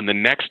on the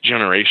next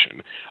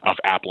generation of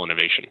Apple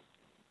innovation?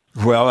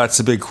 Well, that's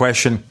a big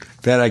question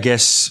that I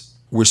guess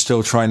we're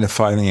still trying to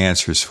find the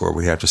answers for.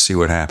 We have to see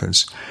what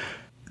happens.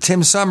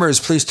 Tim Summers,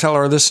 please tell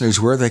our listeners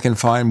where they can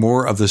find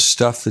more of the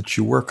stuff that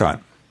you work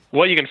on.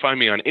 Well, you can find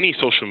me on any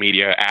social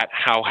media at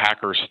How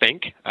Hackers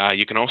Think.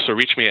 You can also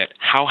reach me at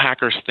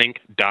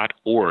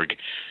howhackersthink.org.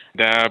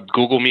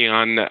 Google me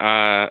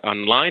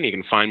online. You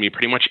can find me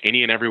pretty much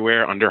any and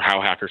everywhere under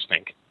How Hackers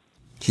Think.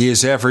 He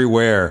is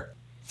everywhere.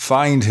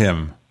 Find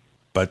him,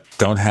 but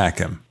don't hack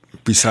him.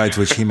 Besides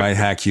which, he might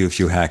hack you if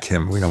you hack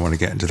him. We don't want to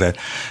get into that.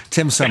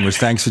 Tim Summers,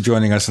 thanks for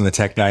joining us on the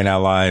Tech Night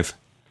Owl Live.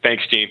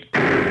 Thanks, Gene.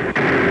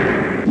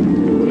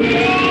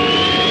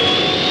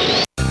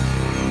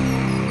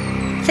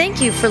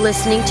 Thank you for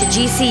listening to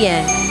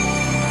GCN.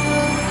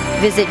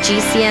 Visit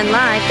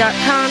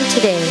GCNlive.com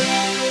today.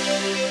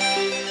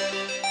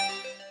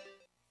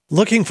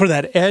 Looking for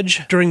that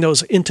edge during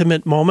those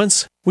intimate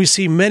moments? We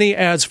see many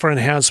ads for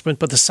enhancement,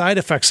 but the side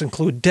effects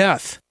include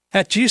death.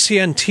 At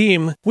GCN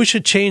Team, we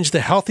should change the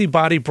Healthy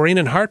Body, Brain,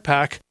 and Heart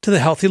Pack to the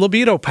Healthy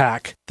Libido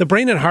Pack. The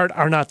brain and heart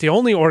are not the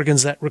only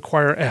organs that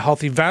require a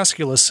healthy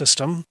vascular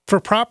system. For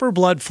proper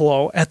blood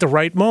flow at the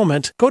right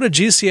moment, go to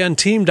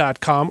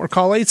GCNteam.com or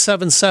call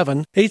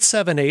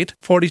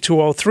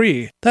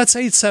 877-878-4203. That's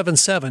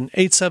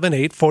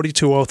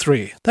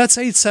 877-878-4203. That's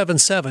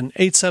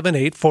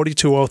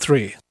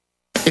 877-878-4203.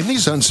 In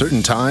these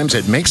uncertain times,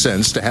 it makes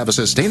sense to have a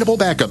sustainable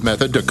backup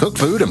method to cook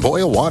food and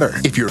boil water.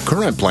 If your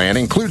current plan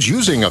includes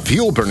using a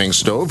fuel-burning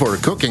stove or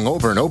cooking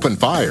over an open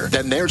fire,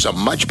 then there's a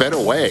much better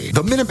way.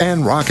 The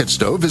Minuteman Rocket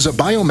Stove is a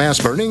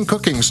biomass-burning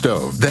cooking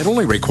stove that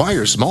only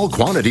requires small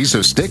quantities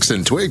of sticks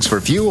and twigs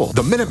for fuel.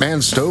 The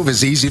Minuteman Stove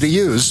is easy to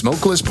use,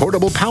 smokeless,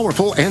 portable,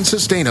 powerful, and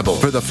sustainable.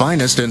 For the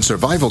finest in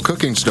survival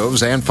cooking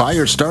stoves and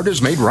fire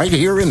starters made right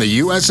here in the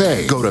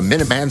USA, go to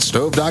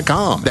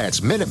MinutemanStove.com.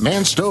 That's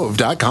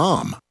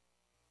MinutemanStove.com.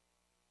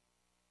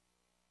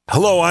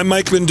 Hello, I'm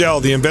Mike Lindell,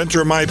 the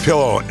inventor of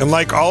MyPillow, and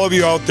like all of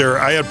you out there,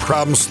 I had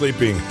problems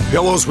sleeping.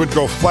 Pillows would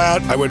go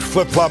flat, I would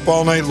flip-flop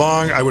all night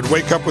long, I would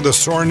wake up with a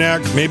sore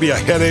neck, maybe a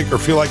headache, or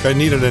feel like I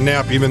needed a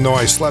nap even though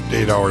I slept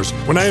 8 hours.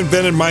 When I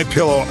invented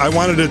MyPillow, I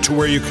wanted it to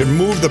where you can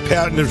move the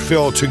patented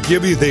fill to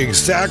give you the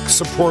exact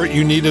support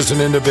you need as an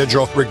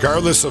individual,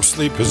 regardless of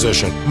sleep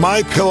position.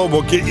 MyPillow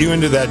will get you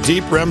into that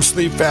deep REM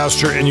sleep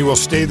faster, and you will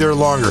stay there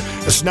longer.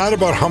 It's not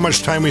about how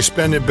much time we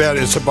spend in bed,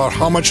 it's about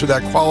how much of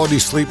that quality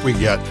sleep we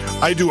get.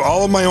 I do do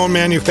all of my own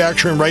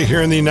manufacturing right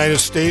here in the United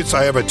States.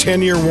 I have a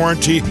 10-year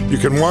warranty. You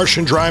can wash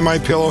and dry my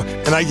pillow,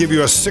 and I give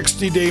you a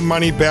 60-day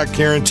money-back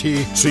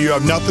guarantee, so you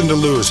have nothing to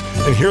lose.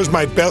 And here's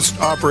my best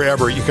offer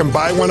ever. You can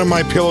buy one of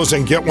my pillows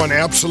and get one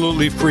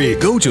absolutely free.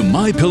 Go to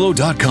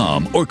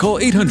mypillow.com or call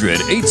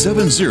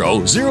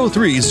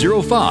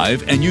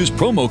 800-870-0305 and use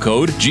promo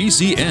code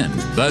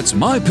GCN. That's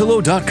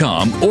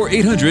mypillow.com or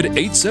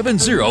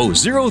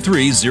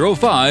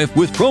 800-870-0305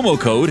 with promo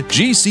code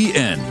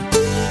GCN.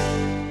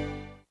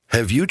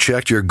 Have you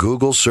checked your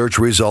Google search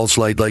results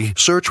lately?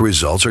 Search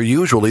results are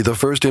usually the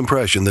first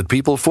impression that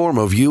people form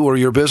of you or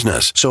your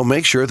business, so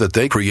make sure that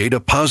they create a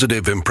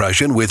positive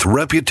impression with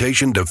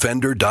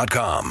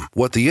ReputationDefender.com.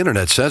 What the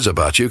internet says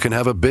about you can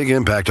have a big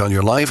impact on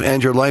your life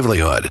and your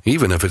livelihood,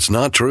 even if it's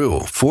not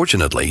true.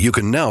 Fortunately, you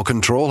can now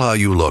control how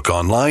you look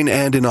online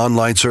and in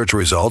online search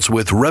results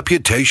with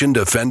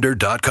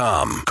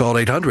ReputationDefender.com. Call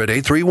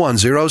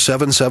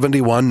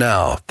 800-831-0771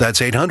 now. That's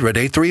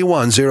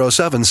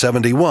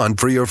 800-831-0771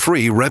 for your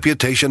free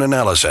reputation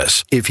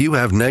analysis. If you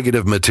have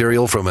negative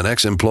material from an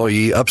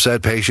ex-employee,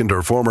 upset patient,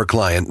 or former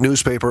client,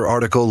 newspaper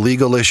article,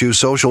 legal issue,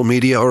 social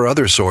media, or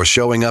other source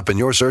showing up in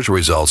your search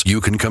results, you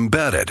can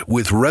combat it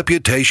with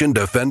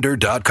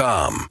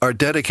ReputationDefender.com. Our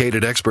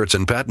dedicated experts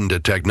in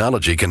patented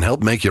technology can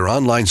help make your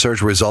online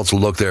search results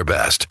look their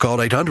best. Call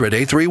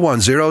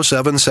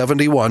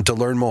 800-831-0771 to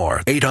learn more.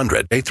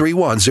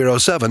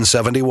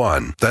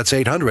 800-831-0771. That's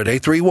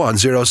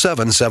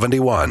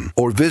 800-831-0771.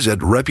 Or visit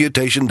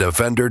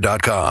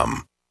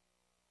ReputationDefender.com.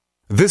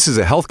 This is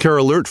a healthcare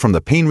alert from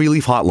the Pain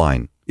Relief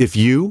Hotline. If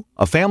you,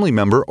 a family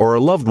member, or a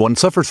loved one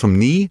suffers from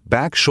knee,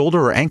 back, shoulder,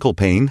 or ankle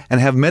pain and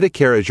have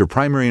Medicare as your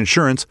primary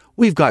insurance,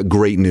 we've got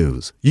great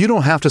news. You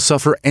don't have to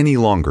suffer any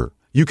longer.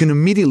 You can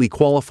immediately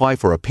qualify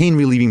for a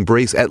pain-relieving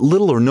brace at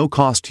little or no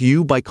cost to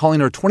you by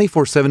calling our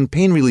 24/7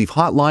 Pain Relief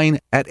Hotline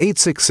at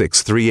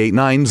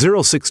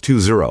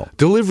 866-389-0620.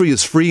 Delivery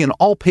is free and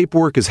all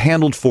paperwork is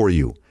handled for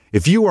you.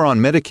 If you are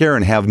on Medicare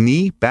and have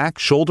knee, back,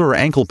 shoulder, or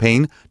ankle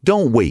pain,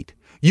 don't wait.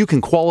 You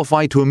can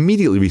qualify to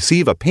immediately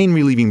receive a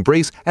pain-relieving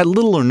brace at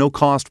little or no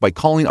cost by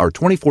calling our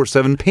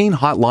 24/7 Pain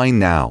Hotline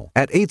now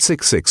at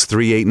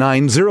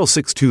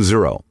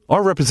 866-389-0620.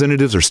 Our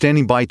representatives are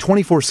standing by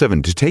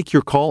 24/7 to take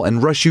your call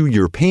and rush you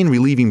your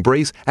pain-relieving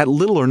brace at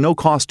little or no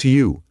cost to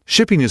you.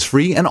 Shipping is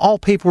free and all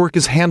paperwork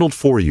is handled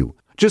for you.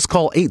 Just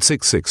call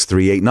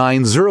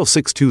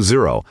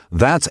 866-389-0620.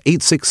 That's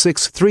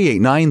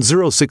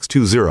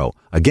 866-389-0620.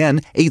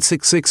 Again,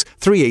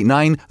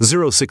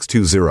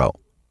 866-389-0620.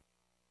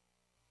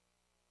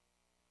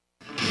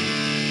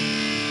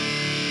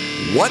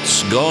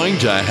 What's going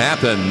to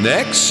happen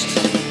next?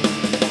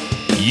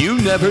 You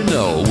never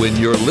know when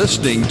you're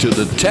listening to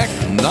the Tech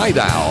Night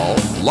Owl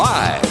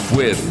live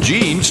with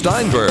Gene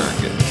Steinberg.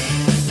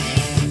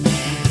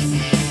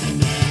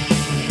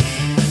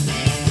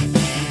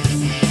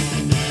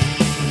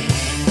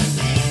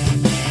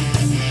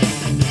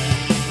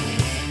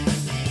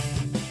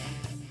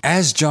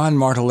 As John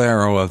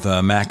Martellaro of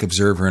the Mac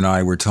Observer and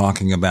I were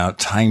talking about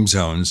time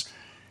zones,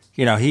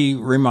 he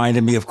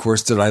reminded me, of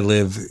course, that I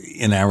live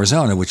in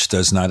Arizona, which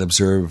does not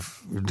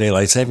observe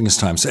daylight savings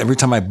time. So every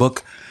time I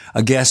book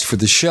a guest for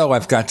the show,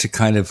 I've got to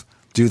kind of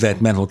do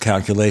that mental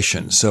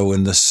calculation. So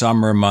in the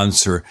summer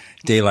months or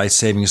daylight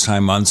savings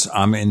time months,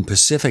 I'm in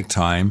Pacific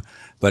time.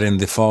 But in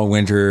the fall,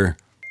 winter,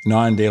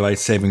 non-daylight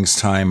savings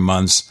time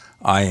months,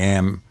 I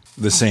am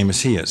the same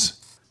as he is.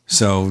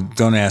 So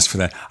don't ask for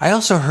that. I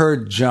also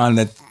heard, John,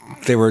 that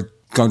they were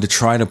going to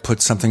try to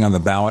put something on the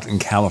ballot in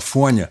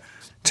California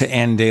to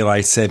end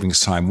daylight savings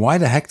time. Why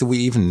the heck do we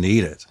even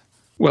need it?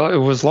 Well, it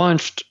was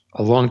launched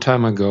a long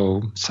time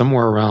ago,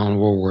 somewhere around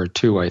World War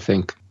II, I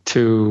think,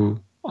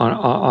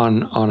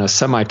 on a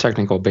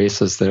semi-technical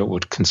basis that it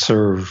would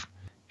conserve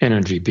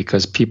energy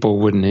because people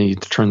wouldn't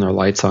need to turn their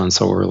lights on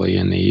so early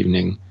in the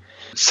evening.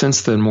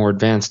 Since then, more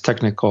advanced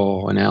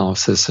technical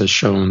analysis has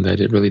shown that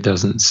it really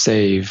doesn't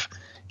save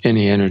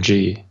any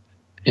energy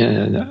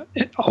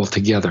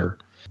altogether.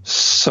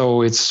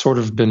 So it's sort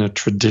of been a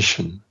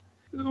tradition.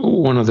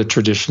 One of the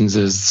traditions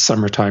is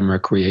summertime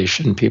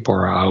recreation. People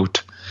are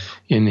out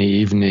in the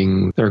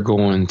evening. They're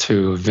going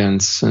to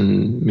events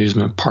and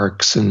amusement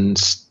parks and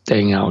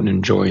staying out and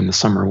enjoying the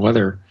summer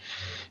weather.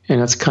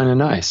 And that's kind of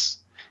nice.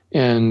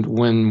 And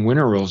when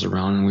winter rolls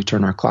around and we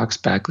turn our clocks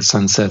back, the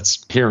sun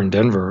sets here in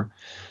Denver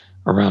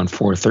around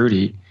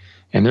 4:30.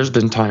 And there's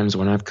been times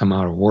when I've come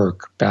out of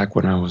work, back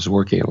when I was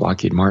working at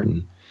Lockheed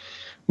Martin,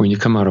 when you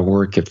come out of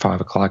work at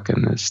 5 o'clock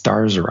and the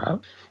stars are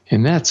out.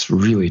 And that's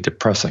really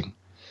depressing.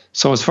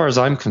 So as far as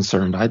I'm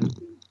concerned, I'd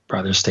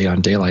rather stay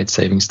on daylight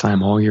savings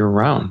time all year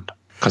round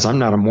because I'm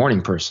not a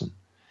morning person.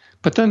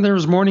 But then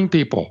there's morning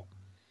people.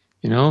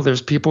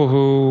 There's people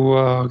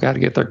who got to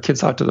get their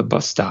kids out to the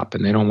bus stop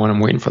and they don't want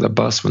them waiting for the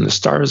bus when the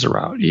stars are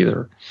out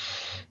either.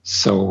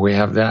 So we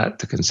have that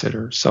to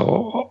consider.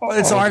 So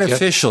it's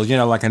artificial,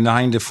 like a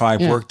 9 to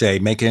 5 workday,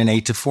 make it an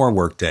 8 to 4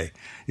 workday.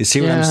 You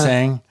see what I'm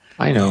saying?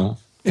 I know.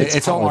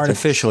 It's all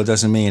artificial. It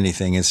doesn't mean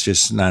anything. It's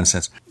just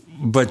nonsense.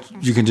 But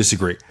you can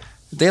disagree.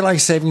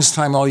 daylight savings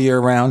time all year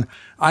round.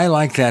 I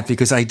like that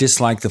because I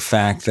dislike the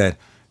fact that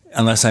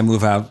unless I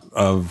move out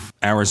of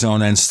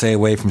Arizona and stay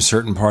away from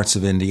certain parts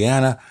of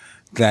Indiana,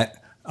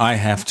 that I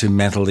have to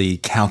mentally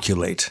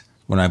calculate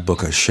when I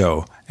book a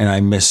show, and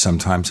I miss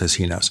sometimes, as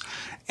he knows.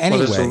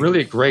 Anyway, well, there's a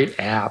really great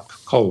app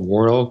called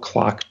World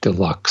Clock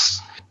Deluxe.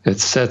 It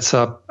sets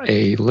up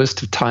a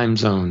list of time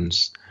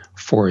zones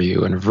for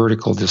you and a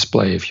vertical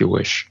display if you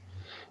wish.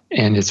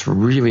 And it's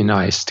really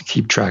nice to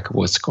keep track of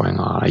what's going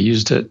on. I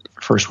used it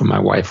first when my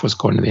wife was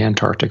going to the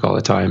Antarctic all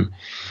the time.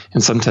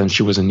 And sometimes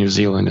she was in New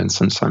Zealand, and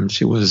sometimes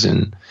she was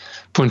in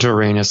Punta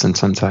Arenas, and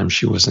sometimes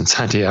she was in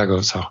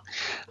Santiago. So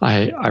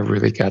I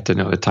really got to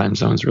know the time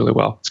zones really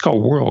well. It's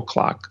called World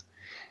Clock.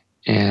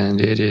 And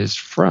it is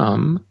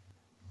from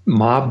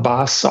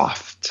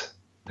Mobbosoft,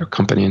 their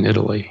company in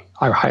Italy.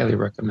 I highly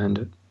recommend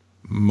it.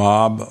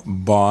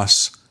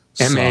 Mobbosoft.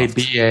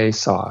 MABA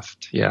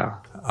Soft, yeah.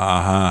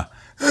 Uh-huh.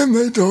 And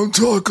they don't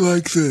talk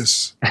like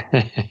this.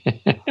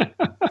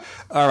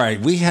 All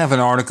right, we have an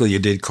article you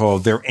did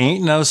called There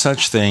Ain't No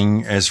Such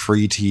Thing as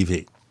Free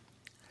TV.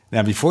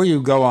 Now, before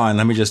you go on,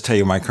 let me just tell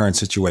you my current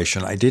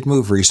situation. I did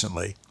move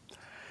recently,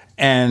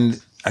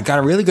 and I got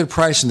a really good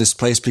price in this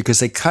place because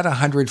they cut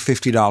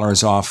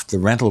 $150 off the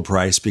rental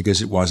price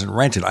because it wasn't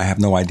rented. I have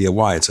no idea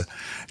why.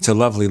 It's a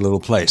lovely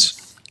little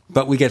place.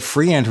 But we get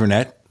free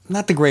internet,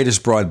 not the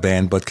greatest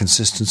broadband, but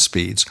consistent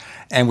speeds.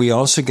 And we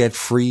also get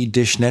free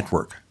Dish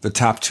Network, the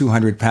top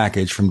 200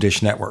 package from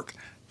Dish Network,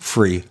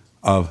 free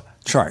of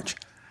charge.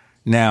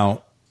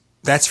 Now,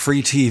 that's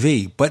free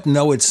TV, but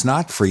no, it's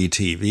not free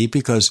TV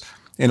because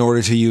in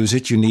order to use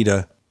it, you need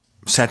a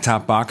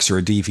set-top box or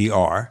a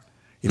DVR.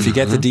 If you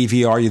get the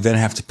DVR, you then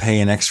have to pay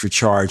an extra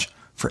charge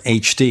for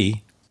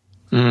HD.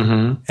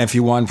 Mm-hmm. If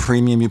you want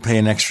premium, you pay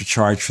an extra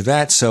charge for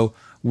that. So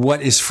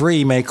what is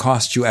free may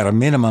cost you at a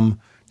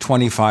minimum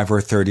 $25 or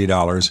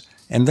 $30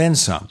 and then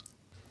some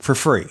for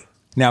free.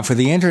 Now, for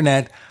the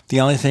internet, the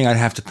only thing I'd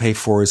have to pay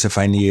for is if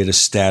I needed a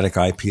static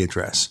IP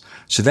address.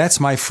 So that's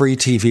my free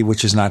TV,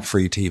 which is not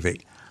free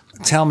TV.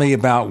 Tell me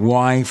about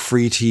why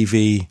free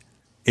TV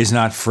is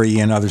not free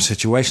in other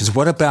situations.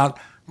 What about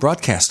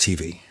broadcast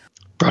TV?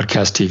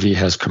 Broadcast TV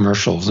has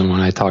commercials, and when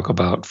I talk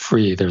about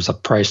free, there's a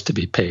price to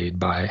be paid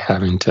by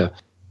having to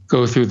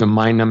go through the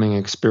mind-numbing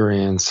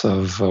experience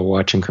of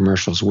watching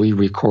commercials. We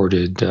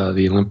recorded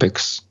the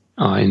Olympics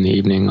in the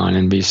evening on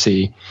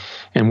NBC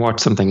and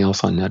watched something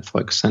else on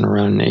Netflix. And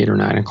around 8 or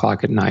 9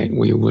 o'clock at night,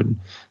 we would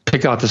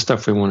pick out the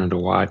stuff we wanted to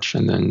watch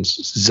and then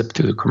zip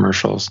through the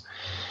commercials.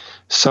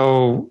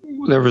 So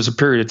there was a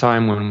period of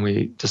time when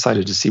we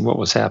decided to see what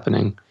was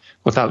happening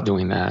without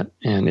doing that,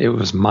 and it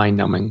was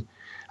mind-numbing.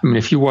 I mean,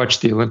 if you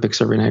watched the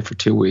Olympics every night for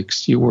 2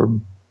 weeks, you were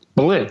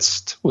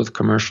blitzed with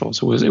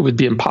commercials. It would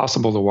be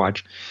impossible to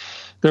watch.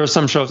 There are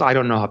some shows, I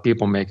don't know how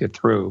people make it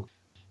through.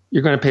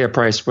 You're going to pay a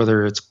price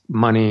whether it's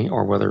money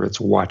or whether it's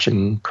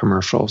watching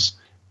commercials.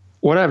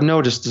 What I've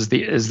noticed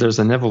is there's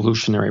an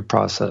evolutionary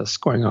process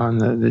going on.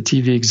 The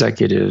TV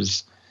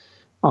executives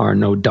are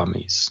no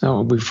dummies.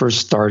 So we first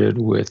started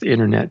with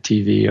internet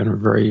TV on a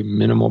very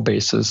minimal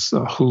basis,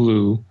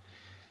 Hulu,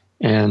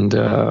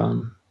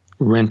 and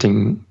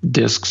renting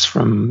discs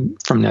from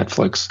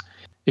Netflix.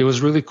 It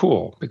was really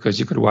cool because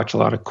you could watch a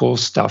lot of cool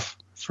stuff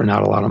for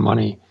not a lot of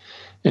money.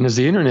 And as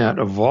the internet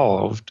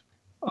evolved,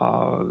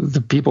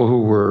 the people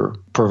who were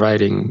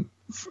providing,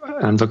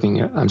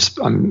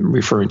 I'm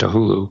referring to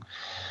Hulu,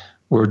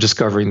 were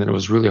discovering that it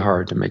was really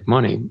hard to make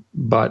money.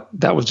 But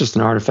that was just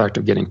an artifact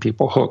of getting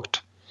people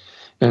hooked.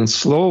 And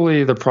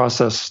slowly the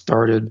process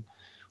started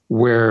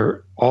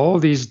where all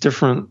these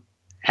different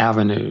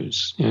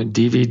avenues,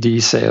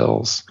 DVD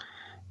sales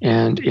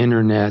and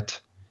internet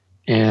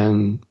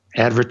and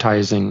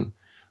advertising,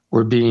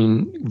 were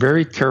being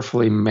very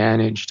carefully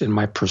managed in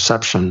my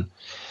perception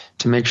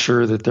to make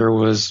sure that there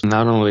was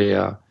not only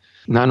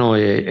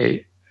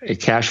a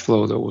cash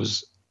flow that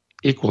was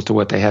equal to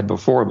what they had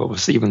before, but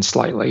was even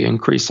slightly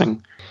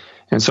increasing.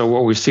 And so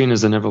what we've seen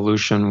is an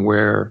evolution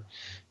where,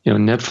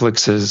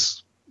 Netflix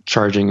is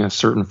charging a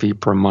certain fee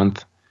per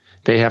month.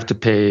 They have to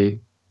pay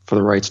for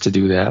the rights to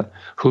do that.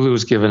 Hulu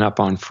has given up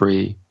on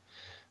free.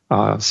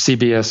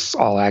 CBS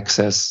All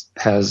Access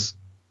has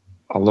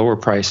a lower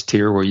price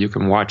tier where you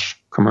can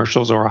watch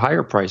commercials, or a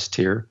higher price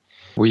tier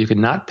where you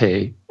can not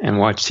pay and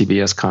watch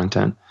CBS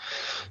content.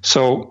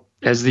 So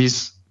as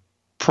these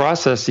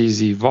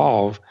processes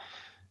evolve,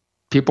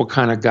 people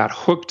kind of got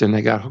hooked, and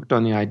they got hooked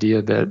on the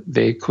idea that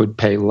they could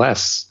pay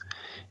less.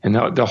 And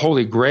the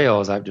holy grail,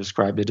 as I've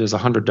described it, is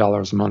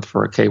 $100 a month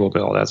for a cable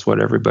bill. That's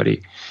what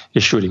everybody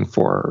is shooting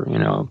for,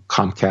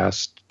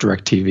 Comcast,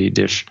 DirecTV,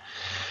 Dish.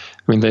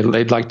 I mean,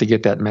 they'd like to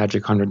get that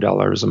magic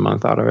 $100 a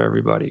month out of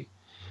everybody.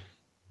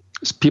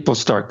 So people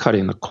start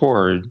cutting the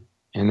cord,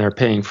 and they're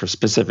paying for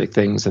specific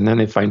things, and then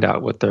they find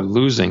out what they're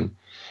losing.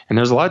 And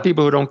there's a lot of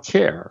people who don't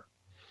care.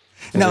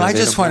 Now, I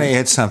just want to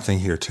add something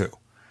here, too.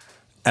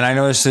 And I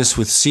noticed this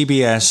with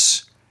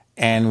CBS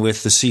and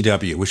with the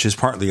CW, which is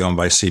partly owned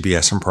by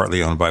CBS and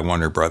partly owned by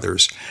Warner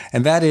Brothers.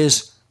 And that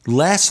is,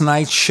 last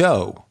night's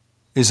show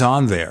is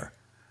on there.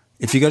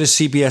 If you go to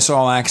CBS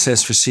All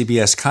Access for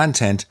CBS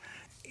content,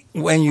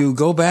 when you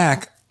go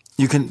back,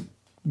 you can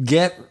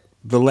get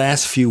the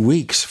last few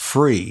weeks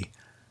free.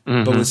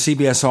 Mm-hmm. But with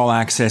CBS All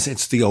Access,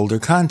 it's the older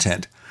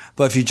content.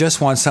 But if you just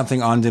want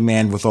something on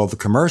demand with all the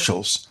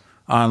commercials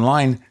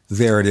online,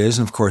 there it is.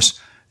 And of course,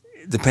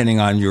 depending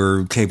on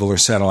your cable or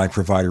satellite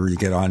provider, you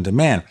get on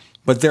demand.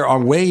 But there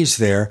are ways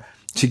there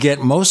to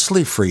get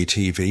mostly free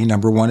TV.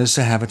 Number one is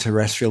to have a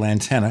terrestrial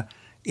antenna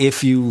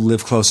if you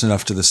live close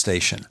enough to the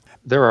station.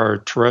 There are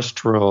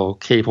terrestrial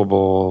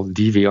capable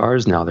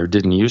DVRs now. There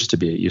didn't used to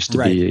be. It used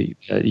to be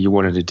you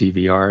wanted a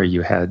DVR,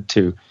 you had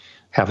to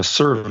have a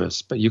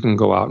service, but you can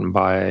go out and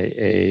buy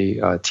a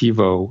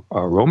TiVo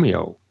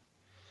Romeo,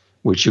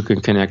 which you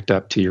can connect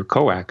up to your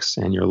coax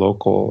and your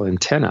local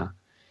antenna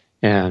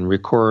and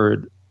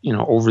record,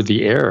 over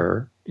the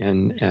air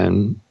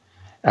and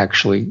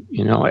actually,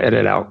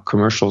 edit out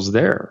commercials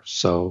there.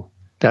 So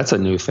that's a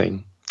new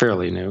thing,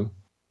 fairly new.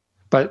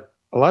 But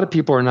a lot of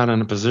people are not in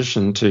a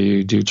position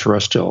to do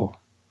terrestrial.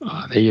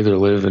 They either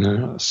live in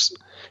on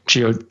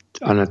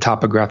a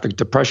topographic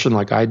depression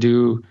like I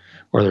do,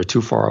 or they're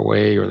too far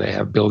away, or they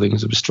have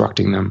buildings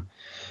obstructing them.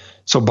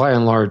 So by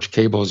and large,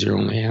 cable is your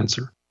only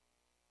answer.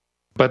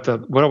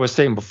 But what I was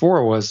saying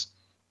before was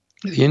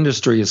the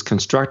industry is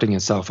constructing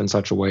itself in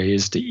such a way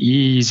as to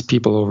ease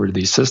people over to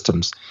these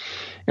systems.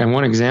 And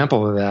one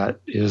example of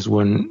that is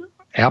when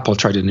Apple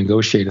tried to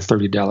negotiate a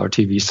 $30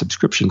 TV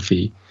subscription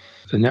fee.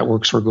 The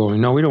networks were going,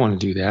 no, we don't want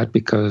to do that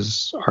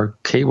because our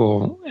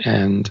cable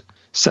and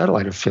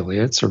satellite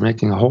affiliates are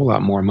making a whole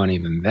lot more money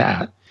than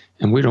that,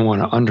 and we don't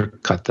want to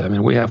undercut them,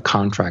 and we have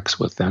contracts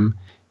with them,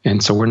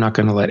 and so we're not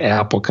going to let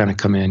Apple kind of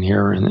come in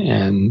here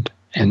and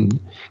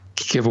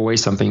give away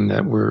something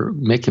that we're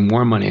making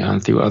more money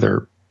on through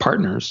other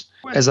partners.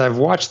 As I've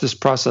watched this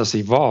process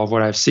evolve,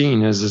 what I've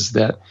seen is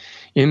that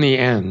in the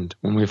end,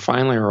 when we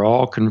finally are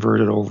all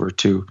converted over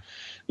to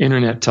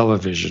internet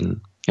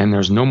television, and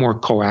there's no more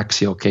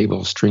coaxial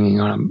cable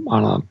stringing on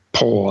a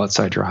pole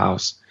outside your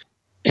house,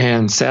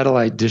 and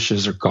satellite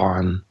dishes are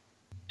gone,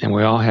 and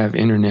we all have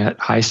internet,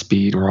 high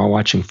speed, and we're all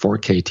watching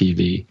 4K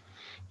TV,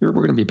 we're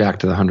going to be back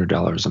to the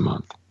 $100 a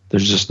month.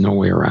 There's just no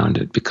way around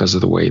it because of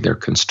the way they're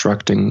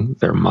constructing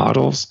their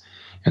models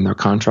and their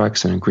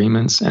contracts and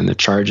agreements and the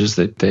charges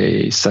that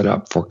they set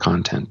up for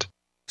content.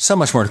 So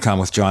much more to come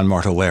with John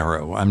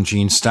Martellero. I'm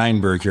Gene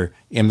Steinberg. You're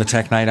in the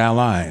Tech Night Owl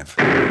Live.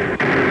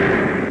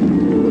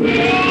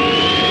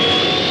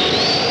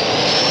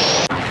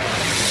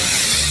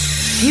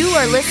 You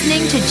are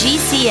listening to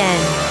GCN.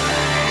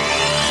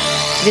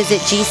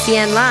 Visit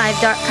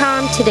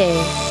GCNlive.com today.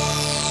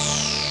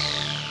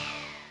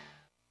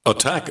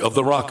 Attack of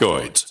the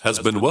Rockoids has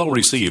been well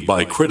received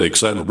by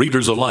critics and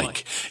readers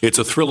alike. It's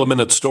a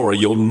thrill-a-minute story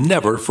you'll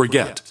never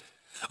forget.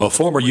 A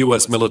former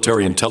U.S.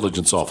 military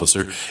intelligence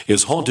officer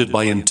is haunted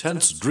by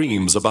intense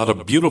dreams about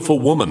a beautiful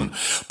woman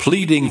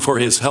pleading for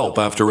his help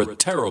after a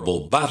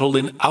terrible battle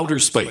in outer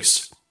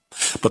space.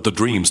 But the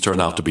dreams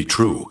turn out to be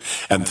true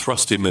and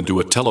thrust him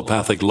into a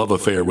telepathic love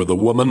affair with a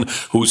woman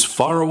whose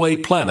faraway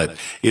planet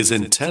is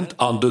intent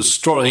on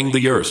destroying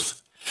the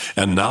Earth.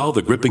 And now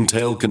the gripping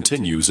tale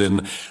continues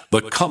in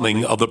The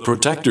Coming of the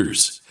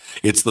Protectors.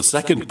 It's the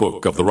second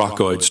book of the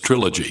Rockoids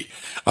trilogy,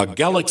 a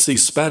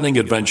galaxy-spanning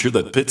adventure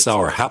that pits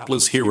our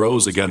hapless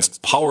heroes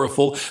against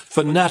powerful,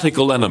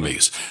 fanatical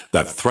enemies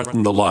that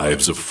threaten the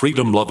lives of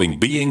freedom-loving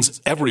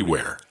beings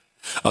everywhere.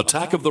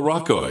 Attack of the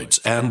Rockoids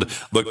and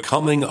The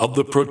Coming of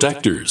the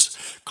Protectors.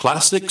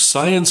 Classic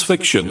science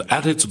fiction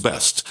at its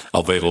best,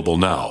 available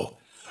now.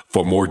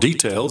 For more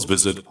details,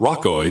 visit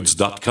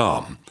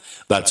rockoids.com.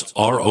 That's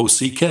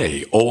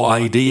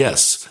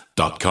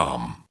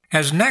ROCKOIDS.com.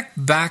 Has neck,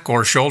 back,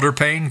 or shoulder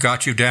pain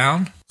got you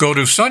down? Go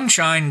to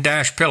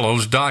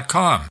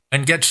sunshine-pillows.com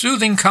and get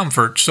soothing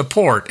comfort,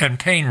 support, and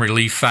pain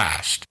relief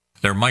fast.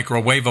 Their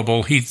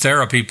microwavable heat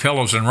therapy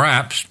pillows and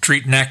wraps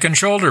treat neck and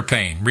shoulder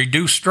pain,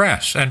 reduce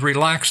stress, and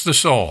relax the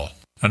soul.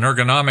 An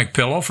ergonomic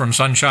pillow from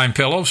Sunshine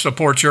Pillows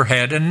supports your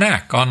head and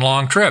neck on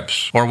long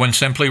trips or when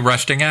simply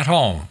resting at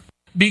home.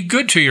 Be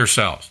good to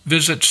yourself.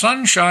 Visit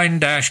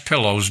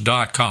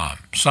sunshine-pillows.com.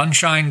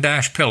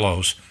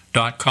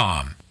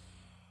 sunshine-pillows.com.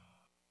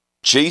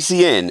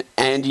 GCN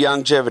and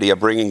Youngevity are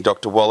bringing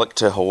Dr. Wallach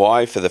to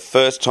Hawaii for the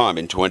first time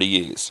in 20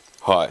 years.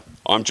 Hi,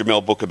 I'm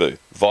Jamel Bookaboo,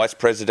 Vice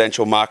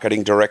Presidential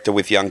Marketing Director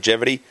with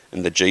Youngevity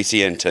and the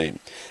GCN team.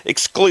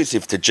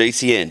 Exclusive to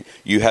GCN,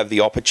 you have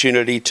the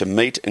opportunity to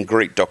meet and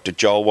greet Dr.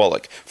 Joel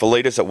Wallach for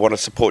leaders that want to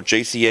support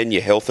GCN,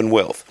 your health and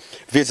wealth.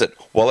 Visit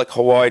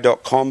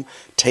wallachhawaii.com,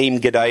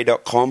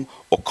 teamg'day.com,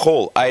 or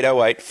call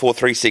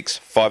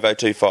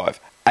 808-436-5025.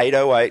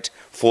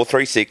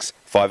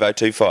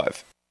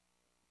 808-436-5025.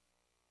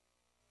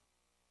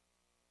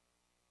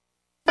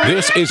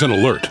 This is an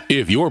alert.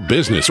 If your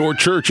business or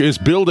church is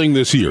building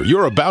this year,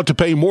 you're about to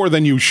pay more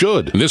than you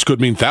should. And this could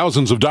mean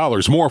thousands of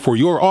dollars more for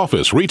your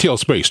office, retail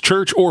space,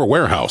 church, or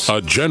warehouse. A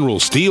General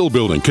Steel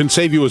building can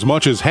save you as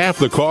much as half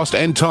the cost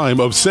and time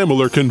of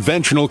similar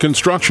conventional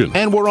construction.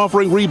 And we're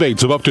offering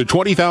rebates of up to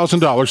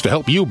 $20,000 to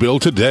help you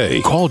build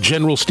today. Call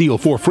General Steel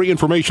for free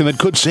information that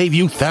could save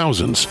you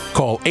thousands.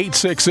 Call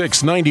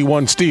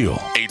 866-91-STEEL.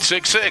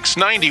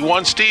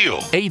 866-91-STEEL.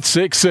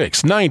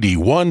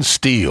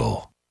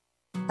 866-91-STEEL.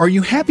 Are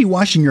you happy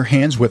washing your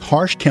hands with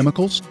harsh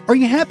chemicals? Are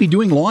you happy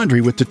doing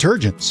laundry with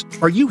detergents?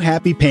 Are you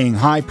happy paying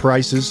high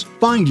prices?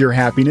 Find your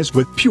happiness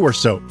with Pure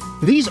Soap.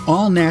 These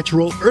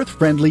all-natural,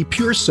 earth-friendly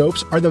Pure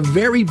Soaps are the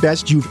very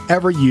best you've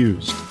ever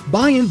used.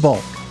 Buy in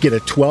bulk. Get a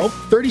 12,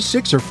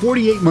 36, or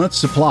 48-month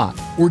supply.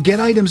 Or get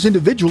items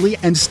individually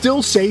and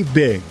still save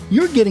big.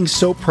 You're getting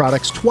soap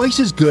products twice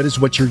as good as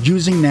what you're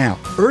using now.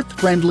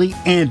 Earth-friendly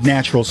and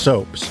natural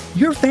soaps.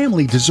 Your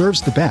family deserves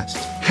the best.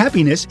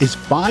 Happiness is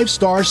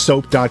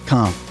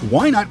 5starsoap.com.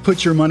 Why not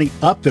put your money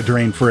up the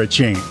drain for a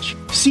change?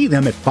 See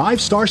them at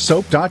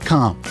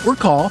 5starsoap.com or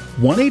call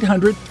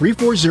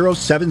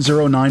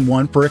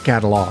 1-800-340-7091 for a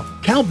catalog.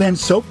 Cal Ben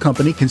Soap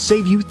Company can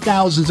save you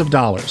thousands of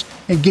dollars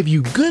and give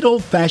you good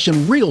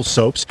old-fashioned real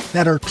soaps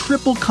that are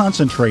triple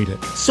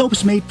concentrated.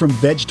 Soaps made from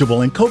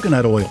vegetable and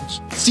coconut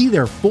oils. See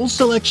their full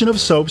selection of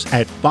soaps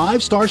at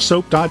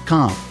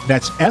 5starsoap.com.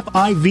 That's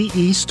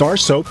F-I-V-E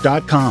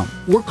starsoap.com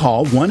or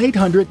call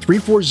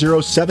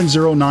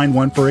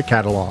 1-800-340-7091 for a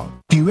catalog.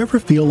 Do you ever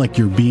feel like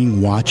you're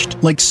being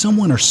watched? Like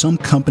someone or some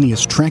company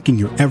is tracking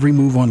your every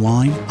move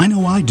online? I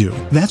know I do.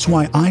 That's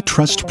why I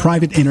trust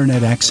Private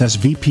Internet Access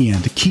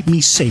VPN to keep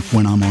me safe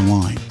when I'm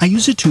online. I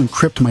use it to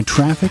encrypt my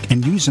traffic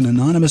and use an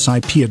anonymous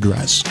IP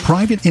address.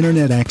 Private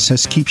Internet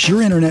Access keeps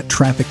your internet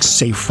traffic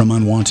safe from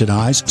unwanted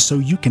eyes so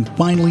you can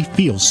finally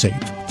feel safe.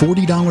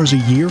 $40 a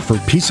year for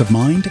peace of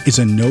mind is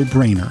a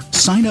no-brainer.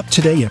 Sign up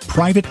today at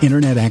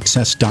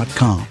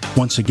privateinternetaccess.com.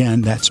 Once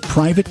again, that's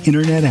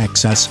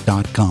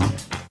privateinternetaccess.com.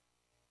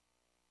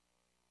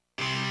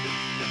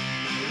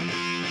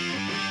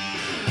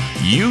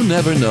 You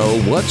never know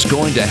what's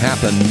going to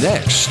happen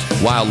next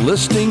while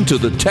listening to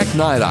the Tech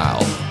Night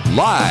Owl,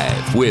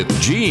 live with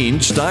Gene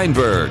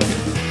Steinberg.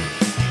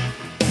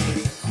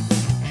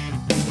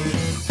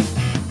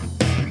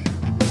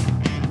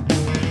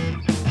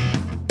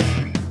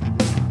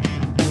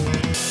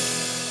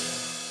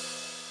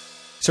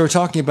 So we're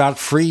talking about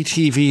free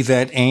TV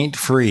that ain't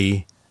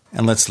free,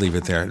 and let's leave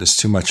it there. There's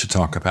too much to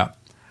talk about.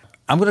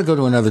 I'm going to go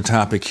to another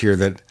topic here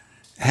that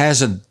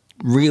has a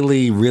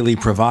really, really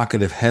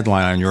provocative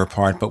headline on your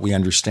part, but we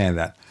understand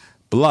that.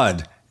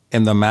 Blood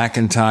in the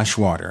Macintosh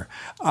water.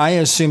 I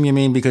assume you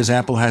mean because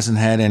Apple hasn't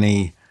had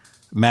any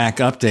Mac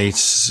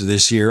updates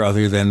this year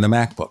other than the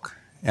MacBook.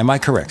 Am I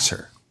correct,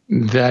 sir?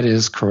 That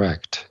is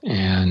correct.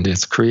 And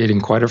it's creating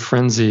quite a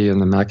frenzy in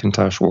the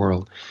Macintosh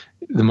world.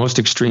 The most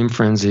extreme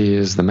frenzy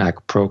is the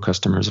Mac Pro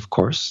customers, of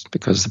course,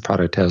 because the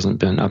product hasn't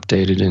been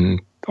updated in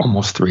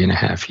almost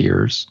 3.5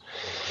 years.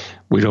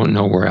 We don't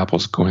know where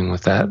Apple's going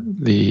with that.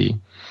 The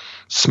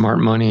smart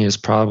money is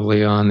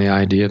probably on the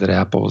idea that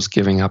Apple is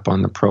giving up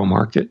on the Pro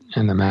market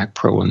and the Mac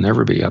Pro will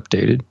never be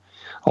updated,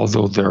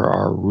 although there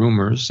are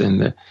rumors,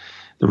 and the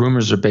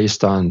rumors are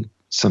based on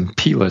some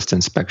P-list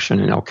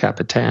inspection in El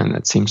Capitan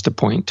that seems to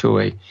point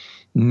to a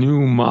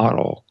new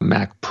model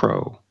Mac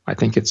Pro. I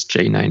think it's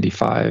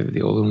J95.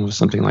 The old one was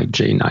something like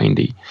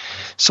J90.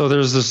 So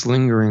there's this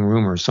lingering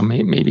rumor. So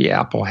maybe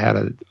Apple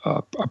had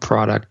a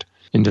product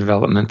in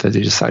development that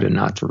they decided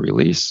not to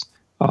release.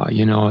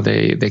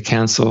 They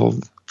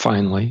canceled,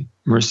 finally,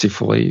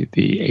 mercifully,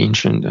 the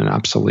ancient and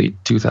obsolete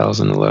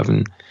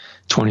 2011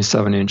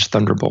 27-inch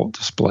Thunderbolt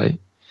display.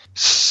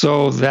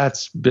 So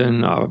that's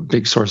been a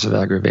big source of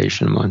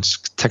aggravation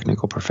amongst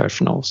technical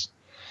professionals.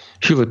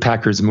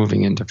 Hewlett-Packard's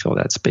moving in to fill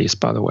that space,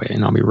 by the way,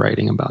 and I'll be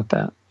writing about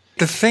that.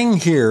 The thing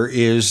here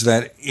is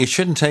that it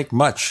shouldn't take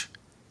much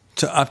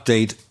to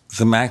update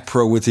the Mac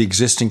Pro with the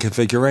existing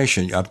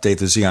configuration. You update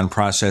the Xeon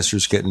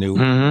processors, get new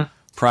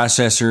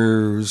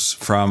processors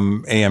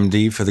from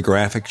AMD for the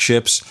graphic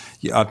chips.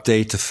 You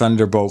update to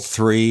Thunderbolt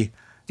 3,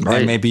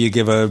 and maybe you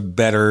give a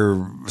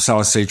better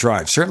solid-state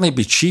drive. Certainly it'd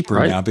be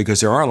cheaper now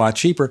because they are a lot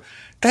cheaper.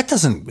 That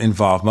doesn't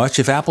involve much.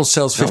 If Apple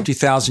sells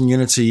 50,000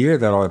 units a year,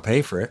 that ought to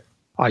pay for it.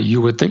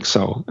 You would think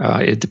so.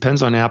 It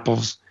depends on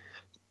Apple's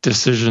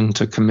decision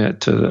to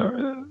commit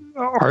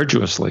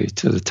arduously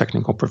to the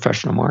technical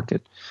professional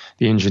market.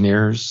 The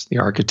engineers, the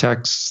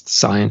architects, the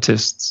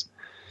scientists,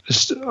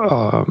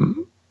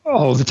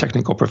 all the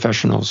technical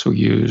professionals who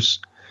use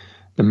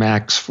the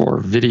Macs for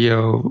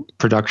video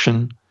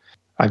production.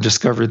 I've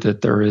discovered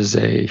that there is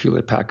a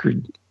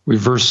Hewlett-Packard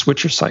reverse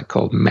switcher site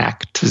called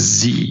Mac to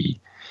Z.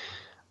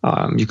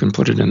 You can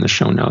put it in the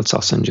show notes.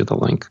 I'll send you the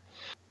link.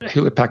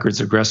 Hewlett-Packard's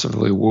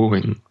aggressively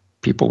wooing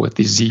people with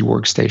these Z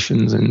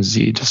workstations and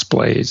Z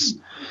displays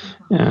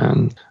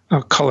and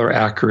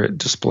color-accurate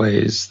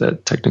displays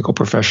that technical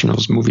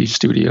professionals, movie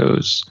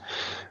studios,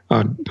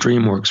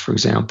 DreamWorks, for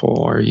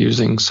example, are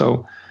using.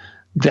 So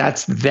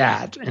that's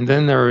that. And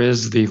then there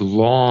is the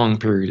long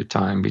period of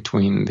time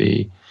between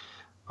the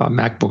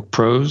MacBook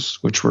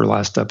Pros, which were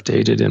last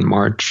updated in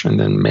March, and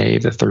then May,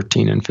 the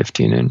 13 and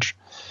 15 inch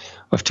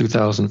of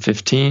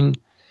 2015.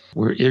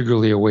 We're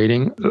eagerly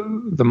awaiting.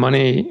 The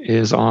money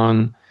is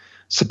on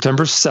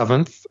September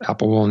 7th.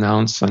 Apple will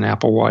announce an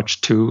Apple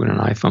Watch 2 and an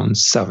iPhone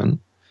 7.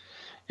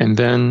 And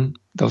then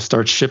they'll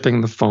start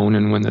shipping the phone.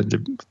 And when the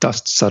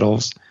dust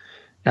settles,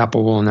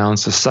 Apple will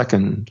announce a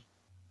second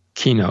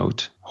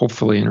keynote,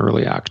 hopefully in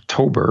early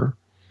October,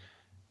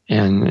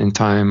 and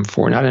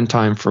not in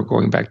time for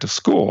going back to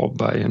school,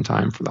 but in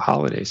time for the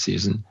holiday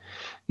season.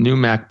 New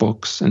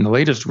MacBooks. And the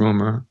latest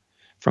rumor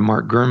from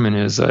Mark Gurman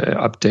is an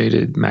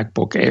updated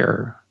MacBook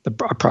Air, a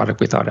product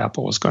we thought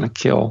Apple was going to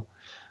kill,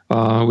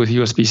 with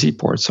USB-C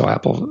ports. So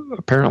Apple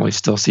apparently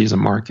still sees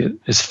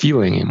is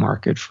feeling a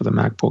market for the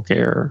MacBook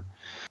Air.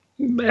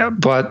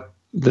 But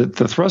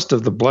the thrust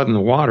of the blood in the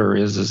water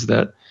is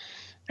that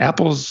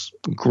Apple's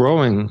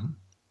growing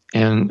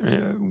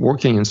and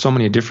working in so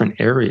many different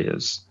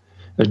areas.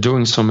 They're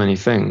doing so many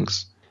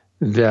things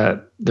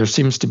that there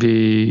seems to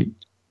be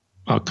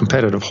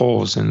competitive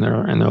holes in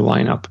their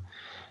lineup.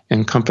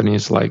 And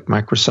companies like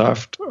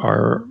Microsoft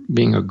are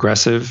being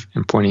aggressive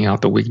in pointing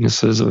out the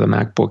weaknesses of the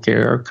MacBook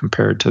Air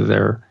compared to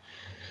their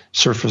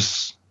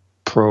Surface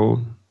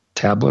Pro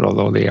tablet,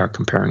 although they are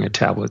comparing a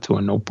tablet to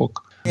a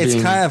notebook.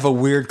 It's kind of a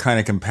weird kind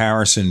of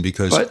comparison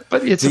because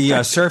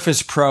the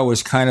Surface Pro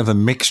is kind of a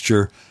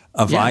mixture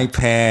of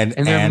iPad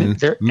and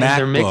MacBook,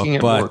 they're making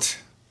it work.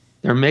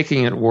 They're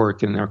making it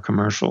work in their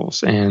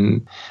commercials,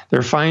 and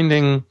they're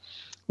finding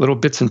little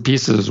bits and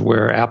pieces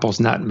where Apple's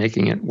not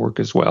making it work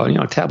as well.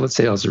 Tablet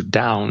sales are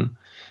down.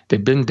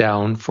 They've been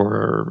down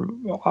for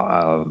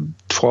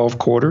 12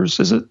 quarters,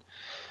 is it?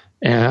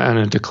 And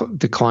a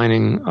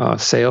declining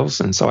sales.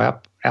 And so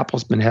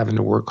Apple's been having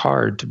to work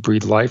hard to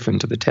breathe life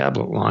into the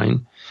tablet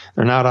line.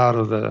 They're not out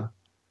of the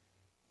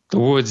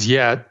woods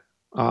yet.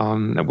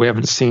 We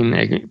haven't seen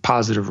a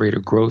positive rate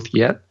of growth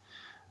yet.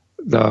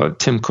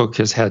 Tim Cook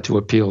has had to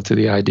appeal to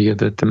the idea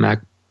that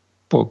that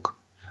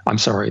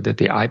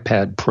the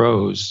iPad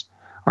Pros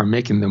are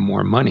making them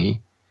more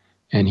money.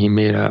 And he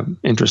made an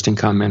interesting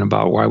comment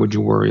about why would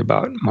you worry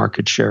about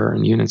market share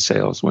and unit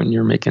sales when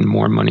you're making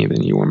more money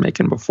than you were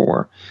making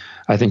before.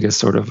 I think it's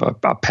sort of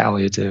a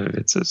palliative.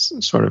 It's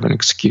sort of an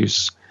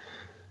excuse.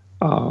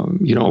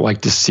 You don't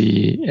like to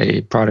see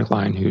a product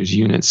line whose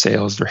unit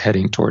sales are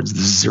heading towards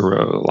the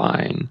zero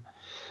line.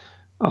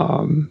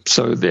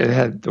 So they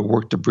had the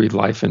work to breathe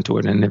life into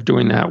it, and they're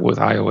doing that with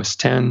iOS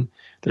 10.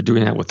 They're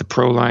doing that with the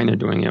Pro line. They're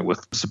doing it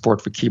with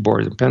support for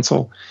keyboard and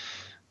pencil,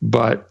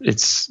 but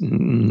it's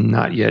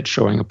not yet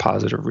showing a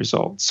positive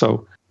result.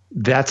 So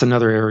that's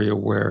another area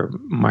where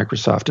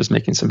Microsoft is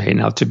making some hay.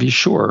 Now, to be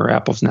sure,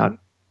 Apple's not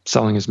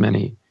selling as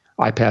many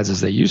iPads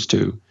as they used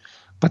to,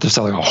 but they're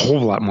selling a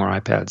whole lot more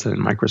iPads than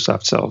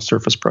Microsoft sells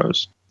Surface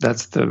Pros.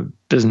 That's the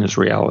business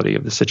reality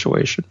of the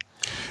situation.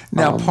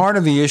 Now, part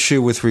of the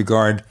issue with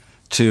regard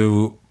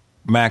to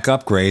Mac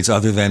upgrades,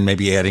 other than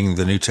maybe adding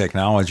the new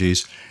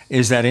technologies,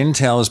 is that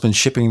Intel has been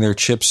shipping their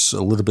chips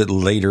a little bit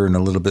later and a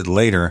little bit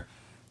later,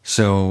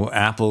 so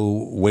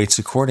Apple waits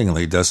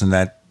accordingly. Doesn't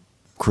that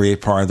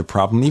create part of the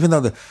problem, even though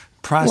the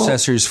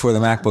processors for the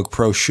MacBook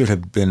Pro should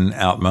have been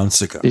out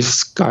months ago?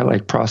 These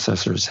Skylake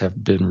processors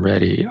have been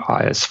ready,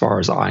 as far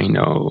as I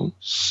know,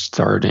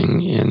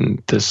 starting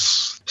in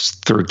this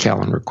third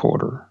calendar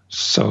quarter.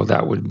 So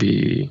that would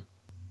be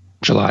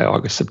July,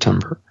 August,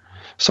 September.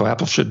 So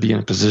Apple should be in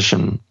a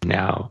position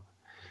now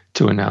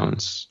to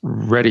announce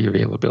ready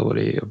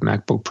availability of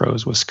MacBook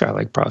Pros with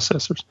Skylake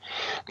processors.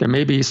 There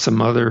may be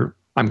some other,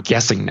 I'm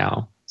guessing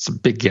now, it's a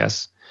big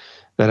guess,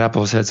 that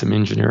Apple has had some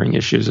engineering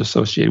issues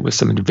associated with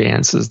some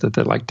advances that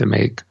they'd like to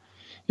make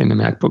in the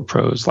MacBook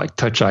Pros, like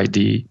Touch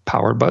ID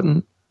power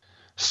button,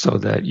 so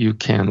that you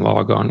can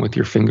log on with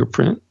your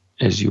fingerprint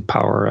as you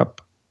power up,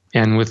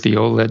 and with the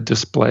OLED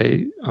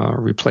display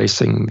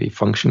replacing the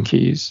function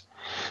keys.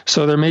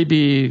 So there may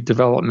be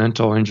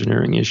developmental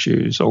engineering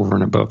issues over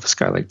and above the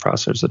Skylake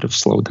processors that have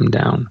slowed them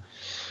down.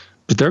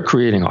 But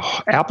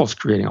Apple's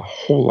creating a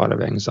whole lot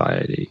of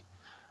anxiety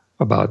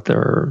about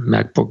their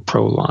MacBook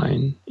Pro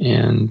line,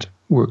 and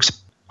we're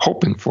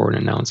hoping for an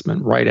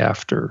announcement right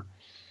after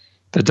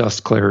the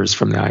dust clears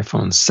from the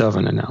iPhone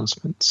 7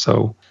 announcement.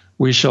 So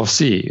we shall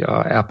see.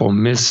 Apple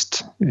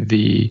missed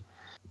the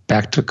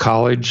back to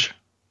college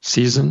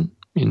season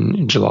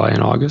in July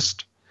and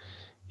August,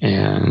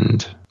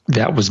 and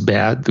that was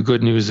bad. The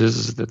good news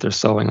is that they're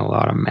selling a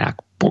lot of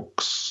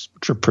MacBooks,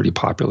 which are pretty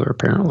popular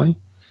apparently.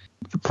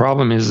 The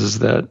problem is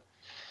that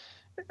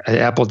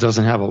Apple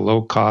doesn't have a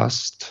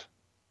low-cost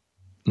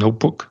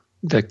notebook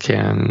that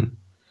can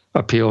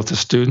appeal to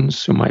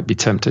students who might be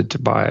tempted to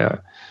buy a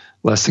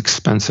less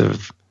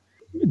expensive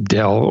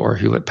Dell or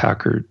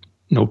Hewlett-Packard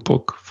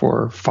notebook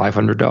for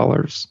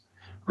 $500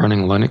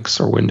 running Linux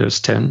or Windows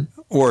 10.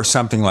 Or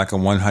something like a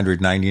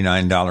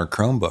 $199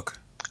 Chromebook.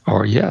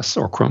 Or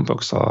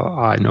Chromebooks.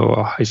 I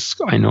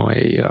know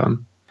a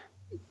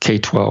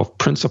K-12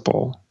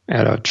 principal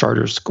at a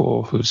charter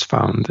school who's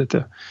found that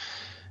the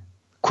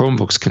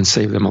Chromebooks can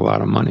save them a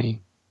lot of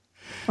money.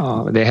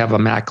 They have a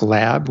Mac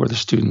lab where the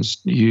students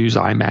use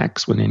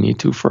iMacs when they need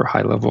to for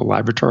high-level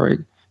laboratory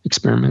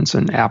experiments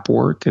and app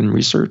work and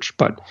research.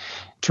 But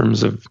in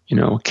terms of,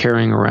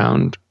 carrying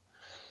around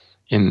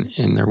in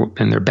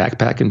their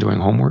backpack and doing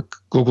homework,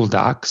 Google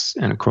Docs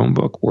and a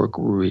Chromebook work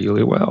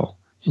really well,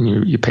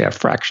 and you pay a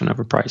fraction of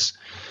a price.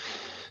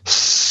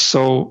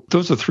 So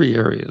those are three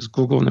areas: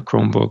 Google and the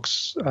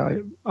Chromebooks,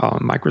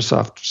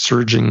 Microsoft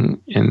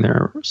surging in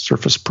their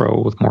Surface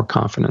Pro with more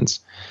confidence,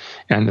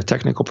 and the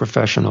technical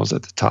professionals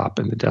at the top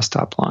in the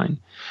desktop line,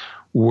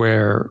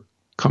 where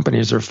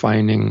companies are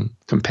finding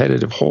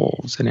competitive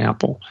holes in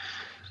Apple.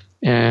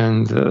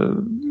 And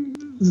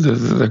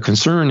the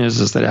concern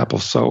is that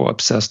Apple's so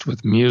obsessed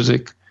with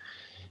music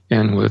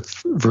and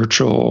with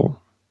virtual,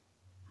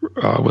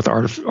 with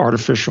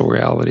artificial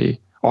reality,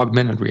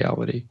 augmented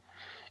reality,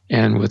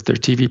 and with their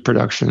TV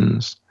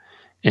productions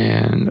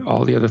and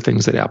all the other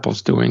things that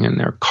Apple's doing in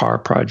their car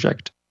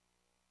project,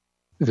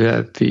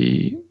 that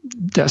the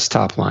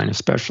desktop line,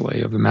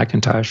 especially of the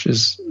Macintosh,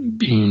 is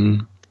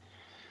being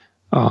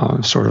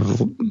sort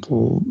of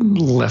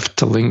left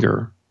to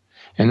linger.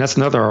 And that's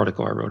another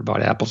article I wrote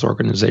about Apple's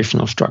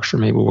organizational structure.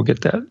 Maybe we'll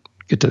get to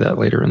that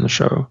later in the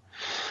show.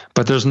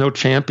 But there's no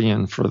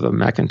champion for the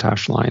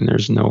Macintosh line.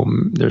 There's no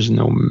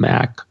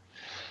Mac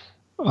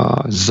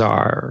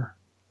czar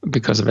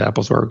because of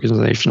Apple's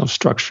organizational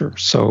structure.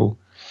 So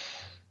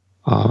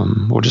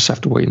we'll just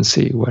have to wait and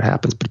see what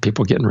happens. But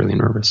people are getting really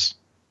nervous.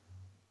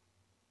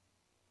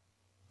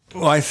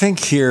 Well, I think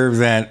here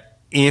that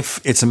if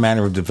it's a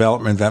matter of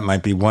development, that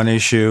might be one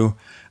issue.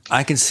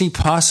 I can see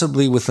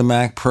possibly with the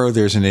Mac Pro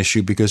there's an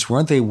issue because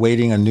weren't they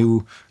waiting a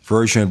new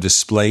version of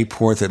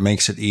DisplayPort that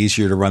makes it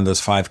easier to run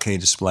those 5K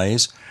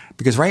displays?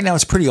 Because right now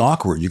it's pretty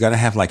awkward. You got to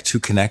have like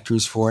two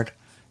connectors for it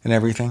and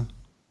everything.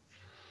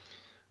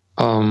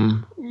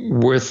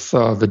 With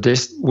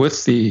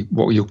the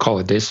what you call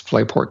a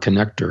DisplayPort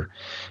connector,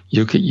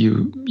 you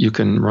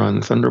can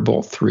run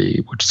Thunderbolt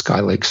 3, which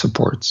Skylake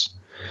supports,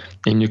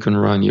 and you can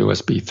run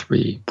USB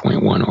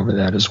 3.1 over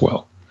that as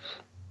well.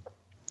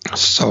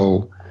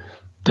 So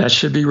that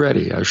should be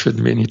ready. There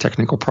shouldn't be any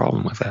technical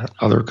problem with that.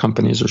 Other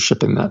companies are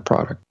shipping that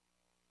product.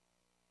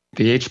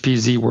 The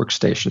HPZ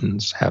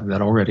workstations have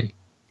that already.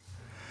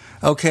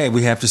 Okay,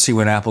 we have to see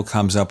what Apple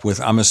comes up with.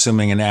 I'm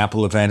assuming an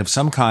Apple event of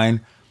some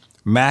kind,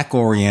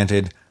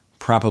 Mac-oriented,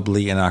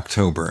 probably in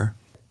October.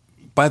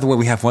 By the way,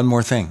 we have one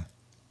more thing,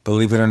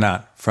 believe it or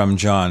not, from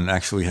John.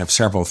 Actually, we have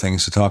several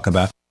things to talk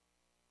about.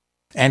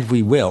 And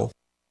we will.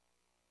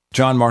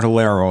 John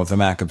Martellaro of the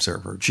Mac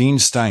Observer, Gene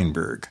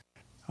Steinberg,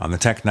 on the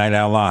Tech Night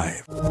Owl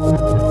Live.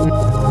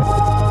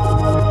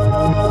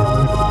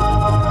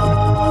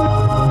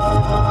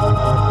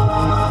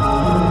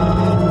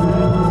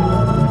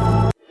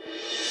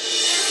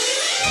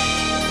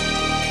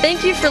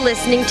 Thank you for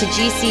listening to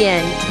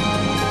GCN.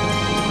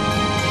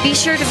 Be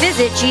sure to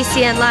visit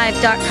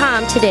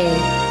GCNlive.com today.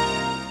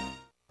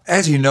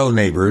 As you know,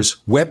 neighbors,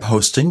 web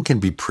hosting can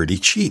be pretty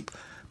cheap,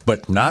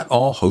 but not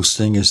all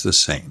hosting is the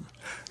same.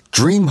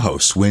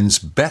 DreamHost wins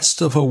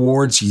Best of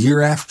Awards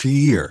year after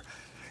year.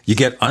 You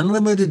get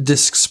unlimited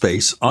disk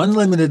space,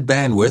 unlimited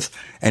bandwidth,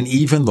 and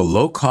even the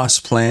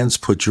low-cost plans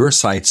put your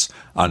sites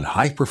on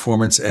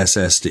high-performance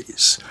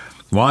SSDs.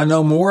 Want to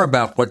know more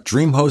about what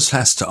DreamHost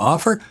has to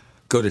offer?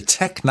 Go to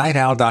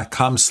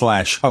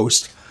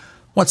technightowl.com/host.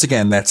 Once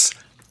again, that's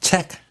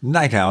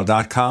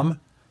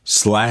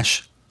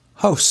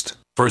technightowl.com/host.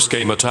 First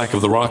came Attack of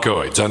the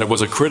Rockoids, and it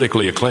was a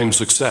critically acclaimed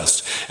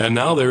success. And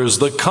now there's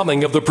The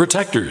Coming of the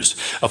Protectors.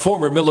 A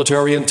former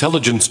military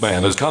intelligence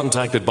man is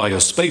contacted by a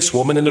space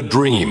woman in a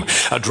dream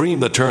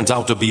that turns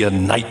out to be a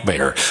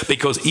nightmare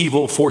because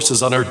evil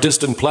forces on our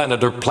distant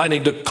planet are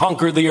planning to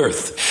conquer the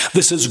Earth.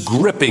 This is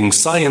gripping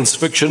science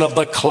fiction of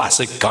the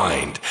classic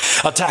kind.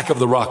 Attack of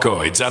the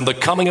Rockoids and The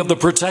Coming of the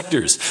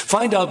Protectors.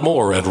 Find out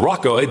more at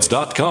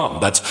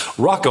rockoids.com. That's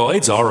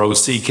Rockoids,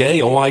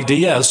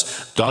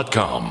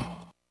 ROCKOIDS.com.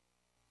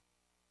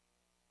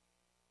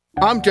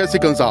 I'm Jesse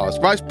Gonzalez,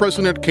 Vice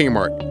President at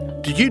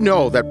Kmart. Did you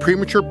know that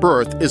premature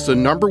birth is the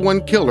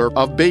 #1 killer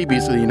of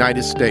babies in the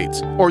United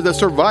States, or that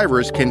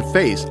survivors can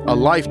face a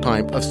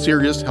lifetime of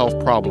serious health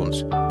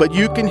problems? But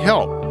you can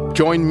help.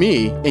 Join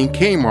me in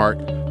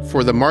Kmart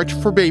for the March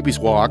for Babies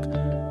Walk.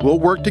 We'll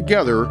work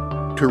together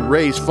to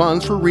raise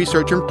funds for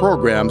research and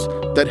programs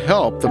that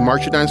help the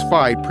Marchidans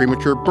fight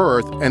premature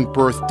birth and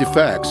birth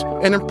defects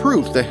and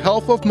improve the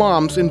health of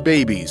moms and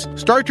babies.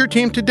 Start your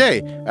team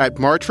today at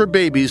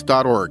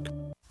marchforbabies.org.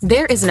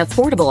 There is an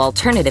affordable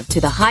alternative to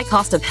the high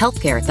cost of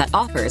healthcare that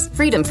offers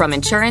freedom from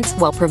insurance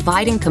while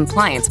providing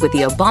compliance with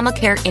the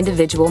Obamacare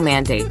individual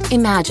mandate.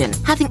 Imagine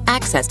having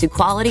access to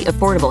quality,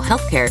 affordable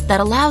healthcare that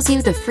allows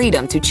you the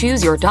freedom to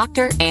choose your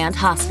doctor and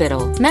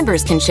hospital.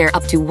 Members can share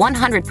up to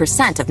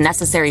 100% of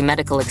necessary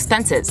medical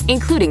expenses,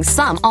 including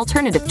some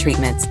alternative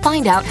treatments.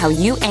 Find out how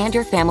you and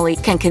your family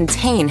can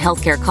contain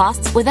healthcare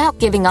costs without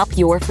giving up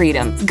your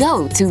freedom.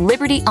 Go to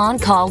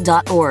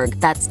libertyoncall.org.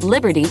 That's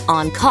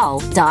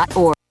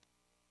libertyoncall.org.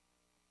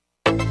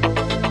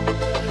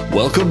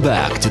 Welcome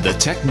back to the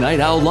Tech Night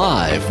Owl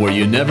Live, where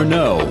you never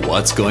know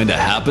what's going to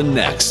happen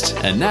next.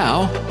 And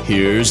now,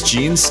 here's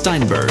Gene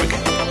Steinberg.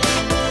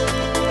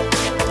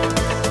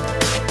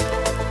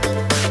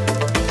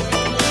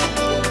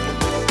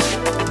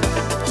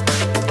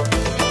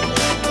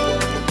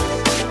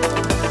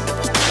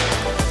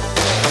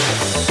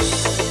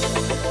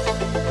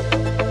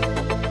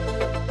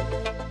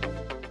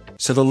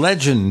 So the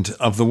legend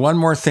of the one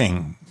more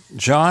thing.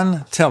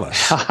 John, tell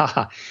us.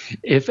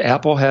 If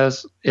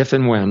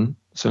and when,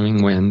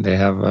 assuming when, they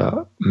have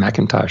a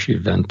Macintosh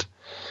event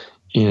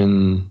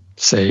in,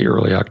 say,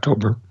 early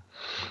October,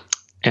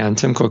 and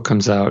Tim Cook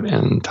comes out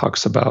and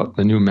talks about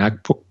the new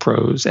MacBook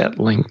Pros at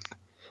length,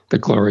 the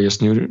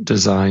glorious new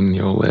design, the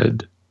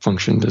OLED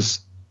function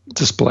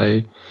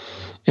display,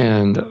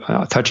 and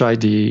Touch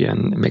ID,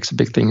 and makes a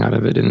big thing out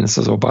of it. And it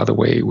says, oh, by the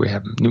way, we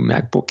have new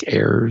MacBook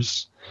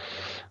Airs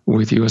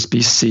with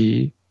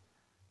USB-C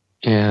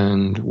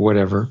and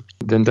whatever,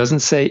 then doesn't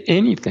say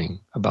anything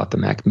about the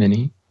Mac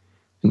Mini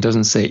and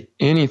doesn't say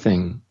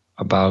anything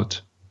about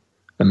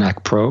the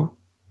Mac Pro,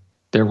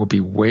 there will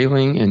be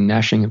wailing and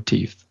gnashing of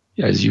teeth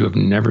as you have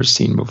never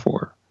seen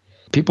before.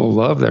 People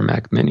love their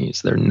Mac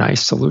Minis. They're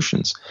nice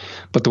solutions.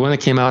 But the one that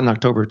came out in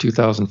October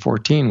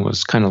 2014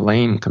 was kind of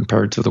lame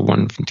compared to the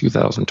one from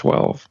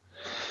 2012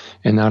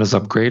 and not as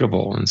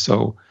upgradable. And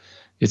so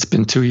it's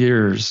been 2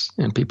 years,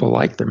 and people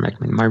like their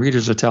Mac Mini. My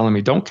readers are telling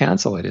me, don't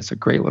cancel it. It's a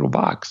great little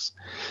box.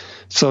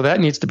 So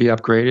that needs to be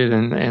upgraded,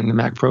 and the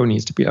Mac Pro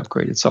needs to be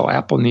upgraded. So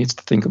Apple needs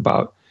to think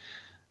about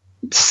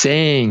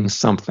saying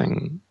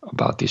something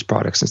about these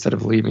products instead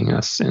of leaving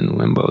us in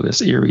limbo.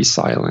 This eerie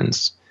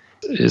silence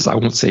is, I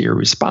won't say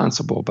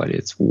irresponsible, but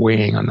it's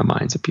weighing on the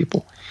minds of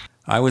people.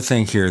 I would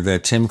think here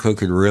that Tim Cook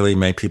could really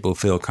make people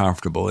feel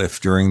comfortable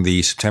if during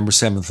the September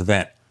 7th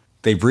event,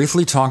 they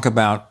briefly talk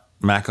about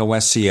Mac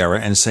OS Sierra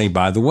and say,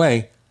 by the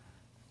way,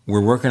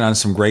 we're working on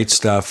some great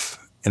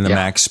stuff in the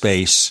Mac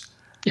space.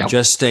 Yep.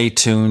 Just stay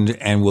tuned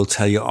and we'll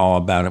tell you all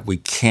about it. We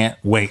can't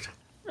wait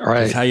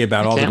to tell you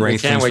about all the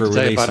great things we're releasing. We can't wait to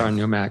tell you about our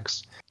new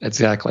Macs.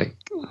 Exactly.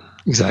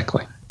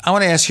 I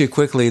want to ask you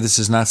quickly, this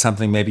is not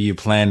something maybe you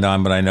planned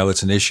on, but I know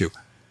it's an issue.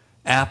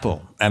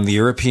 Apple and the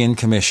European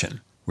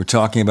Commission, we're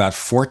talking about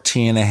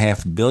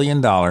 $14.5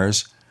 billion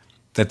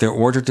that they're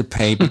ordered to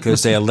pay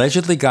because they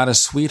allegedly got a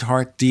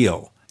sweetheart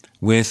deal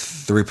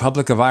with the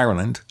Republic of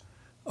Ireland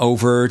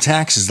over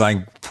taxes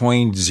like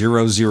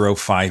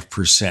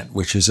 0.005%,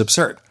 which is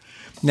absurd.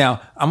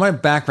 Now, I'm going to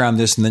background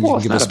this and then you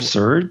can give us... It's not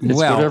absurd. It's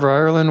whatever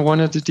Ireland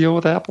wanted to deal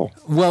with Apple.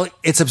 Well,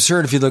 it's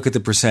absurd if you look at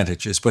the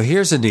percentages, but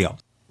here's the deal.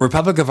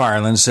 Republic of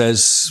Ireland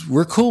says,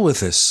 we're cool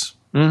with this.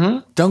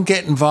 Mm-hmm. Don't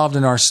get involved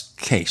in our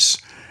case.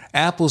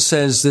 Apple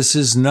says this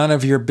is none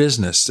of your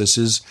business. This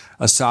is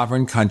a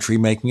sovereign country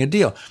making a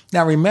deal.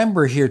 Now,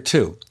 remember here,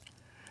 too,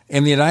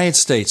 in the United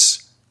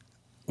States,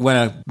 when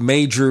a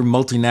major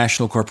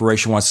multinational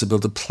corporation wants to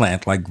build a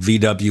plant, like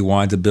VW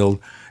wanted to build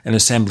an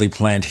assembly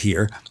plant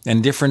here,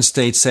 and different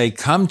states say,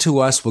 come to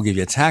us, we'll give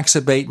you tax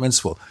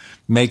abatements, we'll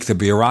make the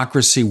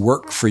bureaucracy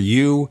work for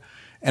you.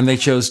 And they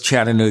chose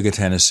Chattanooga,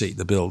 Tennessee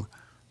to build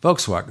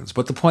Volkswagens.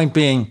 But the point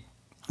being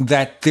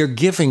that they're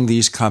giving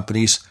these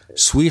companies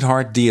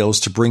sweetheart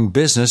deals to bring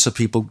business so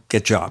people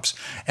get jobs.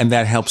 And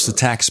that helps the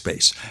tax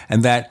base.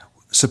 And that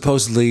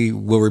supposedly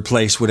will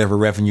replace whatever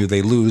revenue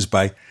they lose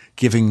by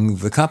giving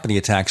the company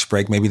a tax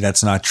break. Maybe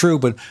that's not true,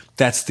 but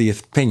that's the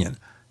opinion.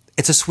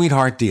 It's a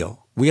sweetheart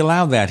deal. We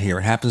allow that here.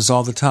 It happens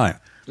all the time.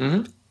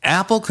 Mm-hmm.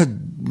 Apple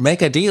could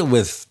make a deal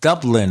with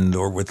Dublin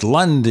or with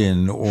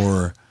London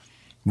or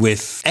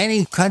with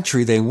any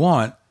country they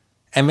want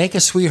and make a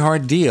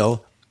sweetheart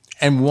deal.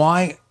 And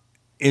why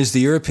is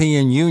the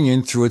European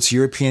Union, through its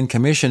European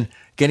Commission,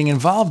 getting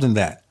involved in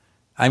that?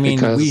 I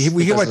mean,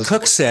 we hear what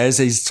Cook says.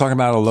 He's talking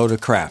about a load of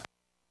crap.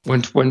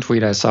 One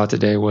tweet I saw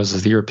today was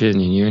that the European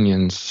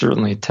Union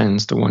certainly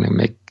tends to want to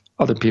make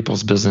other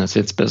people's business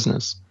its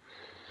business.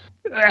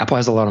 Apple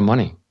has a lot of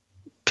money.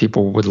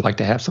 People would like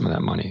to have some of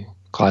that money.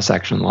 Class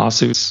action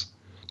lawsuits,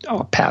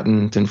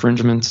 patent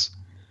infringements,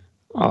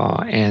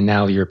 and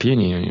now the European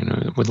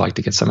Union would like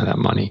to get some of that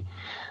money.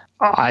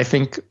 I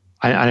think,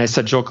 and I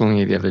said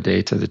jokingly the other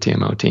day to the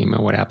TMO team,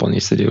 what Apple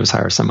needs to do is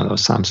hire some of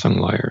those Samsung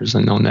lawyers,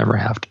 and they'll never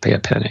have to pay a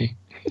penny.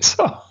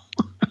 So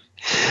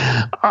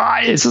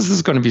this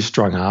is going to be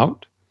strung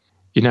out.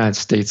 United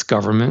States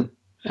government,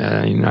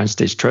 United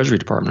States Treasury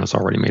Department has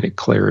already made it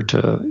clear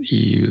to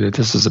EU that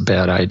this is a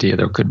bad idea.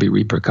 There could be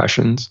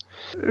repercussions.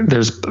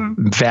 There's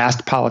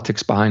vast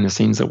politics behind the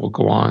scenes that will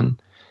go on.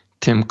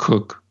 Tim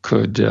Cook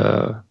could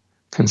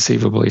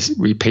conceivably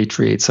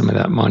repatriate some of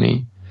that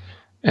money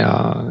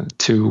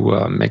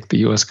to make the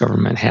U.S.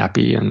 government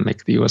happy and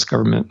make the U.S.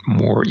 government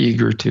more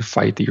eager to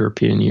fight the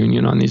European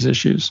Union on these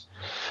issues,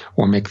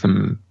 or make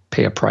them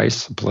pay a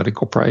price, a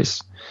political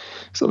price.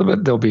 So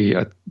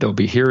there'll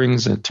be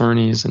hearings,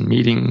 attorneys, and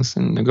meetings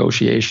and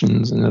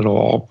negotiations, and it'll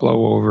all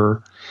blow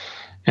over.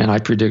 And I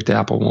predict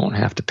Apple won't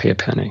have to pay a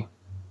penny,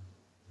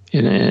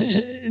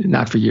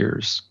 not for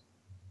years.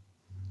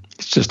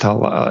 It's just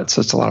it's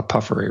just a lot of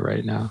puffery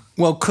right now.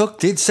 Well, Cook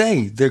did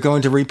say they're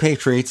going to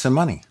repatriate some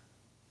money.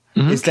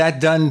 Is that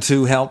done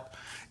to help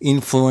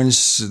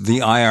influence the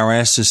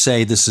IRS to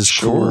say this is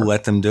cool,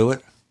 let them do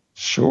it?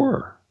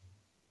 Sure.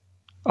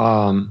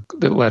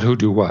 Let who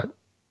do what?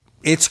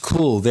 It's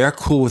cool. They're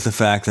cool with the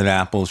fact that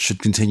Apple should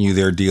continue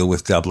their deal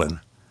with Dublin.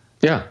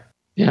 Yeah.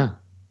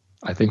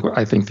 I think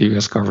the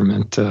U.S.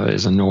 government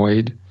is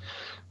annoyed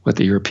what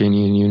the European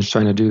Union is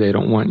trying to do. They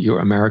don't want your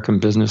American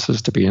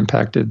businesses to be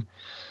impacted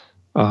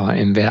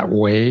in that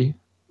way.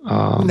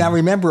 Now,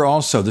 remember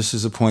also, this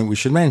is a point we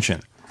should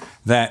mention,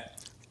 that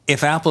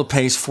if Apple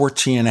pays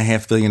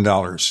 $14.5 billion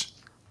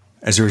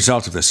as a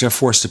result of this, they're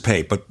forced to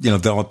pay, but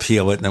they'll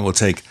appeal it, and it will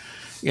take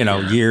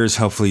years.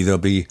 Hopefully, there'll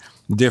be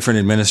different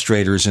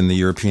administrators in the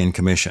European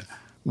Commission.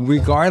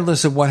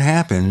 Regardless of what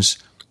happens,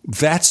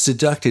 that's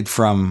deducted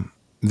from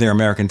their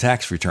American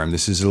tax return.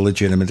 This is a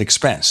legitimate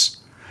expense.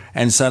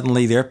 And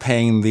suddenly they're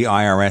paying the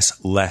IRS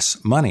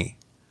less money.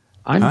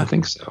 I don't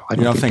think so. I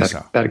don't think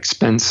so. That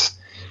expense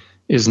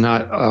is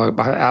not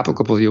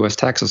applicable to U.S.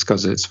 taxes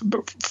because it's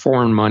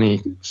foreign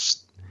money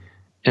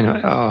in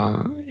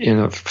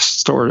a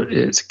store.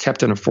 It's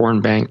kept in a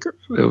foreign bank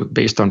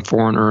based on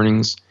foreign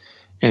earnings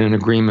and an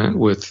agreement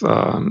with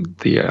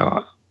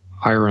the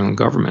Ireland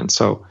government.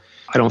 So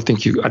I don't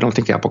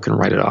think Apple can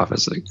write it off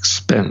as an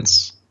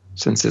expense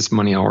since it's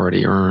money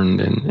already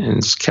earned and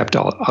it's kept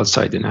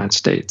outside the United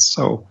States.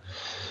 So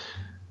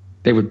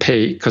they would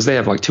pay, because they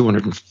have like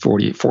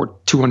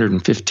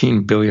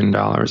 $215 billion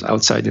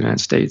outside the United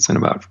States and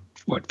about,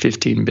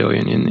 $15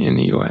 billion in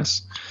the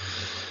U.S.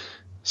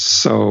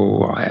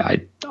 So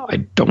I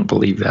don't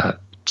believe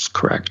that's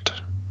correct.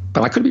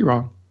 But I could be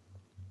wrong.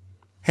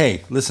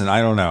 Hey, listen,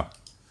 I don't know.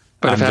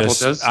 But if Apple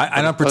does,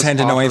 I don't pretend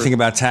to know anything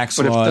about tax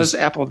laws. But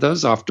if Apple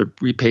does offer to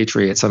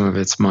repatriate some of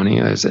its money,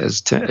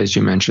 as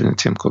you mentioned, and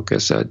Tim Cook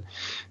has said,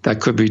 that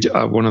could be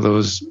one of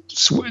those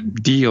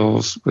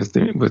deals with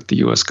the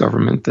U.S.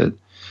 government that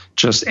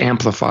just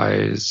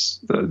amplifies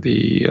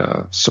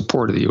the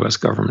support of the U.S.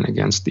 government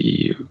against the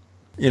EU.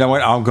 You know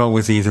what? I'll go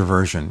with either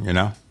version.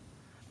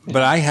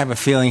 But I have a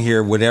feeling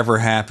here, whatever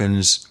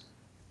happens,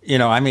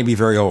 I may be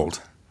very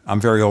old.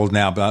 I'm very old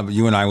now, but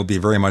you and I will be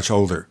very much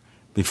older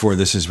before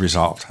this is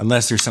resolved,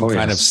 unless there's some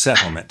kind of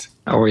settlement.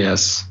 Oh,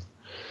 yes.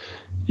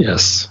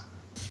 Yes.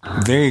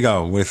 There you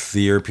go with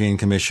the European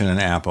Commission and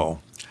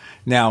Apple.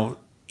 Now,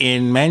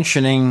 in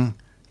mentioning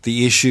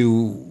the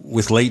issue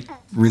with late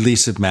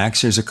release of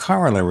Macs, there's a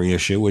corollary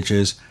issue, which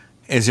is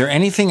there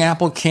anything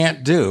Apple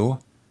can't do?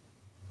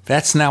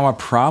 That's now a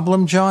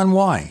problem, John?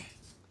 Why?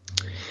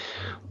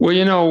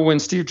 Well, when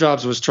Steve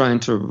Jobs was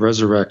trying to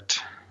resurrect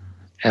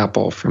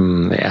Apple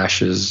from the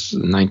ashes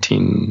in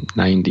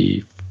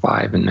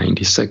 1995 and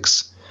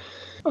 96,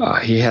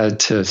 he had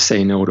to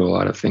say no to a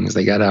lot of things.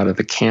 They got out of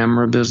the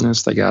camera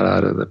business, they got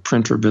out of the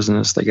printer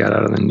business, they got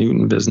out of the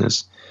Newton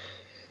business,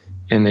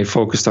 and they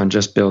focused on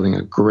just building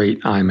a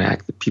great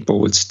iMac that people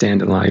would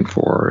stand in line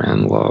for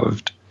and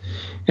loved.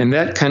 And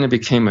that kind of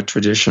became a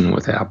tradition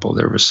with Apple.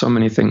 There were so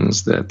many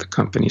things that the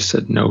company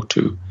said no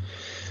to.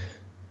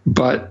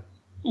 But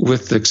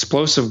with the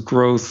explosive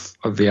growth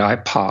of the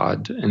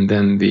iPod and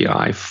then the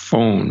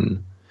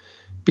iPhone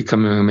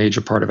becoming a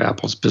major part of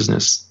Apple's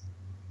business,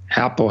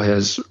 Apple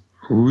has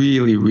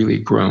really, really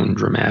grown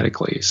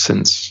dramatically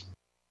since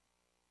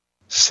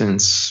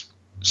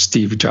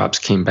Steve Jobs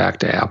came back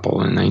to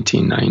Apple in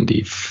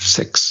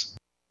 1996.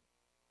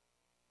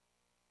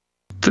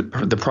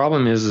 The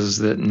problem is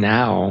that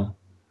now,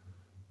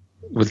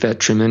 with that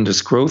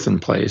tremendous growth in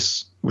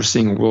place, we're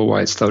seeing a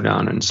worldwide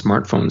slowdown in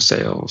smartphone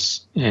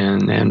sales,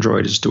 and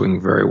Android is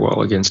doing very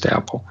well against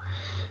Apple.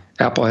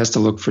 Apple has to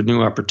look for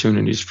new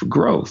opportunities for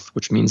growth,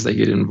 which means they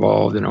get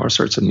involved in all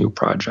sorts of new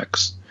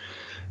projects.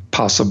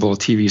 Possible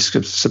TV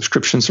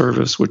subscription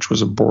service, which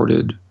was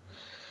aborted.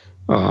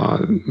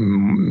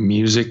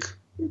 Music,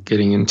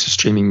 getting into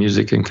streaming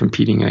music and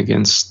competing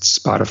against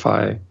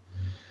Spotify.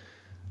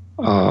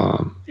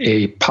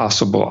 A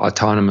possible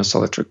autonomous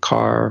electric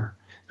car.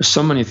 There's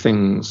so many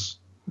things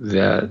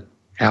that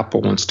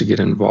Apple wants to get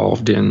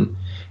involved in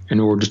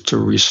order to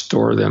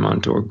restore them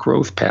onto a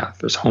growth path.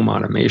 There's home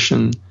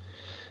automation.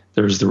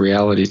 There's the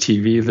reality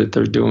TV that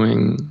they're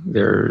doing.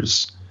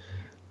 There's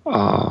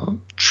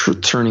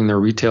turning their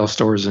retail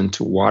stores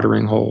into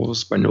watering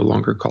holes by no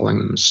longer calling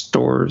them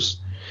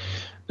stores.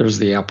 There's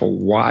the Apple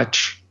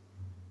Watch.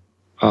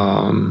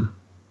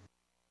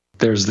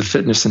 There's the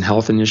Fitness and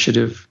Health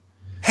Initiative.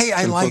 Hey,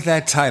 I like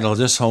that title.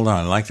 Just hold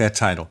on. I like that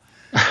title.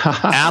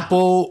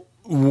 Apple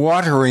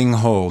Watering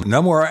Hole.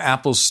 No more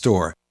Apple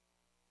Store.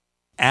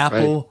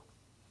 Apple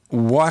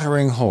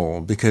Watering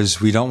Hole,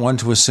 because we don't want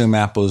to assume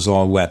Apple is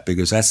all wet,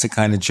 because that's the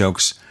kind of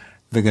jokes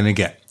they're going to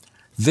get.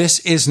 This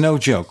is no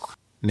joke,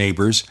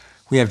 neighbors.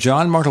 We have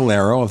John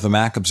Martellaro of the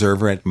Mac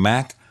Observer at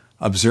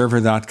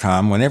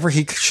macobserver.com. Whenever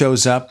he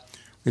shows up,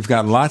 we've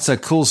got lots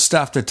of cool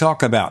stuff to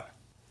talk about.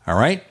 All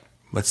right?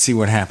 Let's see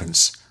what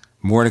happens.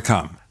 More to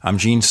come. I'm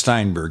Gene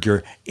Steinberg.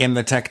 You're in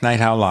the Tech Night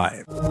Owl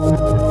Live.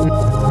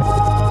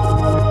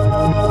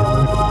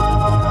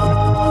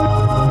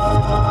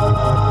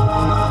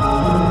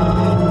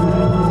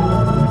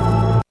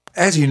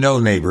 As you know,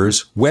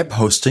 neighbors, web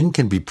hosting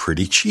can be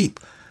pretty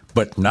cheap.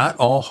 But not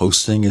all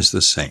hosting is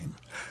the same.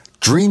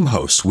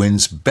 DreamHost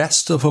wins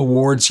Best of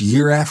Awards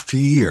year after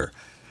year.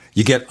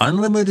 You get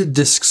unlimited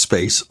disk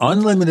space,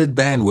 unlimited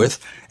bandwidth,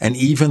 and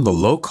even the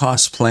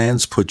low-cost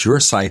plans put your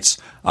sites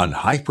on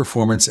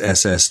high-performance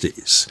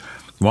SSDs.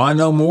 Want to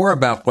know more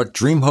about what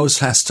DreamHost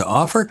has to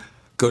offer?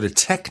 Go to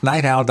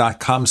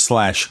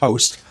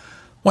technightowl.com/host.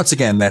 Once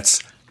again,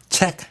 that's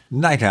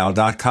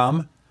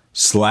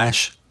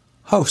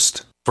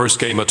technightowl.com/host. First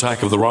came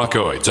Attack of the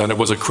Rockoids, and it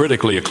was a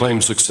critically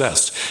acclaimed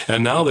success.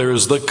 And now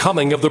there's The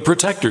Coming of the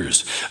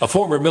Protectors. A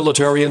former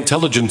military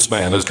intelligence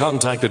man is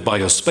contacted by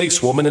a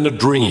space woman in a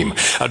dream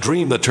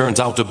that turns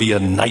out to be a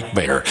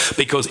nightmare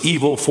because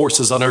evil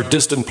forces on our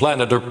distant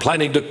planet are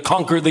planning to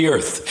conquer the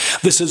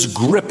Earth. This is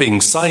gripping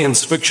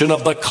science fiction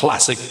of the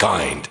classic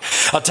kind.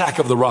 Attack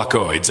of the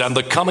Rockoids and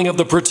The Coming of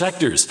the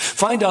Protectors.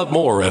 Find out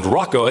more at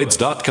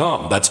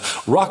rockoids.com. That's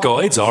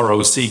Rockoids,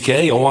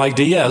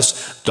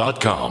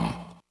 ROCKOIDS.com.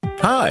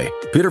 Hi,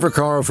 Peter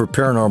Vaccaro for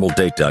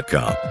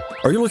ParanormalDate.com.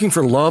 Are you looking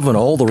for love in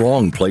all the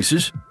wrong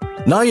places?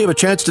 Now you have a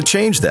chance to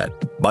change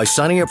that by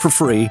signing up for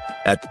free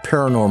at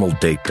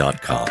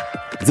ParanormalDate.com.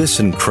 This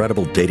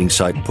incredible dating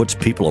site puts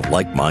people of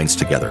like minds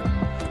together.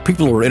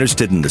 People who are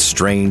interested in the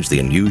strange, the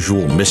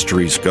unusual,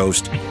 mysteries,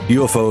 ghosts,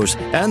 UFOs,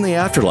 and the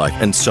afterlife,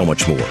 and so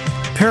much more.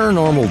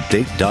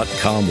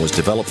 ParanormalDate.com was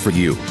developed for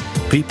you,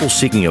 people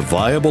seeking a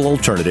viable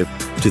alternative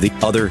to the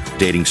other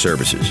dating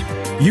services.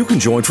 You can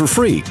join for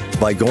free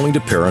by going to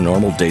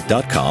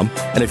ParanormalDate.com,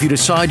 and if you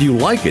decide you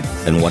like it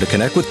and want to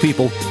connect with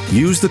people,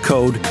 use the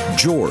code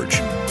GEORGE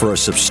for a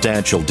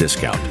substantial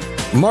discount.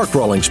 Mark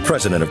Rawlings,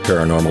 president of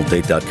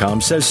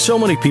ParanormalDate.com, says so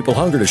many people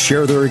hunger to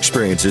share their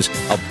experiences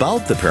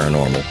about the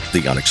paranormal,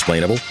 the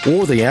unexplainable,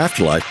 or the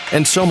afterlife,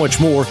 and so much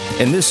more,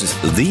 and this is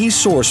the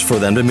source for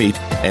them to meet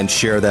and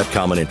share that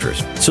common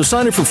interest. So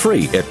sign up for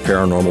free at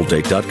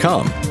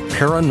ParanormalDate.com,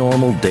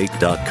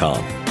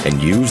 ParanormalDate.com, and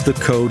use the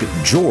code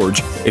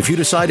GEORGE if you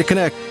decide to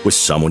connect with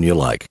someone you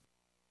like.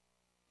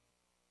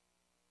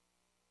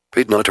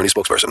 Paid non-attorney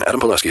spokesperson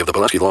Adam Pulaski of the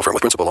Pulaski Law Firm with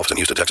principal office in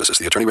Houston, Texas is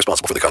the attorney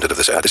responsible for the content of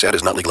this ad. This ad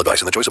is not legal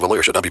advice, and the choice of a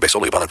lawyer should not be based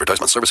solely upon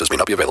advertisement. Services may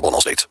not be available in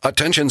all states.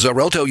 Attention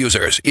Xarelto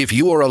users. If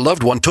you or a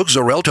loved one took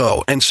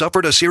Xarelto and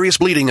suffered a serious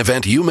bleeding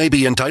event, you may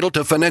be entitled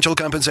to financial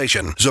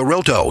compensation.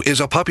 Xarelto is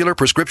a popular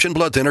prescription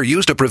blood thinner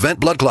used to prevent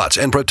blood clots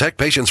and protect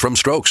patients from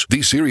strokes.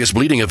 These serious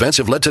bleeding events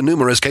have led to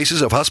numerous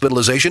cases of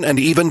hospitalization and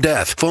even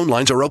death. Phone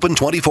lines are open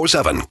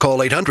 24/7.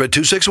 Call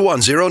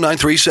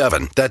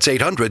 800-261-0937. That's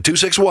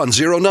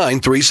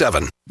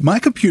 800-261-0937. My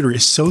computer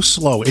is so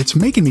slow, it's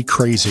making me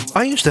crazy.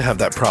 I used to have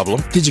that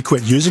problem. Did you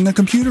quit using a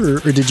computer,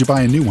 or did you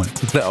buy a new one?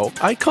 No,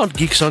 I called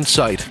Geeks On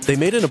Site. They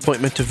made an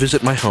appointment to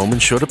visit my home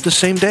and showed up the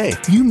same day.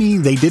 You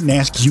mean they didn't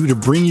ask you to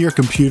bring your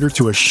computer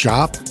to a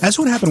shop? That's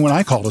what happened when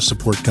I called a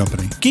support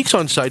company. Geeks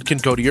On Site can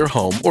go to your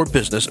home or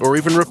business or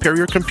even repair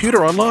your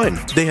computer online.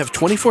 They have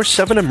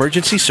 24/7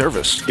 emergency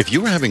service. If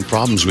you are having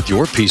problems with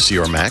your PC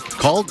or Mac,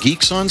 call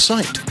Geeks On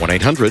Site,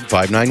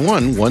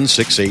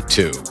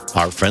 1-800-591-1682.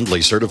 Our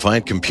friendly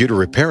certified computer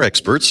repair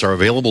experts are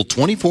available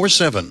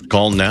 24/7.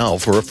 Call now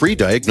for a free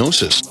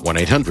diagnosis,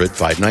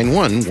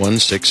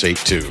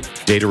 1-800-591-1682.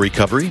 Data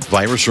recovery,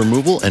 virus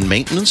removal, and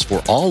maintenance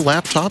for all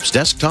laptops,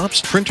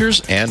 desktops,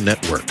 printers, and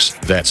networks.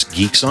 That's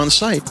Geeks On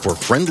Site for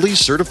friendly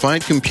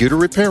certified computer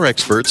repair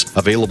experts,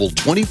 available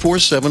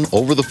 24/7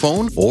 over the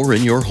phone or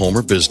in your home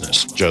or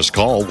business. Just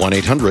call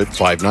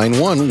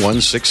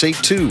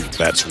 1-800-591-1682.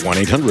 That's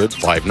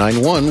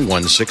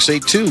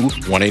 1-800-591-1682,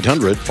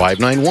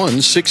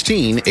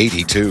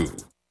 1-800-591-1682.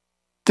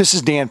 This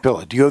is Dan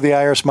Pilla. Do you owe the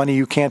IRS money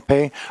you can't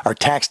pay? Are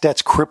tax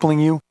debts crippling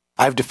you?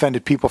 I've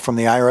defended people from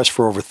the IRS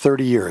for over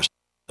 30 years.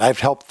 I've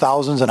helped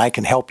thousands, and I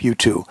can help you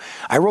too.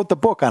 I wrote the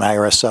book on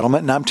IRS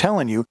settlement, and I'm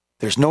telling you,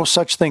 there's no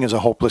such thing as a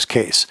hopeless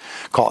case.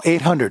 Call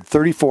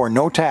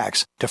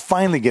 800-34-NO-TAX to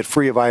finally get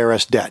free of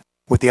IRS debt.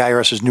 With the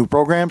IRS's new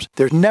programs,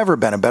 there's never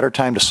been a better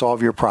time to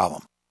solve your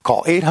problem.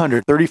 Call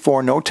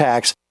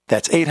 800-34-NO-TAX.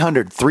 That's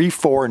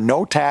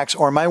 800-34-NO-TAX,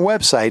 or my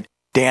website,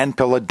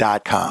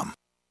 danpilla.com.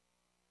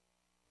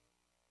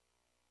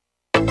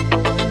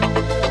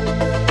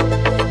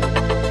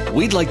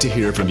 We'd like to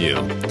hear from you.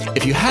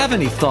 If you have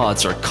any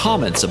thoughts or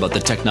comments about the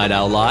Tech Night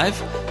Owl Live,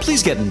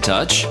 please get in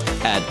touch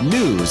at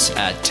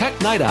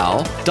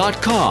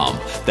news@technightowl.com.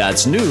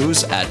 That's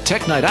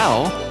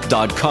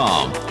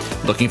news@technightowl.com.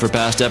 Looking for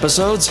past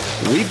episodes?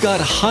 We've got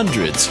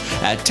hundreds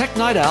at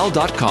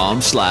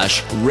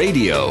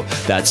technightowl.com/radio.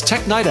 That's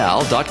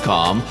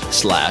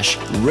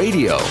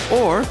technightowl.com/radio.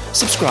 Or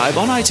subscribe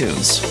on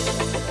iTunes.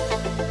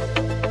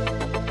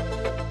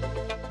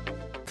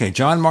 Okay,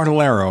 John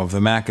Martellaro of the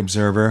Mac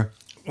Observer.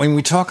 When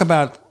we talk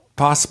about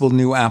possible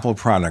new Apple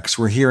products,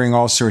 we're hearing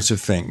all sorts of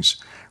things.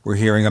 We're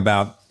hearing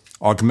about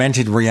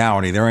augmented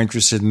reality. They're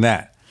interested in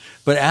that.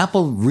 But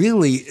Apple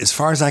really, as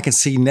far as I can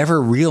see,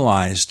 never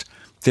realized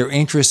their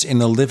interest in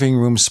the living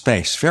room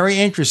space. Very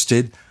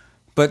interested,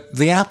 but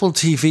the Apple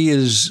TV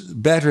is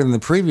better than the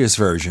previous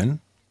version,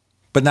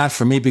 but not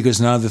for me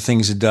because none of the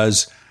things it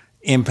does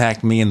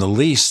impact me in the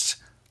least.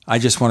 I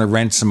just want to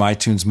rent some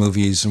iTunes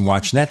movies and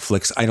watch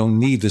Netflix. I don't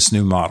need this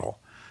new model.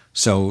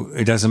 So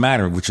it doesn't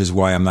matter, which is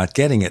why I'm not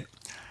getting it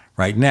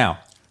right now.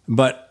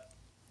 But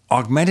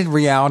augmented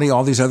reality,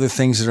 all these other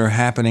things that are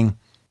happening,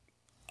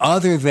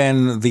 other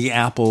than the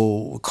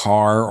Apple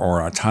car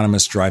or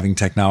autonomous driving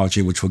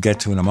technology, which we'll get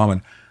to in a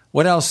moment,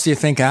 what else do you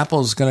think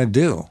Apple's going to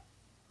do?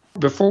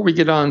 Before we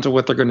get on to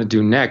what they're going to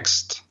do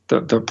next,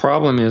 the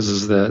problem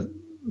is that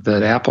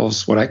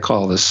Apple's, what I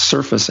call the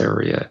surface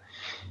area,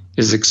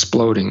 is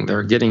exploding.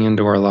 They're getting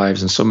into our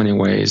lives in so many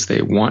ways.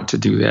 They want to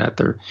do that.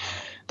 They're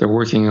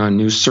working on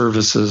new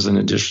services in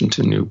addition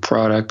to new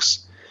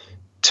products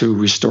to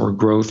restore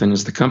growth. And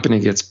as the company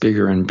gets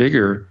bigger and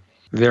bigger,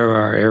 there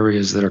are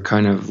areas that are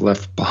kind of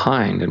left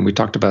behind. And we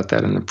talked about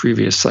that in the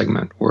previous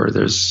segment, where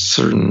there's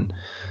certain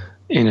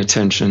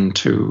inattention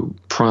to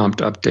prompt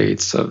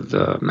updates of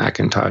the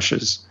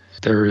Macintoshes.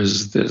 There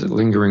is the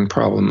lingering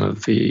problem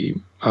of the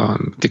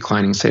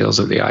declining sales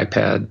of the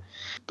iPad.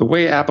 The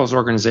way Apple's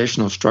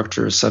organizational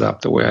structure is set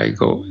up, the way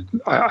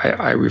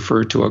I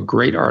refer to a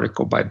great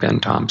article by Ben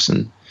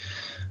Thompson,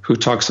 who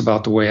talks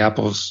about the way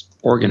Apple's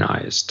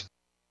organized.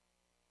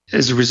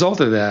 As a result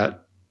of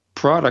that,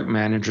 product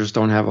managers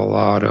don't have a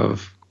lot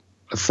of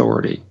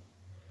authority.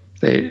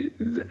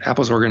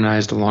 Apple's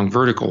organized along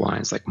vertical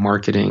lines like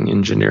marketing,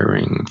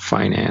 engineering,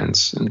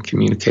 finance, and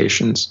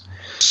communications.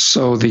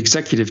 So the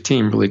executive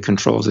team really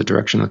controls the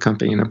direction of the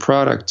company, and the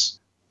products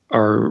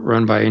are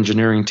run by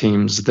engineering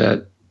teams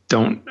that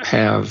don't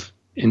have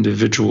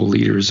individual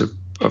leaders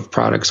of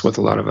products with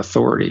a lot of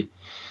authority.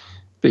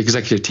 The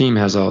executive team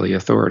has all the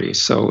authority.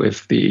 So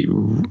if the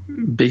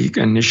big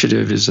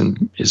initiative is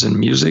in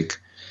music,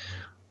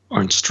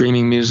 or in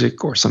streaming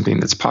music, or something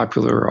that's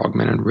popular, or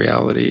augmented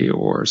reality,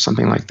 or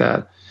something like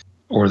that,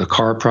 or the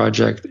car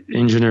project,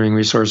 engineering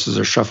resources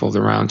are shuffled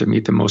around to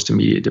meet the most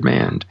immediate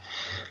demand.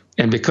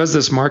 And because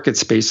this market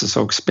space is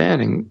so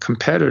expanding,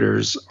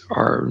 competitors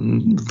are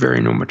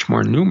much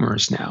more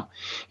numerous now.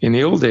 In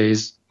the old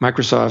days,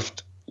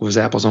 Microsoft was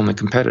Apple's only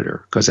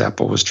competitor because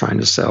Apple was trying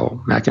to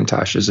sell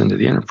Macintoshes into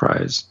the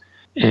enterprise,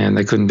 and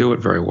they couldn't do it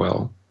very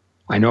well.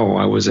 I know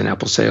I was in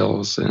Apple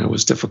sales, and it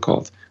was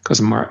difficult because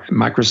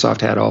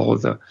Microsoft had all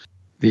of the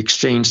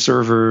Exchange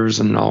servers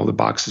and all the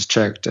boxes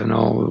checked and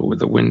all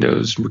the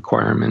Windows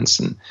requirements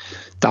and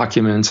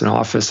documents and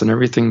Office and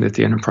everything that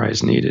the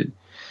enterprise needed.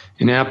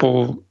 And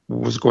Apple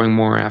was going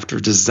more after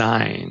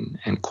design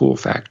and cool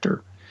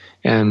factor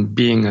and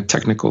being a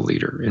technical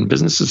leader. And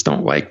businesses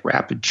don't like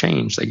rapid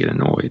change. They get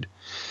annoyed.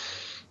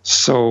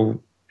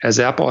 So as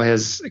Apple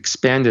has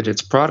expanded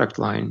its product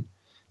line,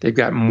 they've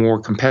got more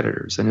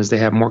competitors. And as they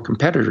have more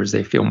competitors,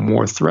 they feel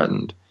more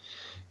threatened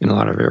in a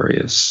lot of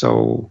areas.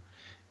 So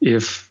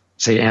if,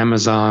 say,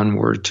 Amazon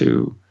were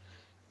to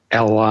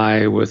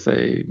ally with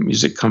a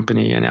music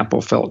company and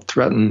Apple felt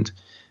threatened,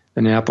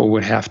 then Apple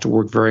would have to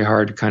work very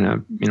hard to kind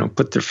of,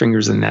 put their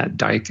fingers in that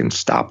dike and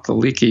stop the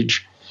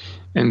leakage.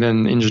 And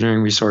then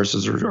engineering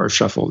resources are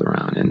shuffled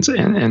around.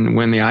 And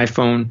when the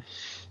iPhone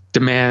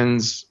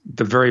demands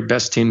the very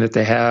best team that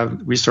they have,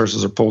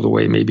 resources are pulled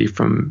away maybe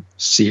from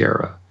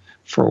Sierra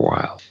for a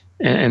while.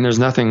 And there's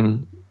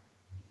nothing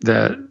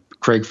that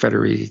Craig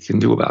Federighi can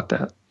do about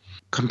that.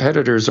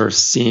 Competitors are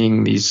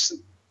seeing these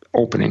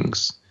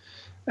openings.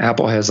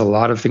 Apple has a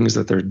lot of things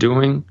that they're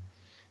doing.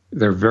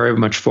 They're very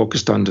much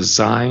focused on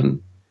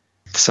design.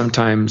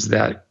 Sometimes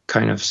that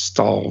kind of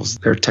stalls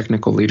their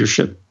technical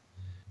leadership.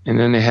 And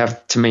then they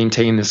have to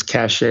maintain this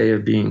cachet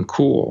of being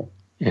cool.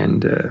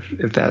 And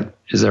if that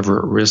is ever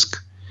at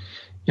risk,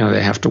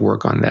 they have to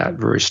work on that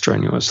very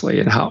strenuously.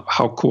 And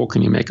how cool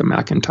can you make a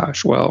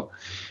Macintosh? Well,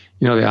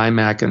 the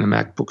iMac and the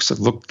MacBooks have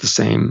looked the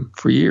same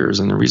for years.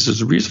 And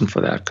there's a reason for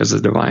that, because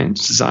the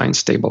design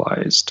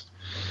stabilized.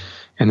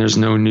 And there's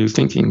no new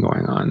thinking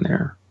going on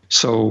there.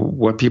 So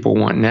what people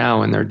want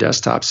now in their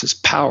desktops is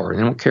power.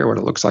 They don't care what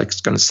it looks like.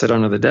 It's going to sit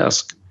under the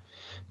desk.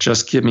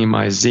 Just give me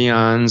my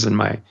Xeons and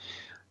my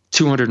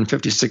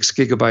 256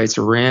 gigabytes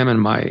of RAM and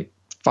my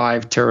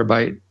 5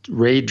 terabyte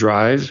RAID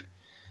drive,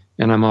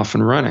 and I'm off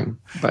and running.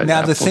 But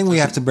now, the thing we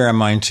have to bear in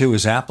mind, too,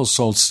 is Apple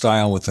sold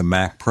style with the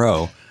Mac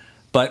Pro,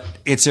 but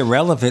it's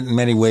irrelevant in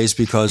many ways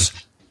because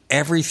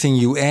everything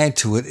you add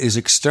to it is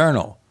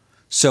external.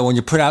 So when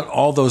you put out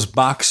all those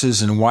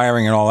boxes and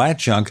wiring and all that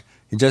junk,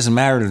 it doesn't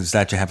matter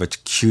that you have a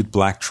cute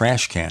black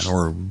trash can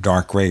or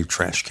dark gray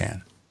trash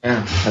can.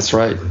 Yeah, that's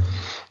right.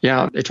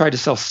 Yeah, they tried to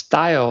sell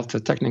style to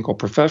technical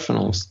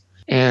professionals,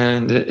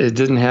 and it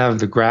didn't have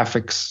the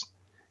graphics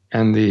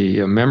and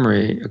the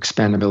memory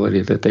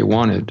expandability that they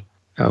wanted.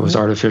 It was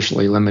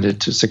artificially limited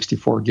to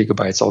 64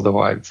 gigabytes, although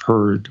I've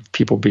heard of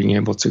people being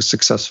able to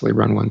successfully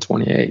run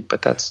 128.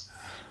 But that's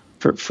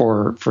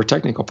for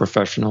technical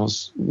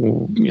professionals,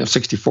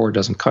 64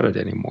 doesn't cut it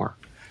anymore.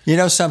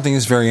 Something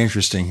is very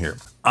interesting here.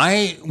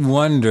 I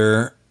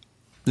wonder,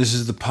 this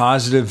is the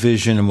positive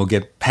vision, and we'll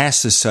get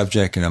past this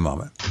subject in a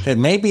moment, that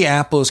maybe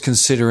Apple is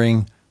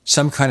considering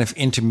some kind of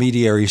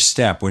intermediary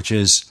step, which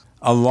is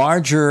a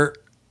larger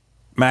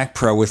Mac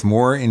Pro with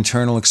more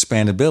internal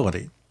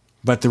expandability.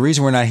 But the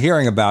reason we're not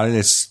hearing about it,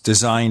 it's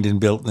designed and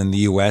built in the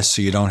U.S.,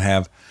 so you don't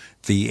have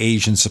the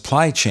Asian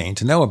supply chain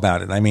to know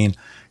about it. I mean,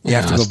 you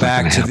have to go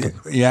back to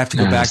the. You have to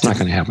go back it's to. It's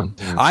not going to happen.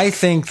 I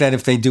think that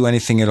if they do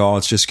anything at all,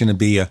 it's just going to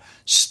be a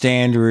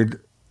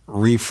standard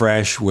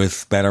refresh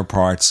with better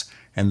parts,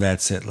 and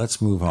that's it.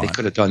 Let's move on. They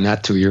could have done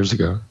that 2 years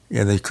ago.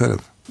 Yeah, they could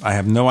have. I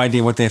have no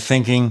idea what they're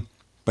thinking,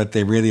 but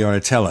they really ought to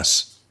tell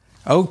us.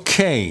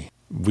 Okay,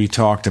 we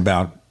talked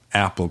about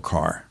Apple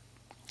Car.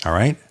 All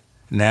right.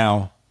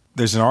 Now,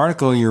 there's an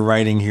article you're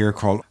writing here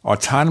called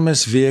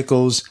Autonomous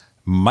Vehicles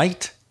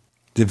Might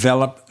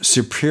Develop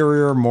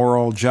Superior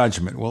Moral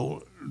Judgment.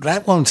 Well,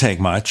 that won't take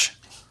much.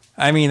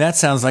 I mean, that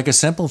sounds like a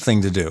simple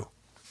thing to do.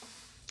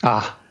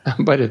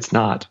 But it's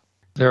not.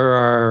 There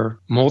are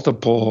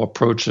multiple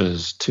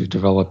approaches to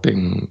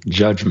developing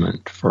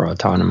judgment for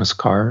autonomous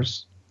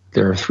cars.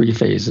 There are 3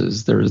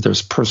 phases.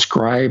 There's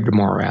prescribed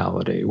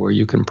morality, where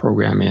you can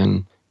program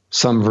in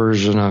some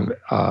version of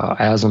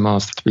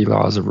Asimov's 3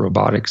 laws of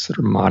robotics that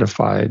are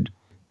modified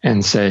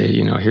and say,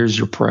 here's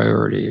your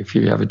priority. If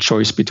you have a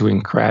choice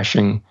between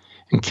crashing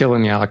and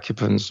killing the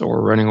occupants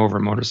or running over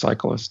a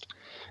motorcyclist,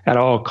 at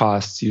all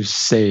costs, you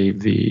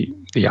save the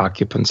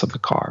occupants of the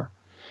car.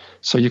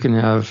 So you can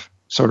have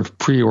sort of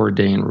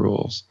preordained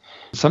rules.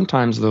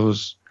 Sometimes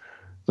those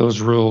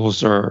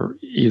rules are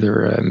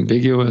either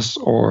ambiguous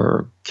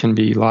or can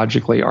be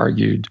logically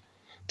argued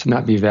to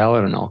not be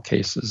valid in all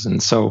cases.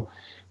 And so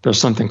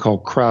there's something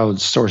called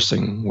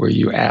crowdsourcing, where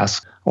you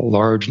ask a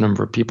large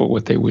number of people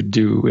what they would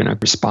do in a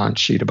response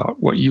sheet about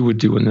what you would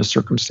do in this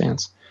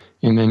circumstance.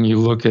 And then you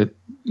look at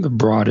the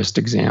broadest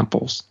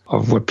examples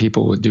of what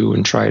people would do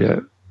and try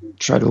to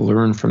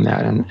learn from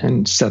that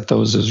and set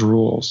those as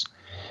rules.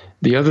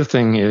 The other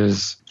thing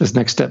is, this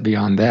next step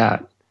beyond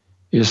that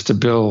is to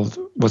build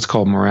what's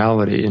called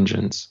morality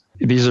engines.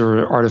 These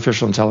are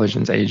artificial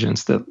intelligence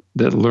agents that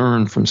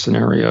learn from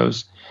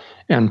scenarios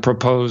and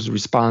propose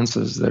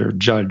responses that are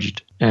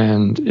judged.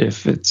 And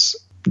if it's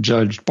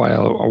judged by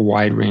a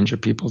wide range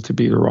of people to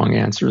be the wrong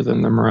answer,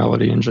 then the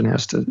morality engine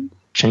has to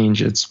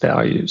change its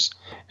values.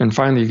 And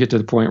finally, you get to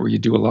the point where you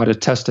do a lot of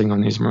testing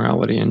on these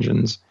morality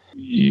engines.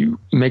 You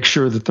make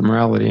sure that the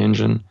morality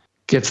engine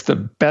gets the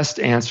best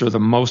answer the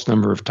most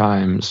number of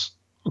times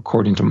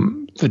according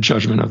to the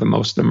judgment of the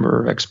most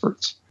number of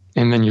experts.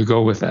 And then you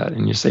go with that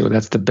and you say, well,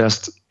 that's the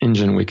best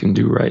engine we can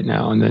do right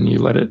now. And then you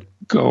let it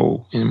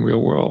go in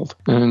real world.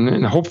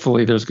 And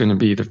hopefully there's going to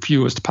be the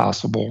fewest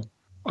possible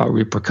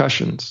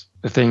repercussions.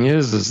 The thing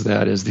is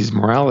that as these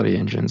morality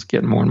engines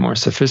get more and more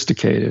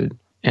sophisticated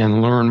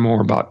and learn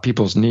more about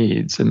people's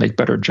needs and make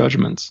better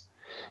judgments,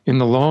 in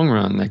the long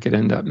run, they could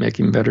end up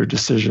making better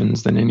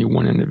decisions than any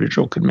one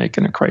individual could make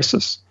in a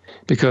crisis.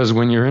 Because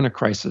when you're in a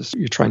crisis,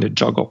 you're trying to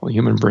juggle. A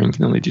human brain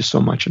can only do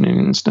so much in an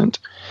instant.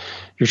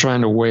 You're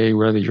trying to weigh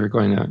whether you're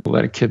going to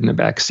let a kid in the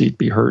back seat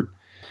be hurt.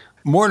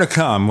 More to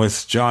come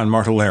with John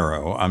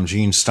Martellero. I'm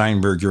Gene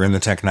Steinberg. You're in the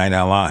Tech Night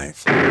Owl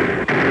Live.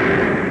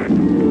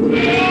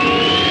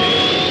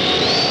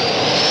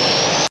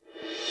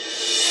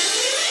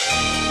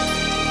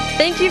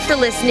 Thank you for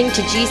listening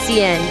to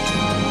GCN.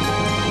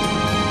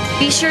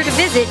 Be sure to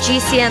visit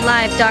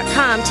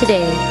GCNlive.com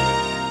today.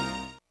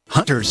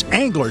 Hunters,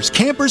 anglers,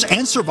 campers,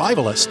 and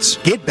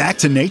survivalists. Get back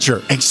to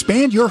nature.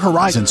 Expand your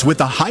horizons with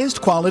the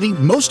highest quality,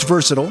 most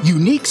versatile,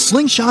 unique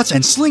slingshots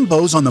and sling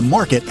bows on the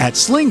market at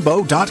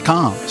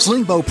slingbow.com.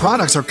 Slingbow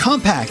products are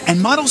compact and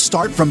models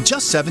start from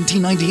just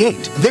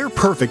 $17.98. They're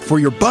perfect for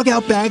your bug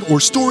out bag or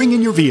storing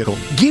in your vehicle.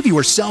 Give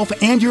yourself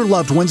and your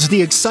loved ones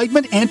the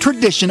excitement and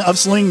tradition of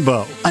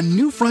Slingbow. A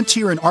new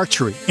frontier in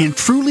archery and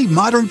truly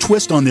modern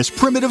twist on this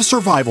primitive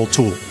survival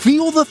tool.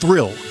 Feel the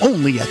thrill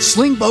only at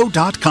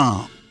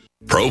slingbow.com.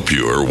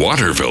 ProPure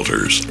water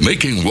filters,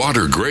 making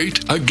water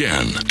great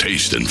again.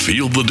 Taste and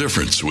feel the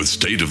difference with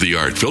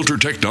state-of-the-art filter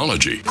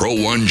technology. Pro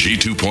 1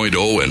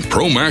 G2.0 and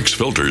Pro Max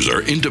filters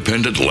are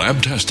independent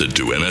lab-tested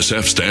to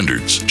NSF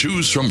standards.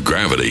 Choose from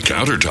Gravity,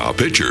 Countertop,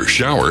 Pitcher,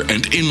 Shower,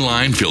 and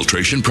Inline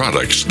filtration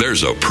products.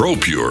 There's a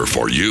ProPure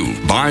for you.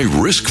 Buy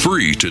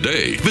risk-free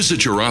today.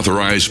 Visit your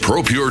authorized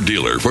ProPure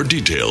dealer for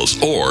details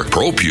or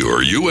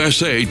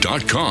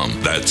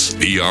ProPureUSA.com. That's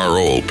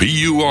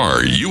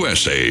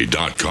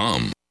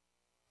ProPureUSA.com.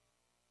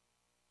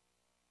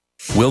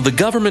 Will the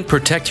government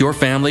protect your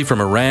family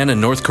from Iran and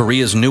North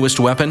Korea's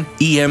newest weapon,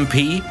 EMP?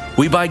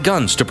 We buy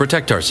guns to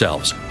protect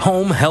ourselves,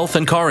 home, health,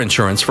 and car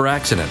insurance for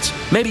accidents.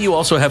 Maybe you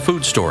also have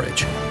food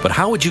storage. But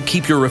how would you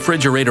keep your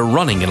refrigerator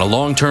running in a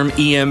long-term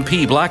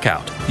EMP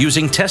blackout?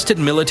 Using tested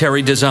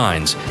military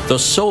designs, the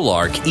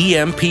Solark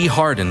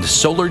EMP-hardened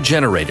solar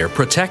generator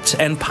protects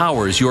and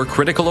powers your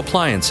critical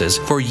appliances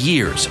for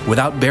years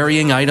without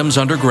burying items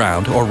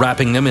underground or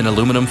wrapping them in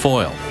aluminum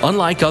foil.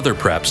 Unlike other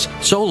preps,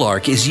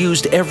 Solark is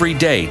used every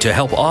day to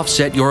help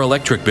offset your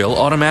electric bill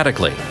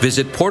automatically.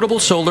 Visit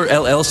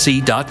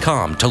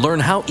PortableSolarLLC.com to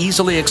learn how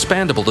easily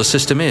expandable the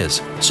system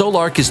is.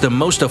 Solark is the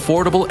most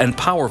affordable and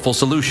powerful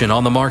solution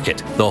on the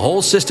market. The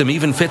whole system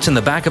even fits in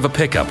the back of a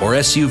pickup or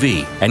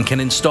SUV and can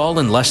install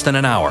in less than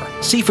an hour.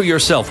 See for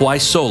yourself why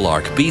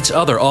Solark beats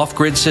other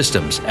off-grid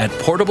systems at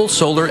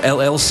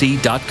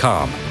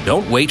PortableSolarLLC.com.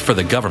 Don't wait for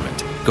the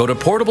government. Go to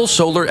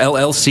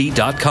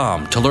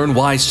PortableSolarLLC.com to learn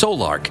why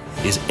Solark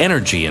is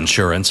energy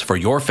insurance for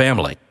your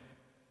family.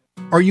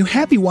 Are you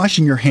happy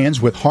washing your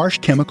hands with harsh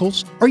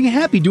chemicals? Are you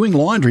happy doing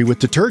laundry with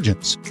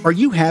detergents? Are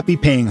you happy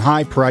paying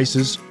high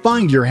prices?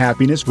 Find your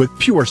happiness with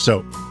Pure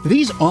Soap.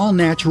 These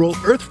all-natural,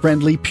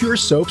 earth-friendly Pure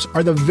Soaps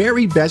are the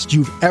very best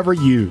you've ever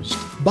used.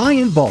 Buy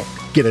in bulk.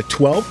 Get a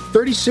 12,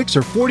 36,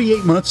 or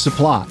 48-month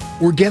supply,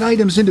 or get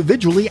items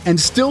individually and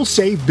still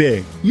save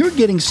big. You're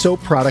getting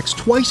soap products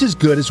twice as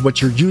good as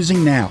what you're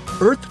using now,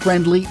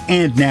 earth-friendly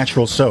and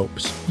natural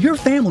soaps. Your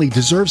family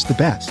deserves the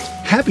best.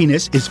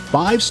 Happiness is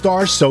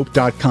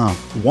 5starsoap.com.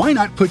 Why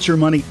not put your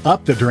money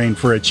up the drain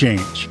for a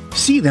change?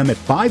 See them at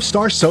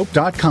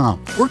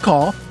 5starsoap.com or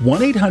call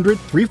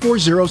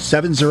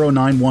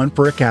 1-800-340-7091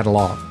 for a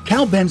catalog.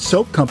 Cal Ben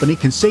Soap Company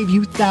can save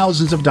you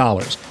thousands of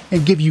dollars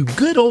and give you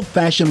good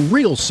old-fashioned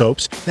real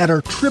soaps that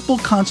are triple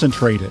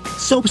concentrated.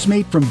 Soaps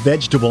made from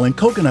vegetable and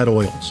coconut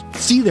oils.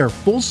 See their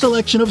full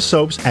selection of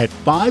soaps at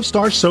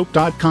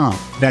 5starsoap.com.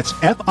 That's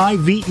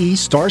F-I-V-E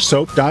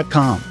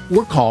starsoap.com.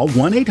 Or call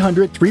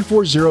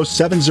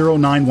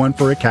 1-800-340-7091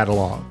 for a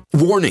catalog.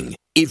 Warning.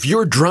 If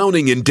you're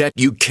drowning in debt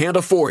you can't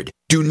afford,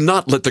 do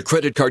not let the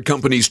credit card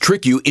companies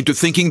trick you into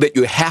thinking that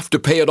you have to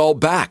pay it all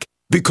back,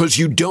 because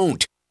you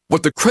don't.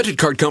 What the credit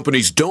card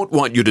companies don't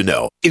want you to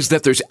know is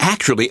that there's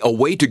actually a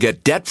way to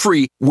get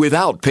debt-free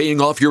without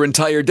paying off your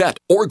entire debt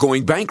or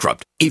going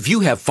bankrupt. If you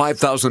have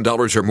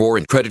 $5,000 or more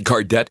in credit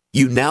card debt,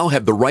 you now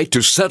have the right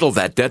to settle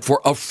that debt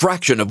for a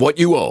fraction of what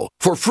you owe.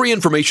 For free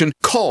information,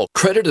 call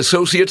Credit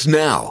Associates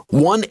now.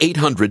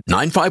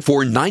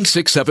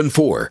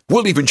 1-800-954-9674.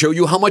 We'll even show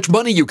you how much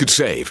money you could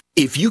save.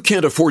 If you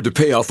can't afford to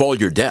pay off all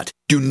your debt,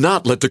 do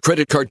not let the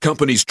credit card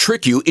companies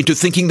trick you into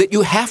thinking that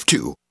you have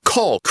to.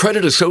 Call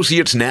Credit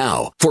Associates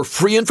now for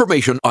free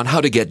information on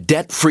how to get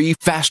debt-free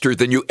faster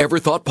than you ever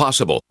thought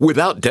possible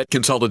without debt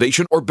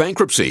consolidation or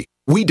bankruptcy.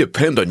 We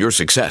depend on your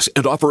success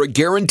and offer a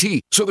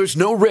guarantee, so there's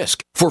no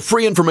risk. For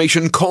free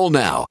information, call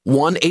now.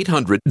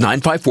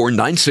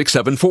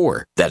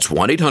 1-800-954-9674. That's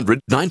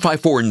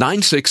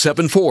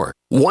 1-800-954-9674.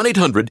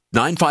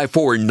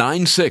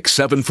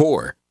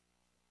 1-800-954-9674.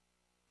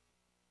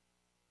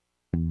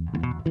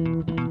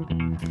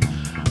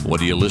 What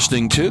are you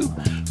listening to?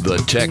 The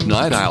Tech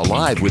Night Owl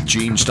Live with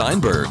Gene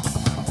Steinberg.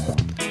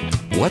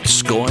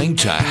 What's going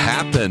to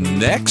happen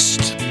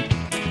next?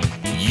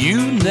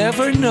 You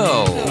never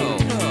know.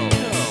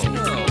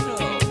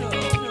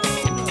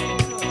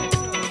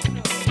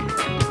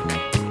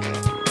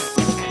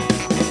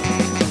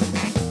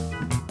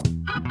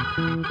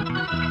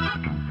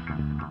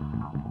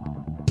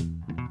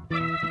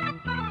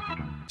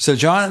 So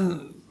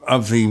John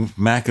of the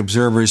Mac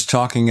Observer is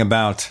talking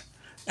about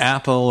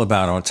Apple,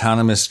 about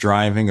autonomous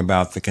driving,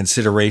 about the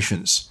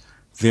considerations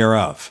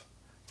thereof,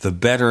 the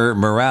better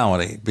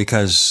morality,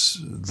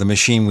 because the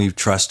machine we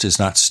trust is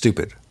not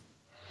stupid.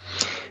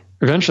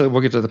 Eventually,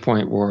 we'll get to the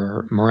point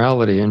where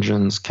morality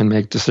engines can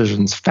make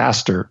decisions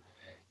faster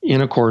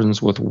in accordance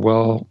with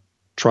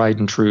well-tried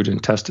and true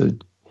and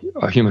tested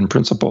human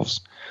principles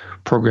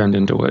programmed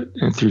into it,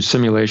 and through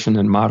simulation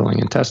and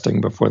modeling and testing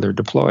before they're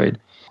deployed,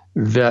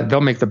 that they'll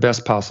make the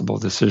best possible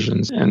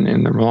decisions. And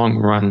in the long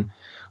run,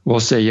 we'll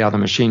say, yeah, the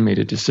machine made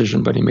a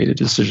decision, but he made a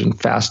decision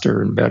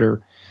faster and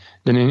better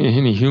than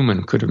any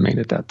human could have made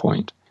at that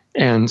point.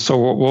 And so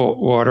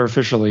we'll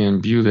artificially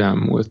imbue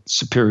them with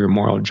superior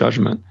moral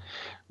judgment,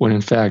 when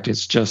in fact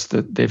it's just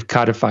that they've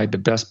codified the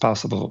best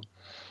possible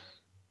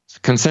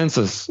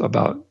consensus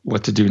about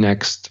what to do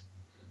next,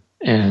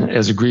 and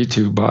as agreed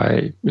to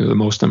by the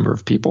most number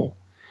of people.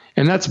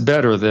 And that's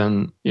better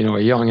than a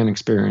young,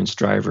 inexperienced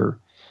driver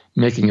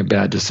making a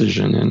bad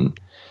decision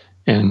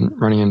and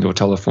running into a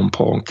telephone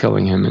pole and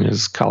killing him and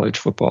his college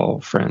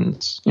football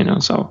friends.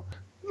 So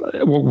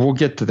we'll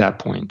get to that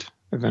point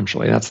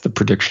eventually. That's the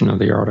prediction of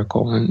the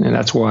article, and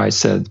that's why I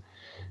said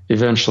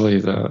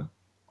eventually the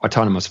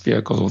autonomous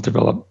vehicles will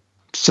develop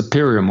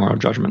superior moral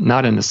judgment,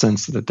 not in the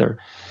sense that they're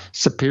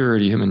superior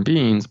to human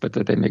beings, but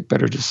that they make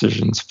better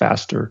decisions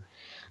faster,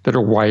 that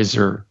are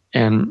wiser,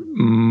 and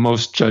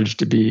most judged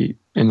to be,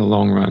 in the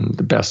long run,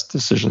 the best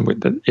decision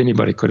that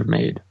anybody could have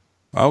made.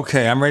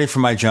 Okay, I'm ready for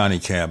my Johnny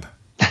Cab.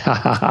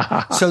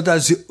 So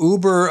does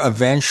Uber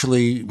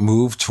eventually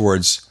move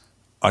towards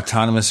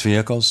autonomous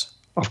vehicles?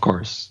 Of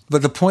course.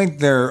 But the point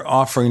they're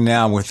offering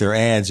now with their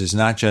ads is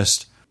not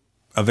just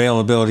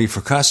availability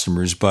for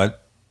customers,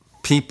 but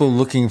people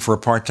looking for a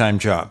part-time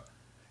job.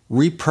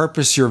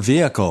 Repurpose your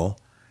vehicle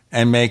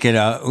and make it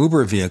an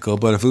Uber vehicle.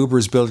 But if Uber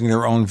is building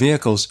their own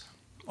vehicles,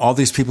 all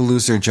these people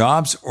lose their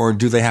jobs, or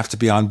do they have to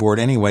be on board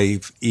anyway,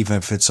 even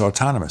if it's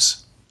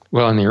autonomous?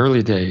 Well, in the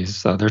early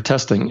days, they're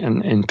testing.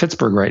 In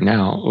Pittsburgh right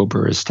now,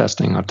 Uber is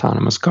testing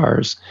autonomous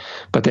cars.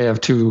 But they have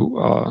two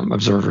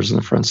observers in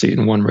the front seat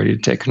and one ready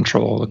to take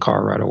control of the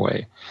car right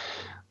away.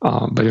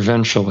 But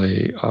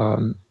eventually,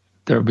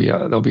 there'll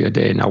be a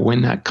day. Now,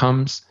 when that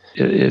comes,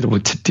 it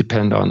would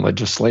depend on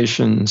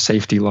legislation,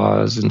 safety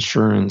laws,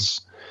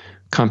 insurance,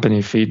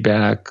 company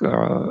feedback,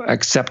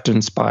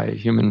 acceptance by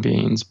human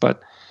beings. But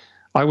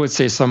I would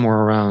say somewhere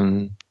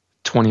around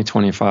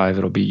 2025,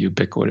 it'll be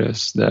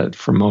ubiquitous that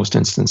for most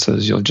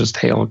instances, you'll just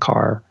hail a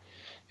car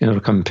and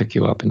it'll come and pick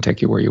you up and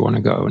take you where you want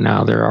to go.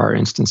 Now, there are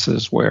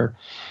instances where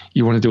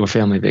you want to do a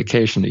family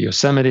vacation to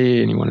Yosemite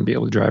and you want to be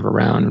able to drive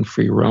around and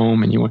free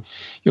roam, and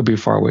you'll be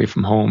far away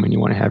from home and you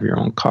want to have your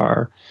own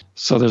car.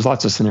 So there's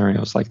lots of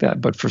scenarios like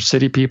that. But for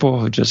city people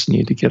who just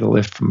need to get a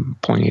lift from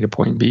point A to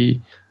point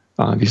B,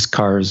 these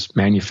cars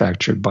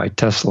manufactured by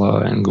Tesla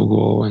and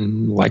Google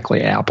and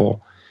likely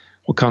Apple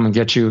will come and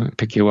get you,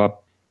 pick you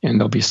up, and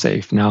they'll be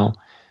safe. Now,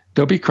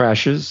 there'll be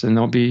crashes and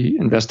there'll be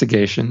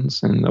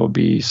investigations and there'll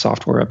be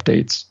software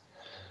updates.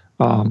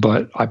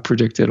 But I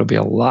predict it'll be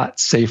a lot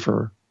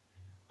safer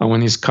when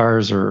these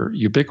cars are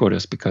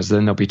ubiquitous, because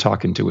then they'll be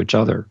talking to each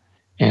other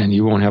and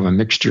you won't have a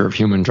mixture of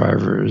human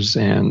drivers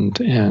and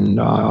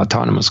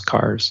autonomous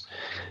cars.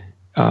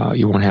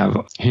 You won't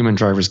have human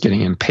drivers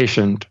getting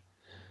impatient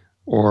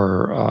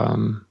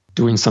or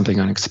doing something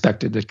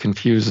unexpected that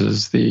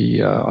confuses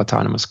the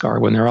autonomous car.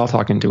 When they're all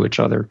talking to each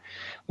other,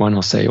 one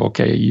will say,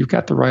 okay, you've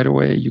got the right of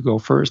way, you go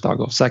first, I'll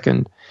go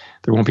second.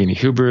 There won't be any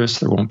hubris,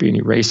 there won't be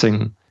any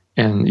racing,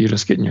 and you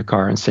just get in your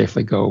car and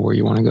safely go where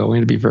you want to go.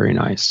 And it'll be very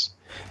nice.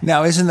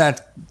 Now, isn't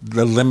that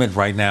the limit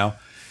right now?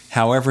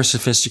 However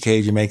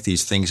sophisticated you make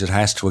these things, it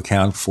has to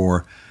account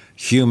for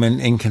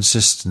human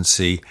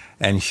inconsistency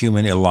and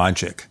human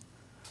illogic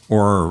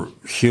or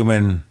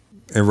human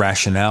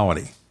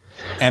irrationality.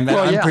 And that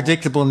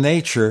unpredictable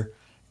nature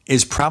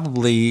is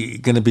probably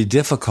going to be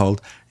difficult,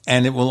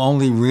 and it will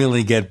only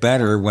really get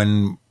better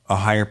when a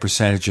higher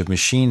percentage of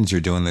machines are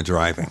doing the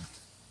driving.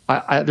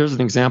 There's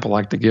an example I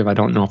like to give. I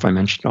don't know if I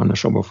mentioned it on the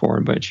show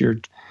before, but you're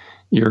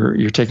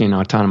taking an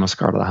autonomous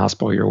car to the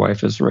hospital. Your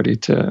wife is ready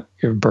to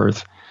give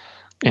birth,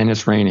 and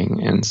it's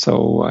raining, and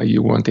so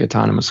you want the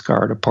autonomous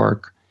car to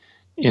park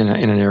in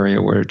an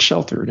area where it's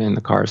sheltered, and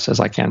the car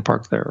says, I can't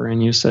park there.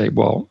 And you say,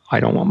 well,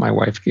 I don't want my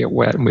wife to get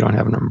wet, and we don't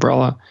have an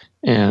umbrella,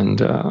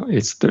 and I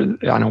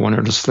don't want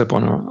her to slip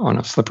on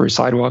a slippery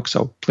sidewalk,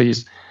 so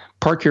please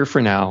park here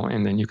for now,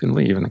 and then you can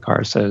leave. And the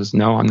car says,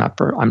 no, I'm not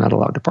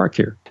allowed to park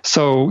here.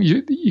 So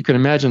you can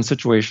imagine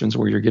situations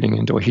where you're getting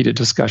into a heated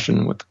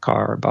discussion with the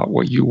car about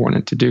what you want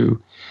it to do,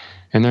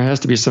 and there has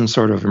to be some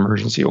sort of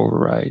emergency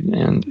override.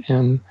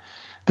 And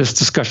this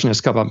discussion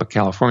has come up in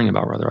California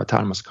about whether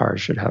autonomous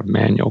cars should have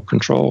manual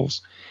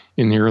controls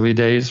in the early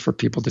days for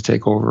people to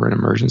take over in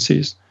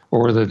emergencies,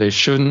 or whether they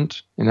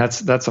shouldn't. And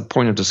that's a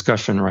point of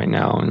discussion right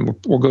now, and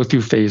we'll go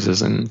through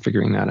phases in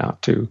figuring that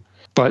out too.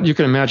 But you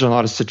can imagine a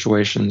lot of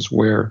situations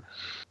where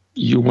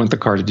you want the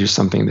car to do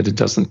something that it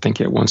doesn't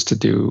think it wants to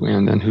do,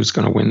 and then who's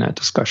going to win that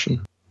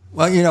discussion?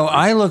 Well,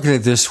 I look at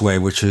it this way,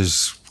 which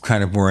is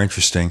kind of more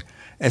interesting.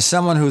 As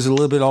someone who's a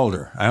little bit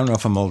older, I don't know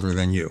if I'm older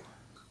than you.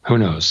 Who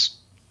knows?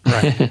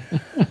 Right.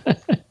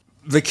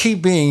 The key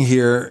being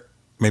here,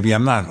 maybe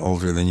I'm not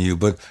older than you,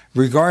 but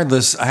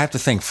regardless, I have to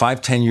think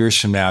 5-10 years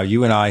from now,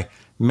 you and I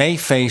may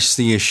face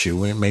the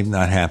issue, and it may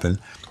not happen,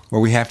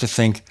 where we have to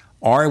think,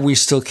 are we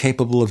still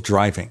capable of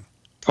driving?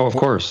 Oh, of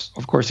course.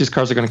 Of course, these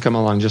cars are going to come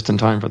along just in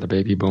time for the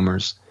baby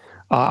boomers.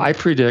 I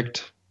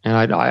predict,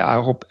 and I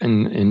hope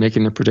in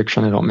making the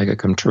prediction I don't make it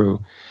come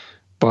true,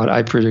 but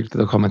I predict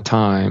there'll come a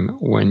time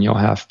when you'll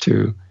have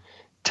to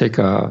take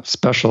a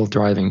special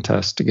driving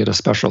test to get a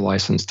special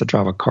license to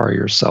drive a car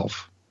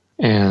yourself.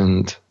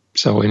 And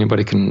so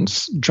anybody can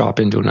drop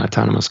into an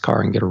autonomous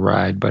car and get a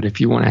ride. But if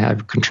you want to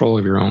have control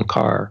of your own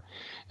car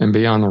and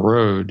be on the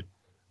road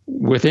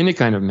with any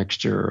kind of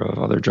mixture of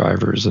other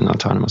drivers and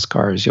autonomous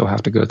cars, you'll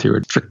have to go through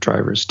a strict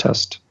driver's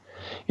test.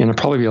 And it'll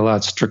probably be a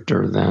lot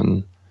stricter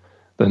than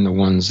the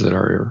ones that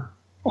are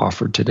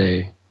offered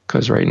today.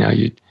 Because right now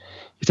you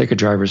take a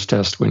driver's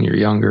test when you're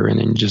younger, and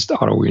then you just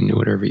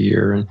auto-renew it every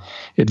year. And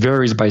it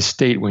varies by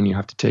state when you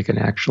have to take an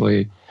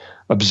actually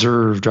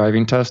observed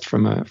driving test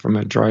from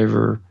a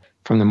driver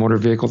from the motor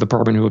vehicle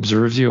department who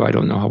observes you. I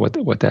don't know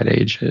what that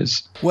age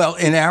is. Well,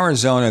 in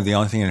Arizona, the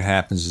only thing that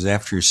happens is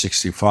after you're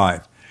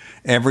 65,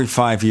 every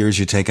 5 years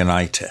you take an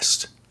eye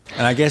test.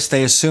 And I guess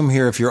they assume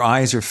here if your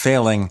eyes are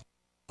failing,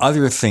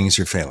 other things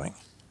are failing.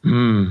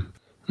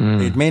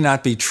 It may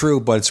not be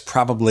true, but it's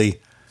probably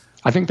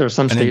I think there are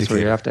some states where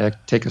you have to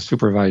take a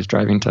supervised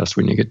driving test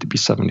when you get to be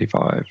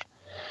 75.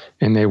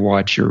 And they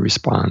watch your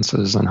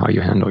responses on how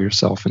you handle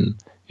yourself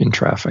in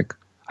traffic,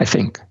 I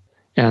think.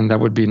 And that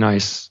would be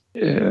nice.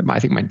 I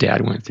think my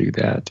dad went through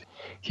that.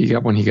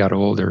 When he got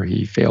older,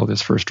 he failed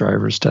his first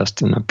driver's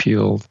test and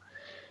appealed.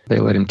 They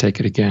let him take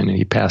it again, and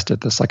he passed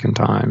it the second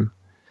time.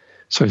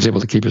 So he was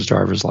able to keep his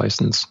driver's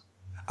license.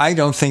 I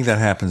don't think that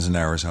happens in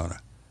Arizona.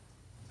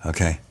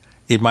 Okay.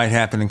 It might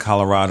happen in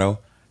Colorado,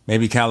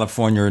 maybe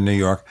California or New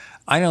York.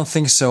 I don't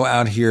think so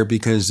out here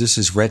because this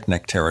is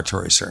redneck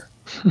territory, sir.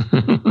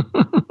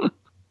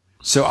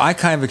 So I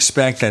kind of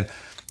expect that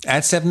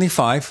at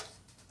 75,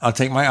 I'll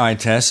take my eye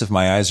test. If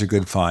my eyes are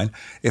good, fine.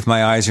 If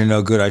my eyes are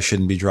no good, I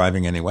shouldn't be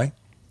driving anyway.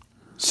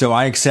 So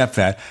I accept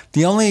that.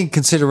 The only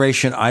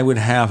consideration I would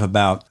have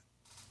about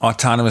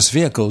autonomous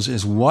vehicles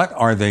is what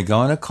are they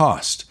going to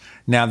cost?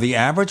 Now, the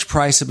average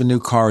price of a new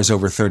car is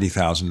over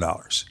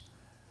 $30,000.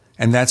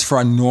 And that's for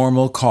a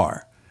normal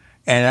car.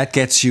 And that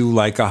gets you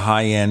like a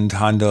high-end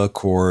Honda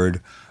Accord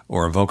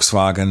or a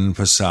Volkswagen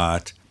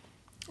Passat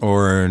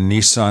or a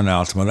Nissan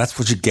Altima. That's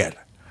what you get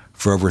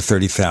for over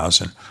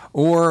 $30,000.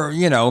 Or,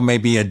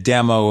 maybe a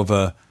demo of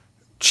a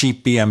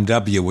cheap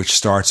BMW, which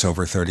starts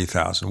over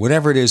 $30,000.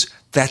 Whatever it is,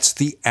 that's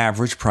the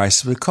average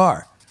price of a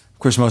car. Of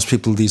course, most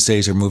people these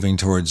days are moving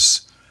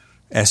towards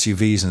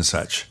SUVs and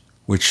such,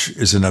 which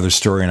is another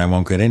story, and I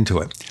won't get into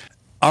it.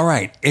 All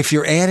right, if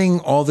you're adding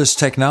all this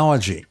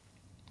technology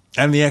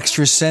and the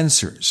extra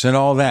sensors and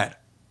all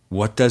that,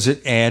 what does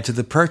it add to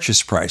the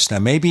purchase price? Now,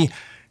 maybe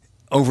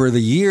over the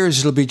years,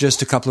 it'll be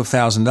just a couple of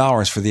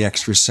 $1,000s for the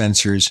extra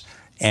sensors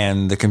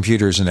and the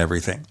computers and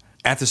everything.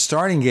 At the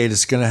starting gate,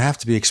 it's going to have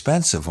to be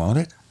expensive, won't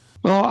it?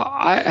 Well,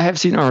 I have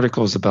seen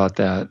articles about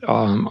that.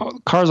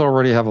 Cars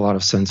already have a lot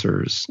of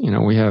sensors.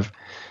 We have,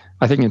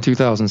 I think in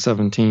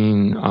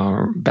 2017,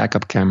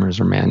 backup cameras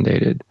are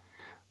mandated.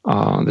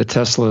 The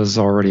Teslas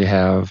already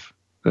have,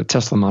 the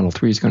Tesla Model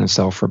 3 is going to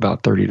sell for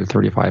about $30,000 to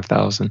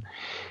 $35,000.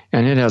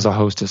 And it has a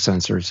host of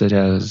sensors. It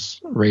has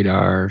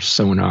radar,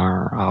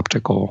 sonar,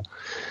 optical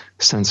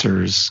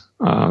sensors.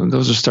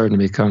 Those are starting to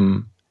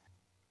become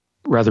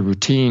rather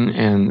routine,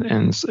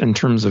 and in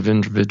terms of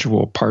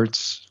individual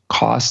parts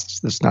costs,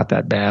 that's not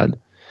that bad.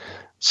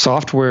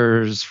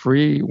 Software is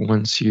free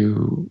once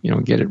you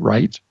get it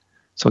right.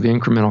 So the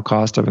incremental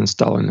cost of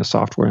installing the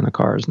software in the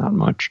car is not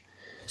much.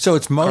 So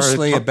it's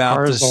mostly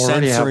about the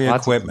sensory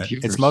equipment.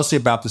 It's mostly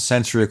about the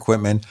sensory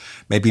equipment,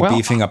 maybe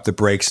beefing up the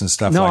brakes and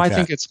stuff like that. I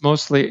think it's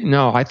mostly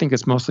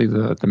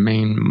the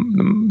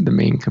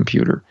main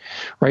computer.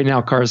 Right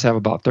now, cars have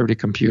about 30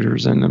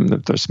 computers in them.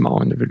 They're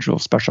small individual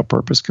special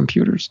purpose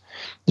computers.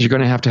 You're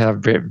going to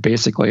have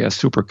basically a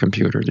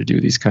supercomputer to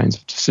do these kinds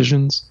of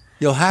decisions.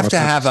 You'll have to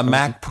have a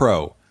Mac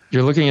Pro.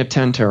 You're looking at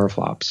 10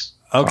 teraflops.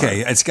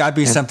 Okay, it's got to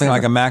be something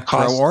like a Mac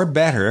Pro or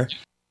better.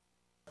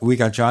 We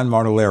got John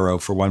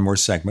Martellero for one more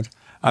segment.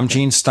 I'm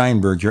Gene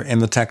Steinberg. You're in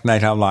the Tech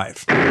Night Owl Live.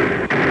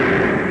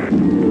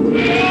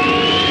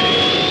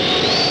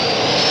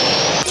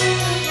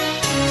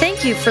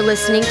 Thank you for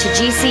listening to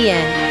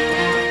GCN.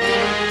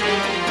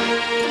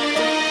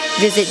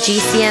 Visit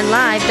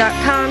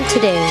GCNlive.com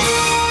today.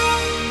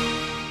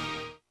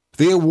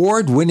 The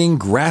award-winning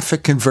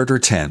Graphic Converter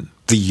 10,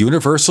 the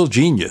universal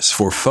genius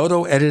for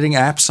photo editing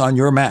apps on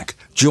your Mac.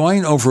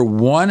 Join over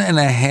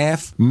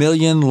 1.5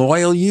 million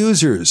loyal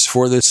users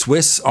for the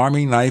Swiss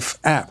Army Knife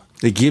app.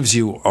 It gives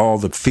you all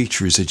the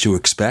features that you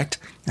expect,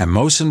 and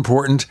most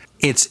important,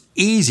 it's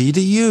easy to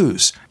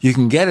use. You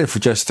can get it for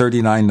just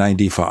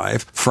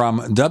 $39.95 from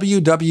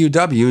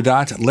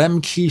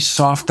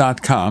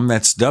www.lemkesoft.com.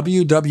 That's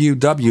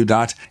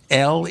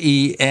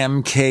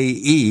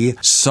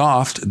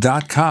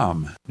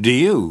www.lemkesoft.com. Do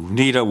you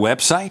need a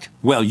website?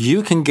 Well,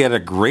 you can get a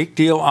great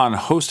deal on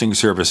hosting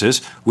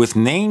services with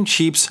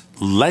Namecheap's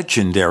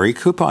legendary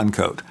coupon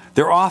code.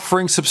 They're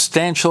offering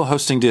substantial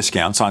hosting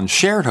discounts on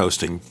shared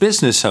hosting,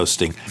 business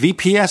hosting,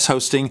 VPS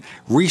hosting,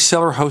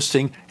 reseller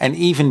hosting, and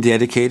even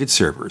dedicated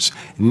servers.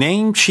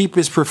 Namecheap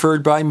is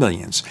preferred by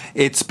millions.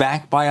 It's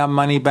backed by a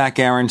money-back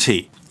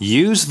guarantee.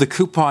 Use the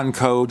coupon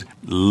code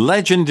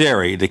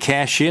LEGENDARY to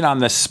cash in on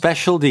the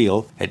special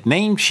deal at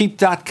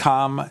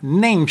Namecheap.com,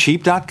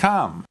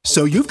 Namecheap.com.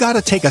 So you've got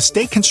to take a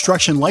state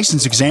construction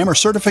license exam or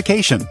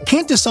certification.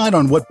 Can't decide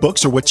on what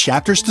books or what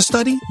chapters to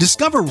study?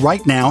 Discover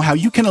right now how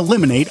you can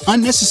eliminate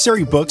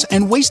unnecessary books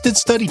and wasted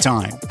study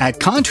time. At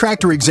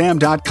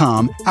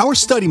ContractorExam.com, our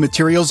study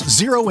materials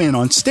zero in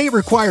on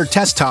state-required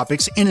test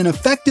topics in an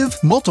effective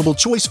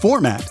multiple-choice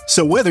format.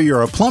 So whether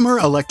you're a plumber,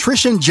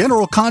 electrician,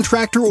 general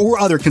contractor, or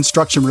other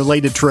construction-related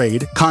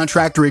trade,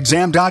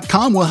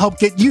 ContractorExam.com will help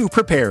get you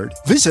prepared.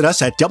 Visit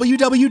us at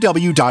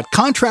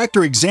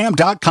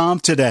www.ContractorExam.com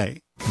today.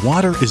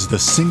 Water is the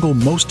single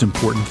most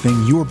important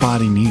thing your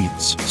body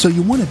needs, so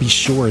you want to be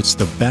sure it's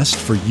the best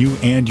for you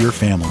and your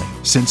family.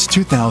 Since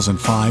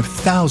 2005,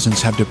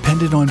 thousands have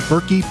depended on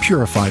Berkey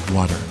purified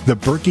water. The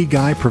Berkey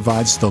Guy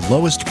provides the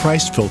lowest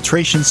priced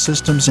filtration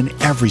systems in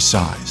every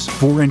size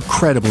for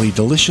incredibly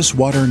delicious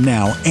water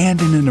now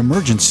and in an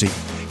emergency.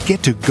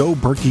 Get to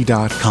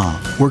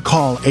GoBerkey.com or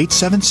call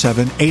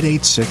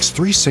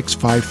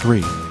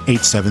 877-886-3653.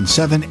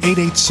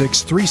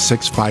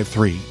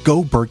 877-886-3653.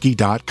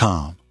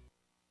 GoBerkey.com.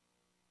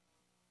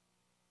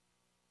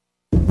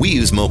 We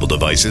use mobile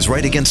devices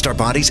right against our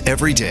bodies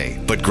every day,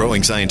 but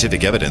growing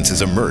scientific evidence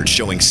has emerged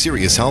showing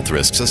serious health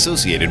risks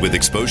associated with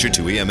exposure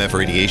to EMF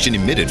radiation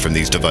emitted from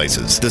these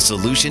devices. The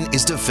solution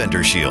is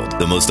Defender Shield,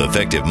 the most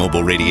effective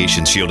mobile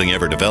radiation shielding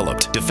ever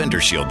developed. Defender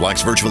Shield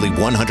blocks virtually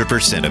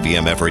 100% of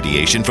EMF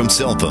radiation from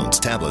cell phones,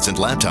 tablets, and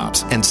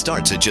laptops, and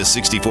starts at just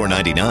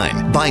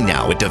 $64.99. Buy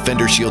now at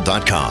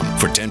DefenderShield.com.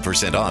 For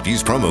 10% off,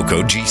 use promo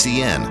code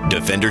GCN.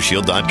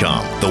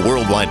 DefenderShield.com, the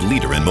worldwide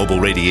leader in mobile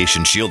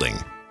radiation shielding.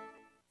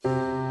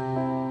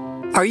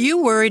 Are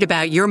you worried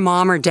about your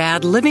mom or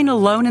dad living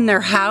alone in their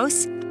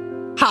house?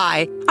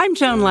 Hi, I'm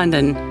Joan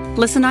London.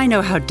 Listen, I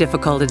know how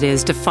difficult it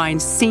is to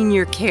find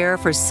senior care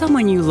for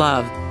someone you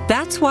love.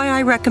 That's why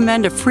I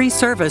recommend a free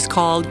service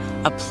called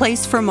A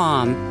Place for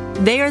Mom.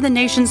 They are the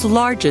nation's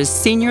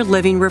largest senior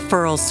living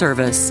referral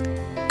service.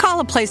 Call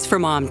A Place for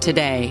Mom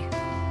today.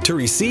 To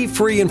receive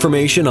free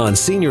information on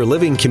senior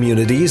living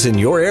communities in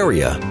your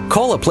area,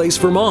 call A Place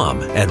for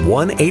Mom at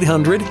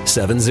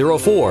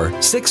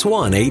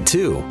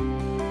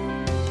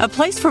 1-800-704-6182. A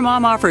Place for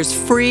Mom offers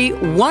free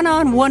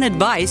one-on-one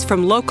advice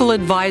from local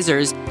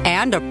advisors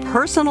and a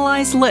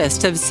personalized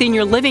list of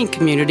senior living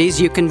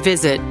communities you can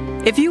visit.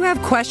 If you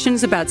have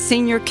questions about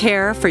senior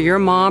care for your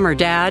mom or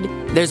dad,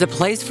 there's a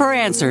place for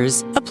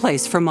answers, A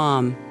Place for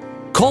Mom.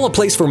 Call A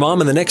Place for Mom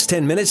in the next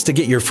 10 minutes to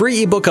get your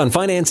free ebook on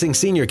financing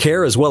senior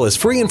care as well as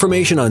free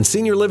information on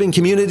senior living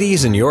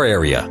communities in your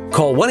area.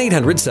 Call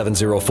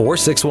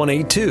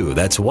 1-800-704-6182.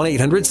 That's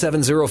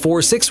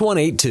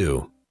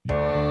 1-800-704-6182.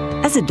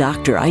 As a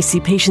doctor, I see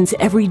patients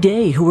every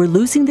day who are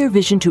losing their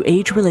vision to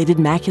age-related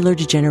macular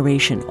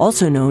degeneration,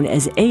 also known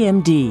as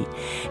AMD.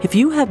 If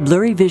you have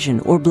blurry vision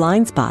or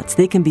blind spots,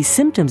 they can be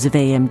symptoms of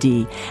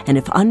AMD, and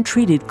if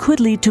untreated, could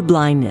lead to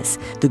blindness.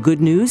 The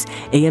good news,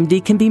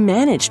 AMD can be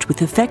managed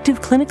with effective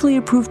clinically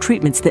approved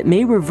treatments that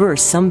may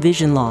reverse some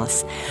vision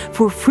loss.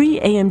 For free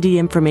AMD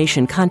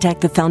information,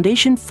 contact the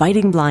Foundation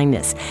Fighting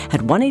Blindness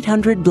at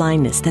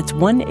 1-800-BLINDNESS. That's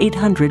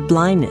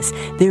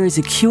 1-800-BLINDNESS. There is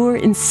a cure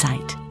in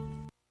sight.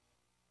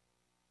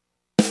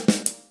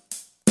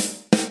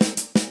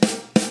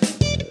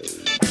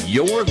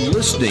 You're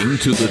listening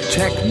to the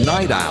Tech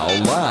Night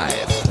Owl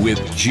Live with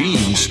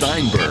Gene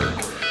Steinberg.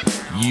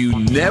 You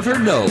never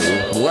know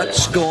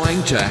what's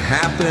going to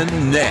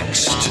happen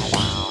next.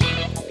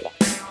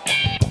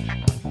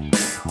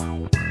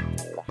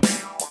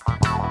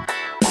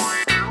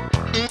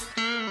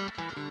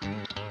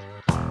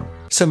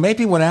 So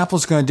maybe what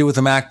Apple's going to do with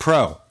the Mac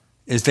Pro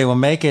is they will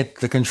make it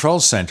the control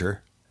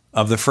center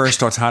of the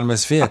first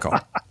autonomous vehicle.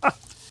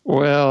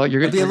 Well,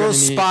 you're going to be a little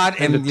spot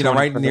in,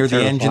 right near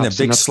the engine, a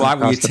big slot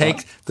where you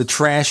take the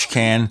trash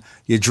can,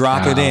 you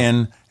drop it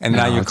in, and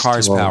now your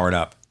car's powered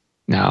up.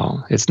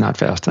 No, it's not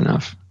fast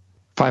enough.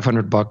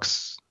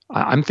 $500.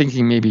 I'm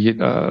thinking maybe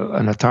an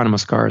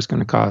autonomous car is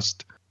going to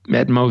cost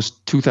at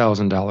most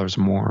 $2,000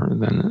 more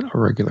than a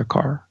regular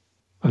car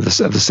of the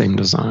same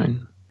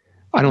design.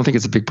 I don't think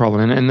it's a big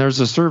problem. And there's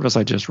a service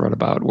I just read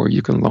about where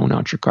you can loan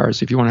out your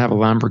cars. If you want to have a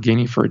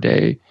Lamborghini for a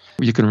day,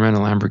 you can rent a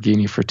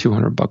Lamborghini for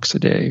 $200 a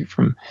day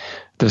from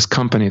this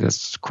company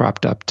that's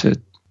cropped up to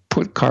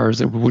put cars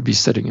that would be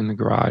sitting in the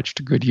garage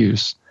to good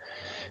use.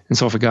 And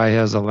so if a guy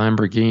has a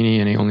Lamborghini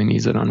and he only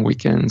needs it on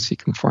weekends, he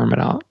can farm it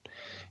out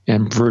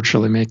and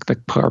virtually make the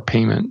car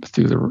payment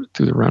through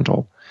the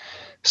rental.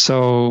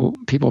 So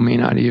people may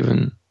not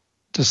even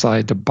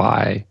decide to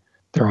buy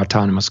their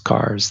autonomous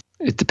cars.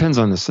 It depends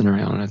on the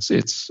scenario, and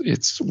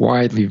it's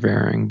widely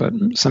varying. But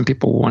some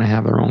people want to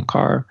have their own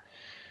car,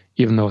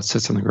 even though it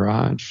sits in the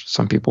garage.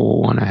 Some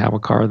people want to have a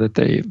car that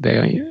they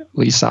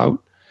lease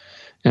out,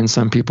 and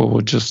some people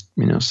will just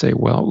say,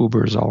 "Well,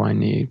 Uber is all I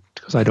need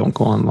because I don't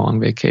go on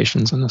long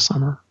vacations in the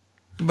summer."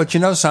 But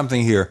you know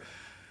something here.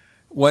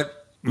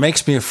 What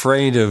makes me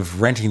afraid of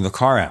renting the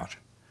car out,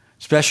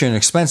 especially an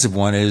expensive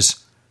one,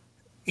 is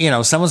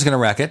someone's going to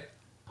wreck it.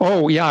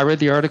 Oh, yeah, I read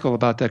the article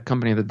about that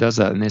company that does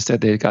that, and they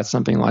said they got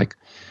something like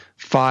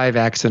 5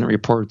 accident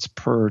reports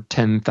per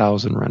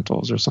 10,000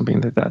 rentals or something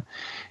like that.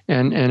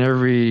 And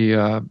every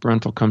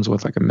rental comes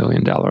with like $1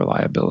 million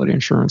liability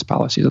insurance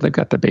policy, so they've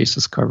got the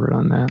basis covered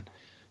on that.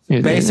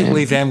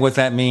 Basically, then what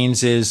that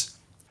means is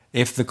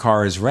if the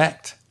car is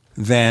wrecked,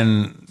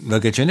 then they'll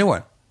get you a new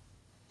one.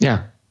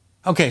 Yeah.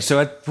 Okay,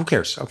 so who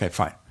cares? Okay,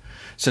 fine.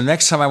 So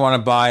next time I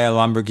want to buy a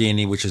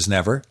Lamborghini, which is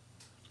never,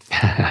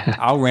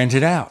 I'll rent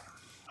it out.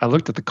 I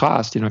looked at the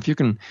cost. If you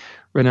can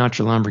rent out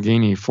your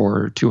Lamborghini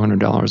for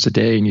 $200 a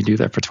day and you do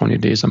that for 20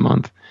 days a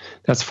month,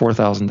 that's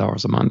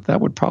 $4,000 a month. That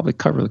would probably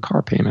cover the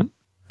car payment.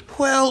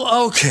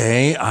 Well,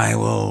 okay. I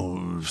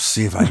will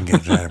see if I can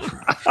get that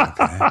approved.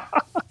 Okay.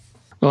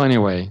 Well,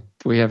 anyway,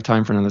 do we have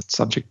time for another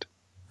subject?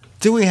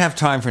 Do we have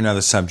time for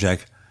another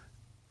subject?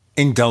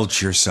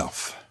 Indulge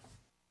yourself.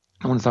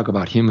 I want to talk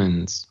about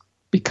humans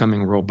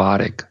becoming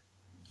robotic.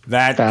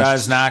 That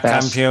does not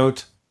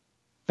compute.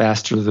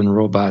 Faster than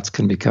robots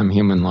can become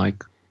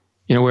human-like.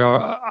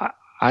 I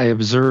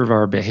observe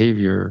our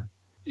behavior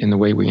in the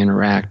way we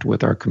interact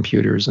with our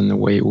computers and the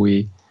way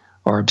we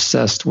are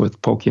obsessed with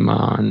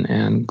Pokemon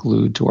and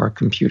glued to our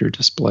computer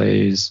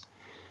displays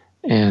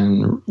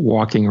and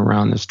walking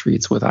around the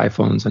streets with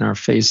iPhones in our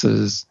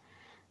faces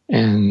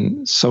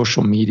and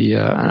social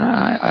media. And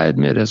I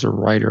admit, as a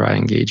writer, I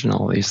engage in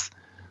all these.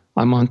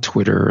 I'm on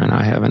Twitter and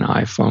I have an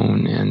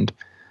iPhone, and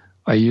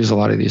I use a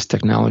lot of these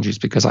technologies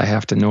because I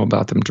have to know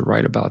about them to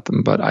write about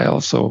them. But I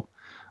also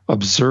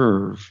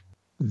observe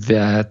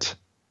that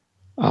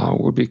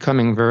we're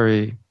becoming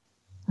very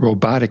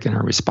robotic in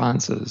our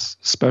responses,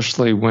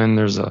 especially when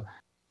there's a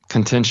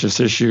contentious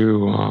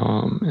issue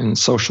in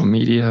social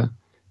media.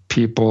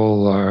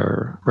 People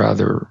are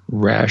rather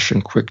rash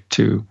and quick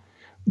to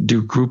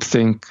do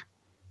groupthink,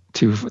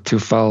 to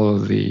follow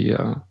the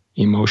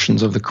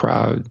emotions of the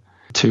crowd,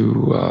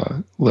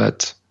 to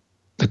let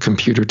the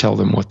computer tell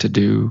them what to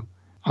do,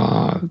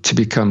 to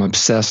become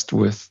obsessed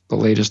with the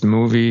latest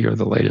movie or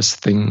the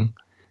latest thing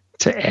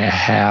to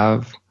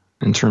have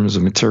in terms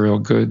of material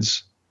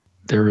goods.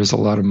 there is a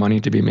lot of money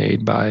to be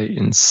made by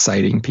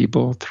inciting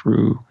people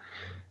through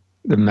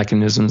the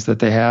mechanisms that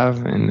they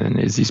have. And then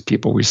as these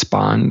people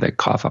respond, they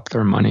cough up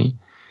their money.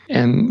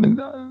 And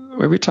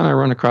every time I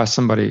run across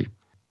somebody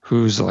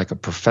who's like a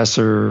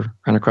professor,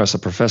 ran across a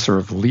professor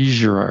of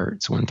leisure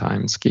arts one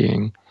time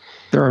skiing,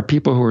 there are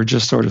people who are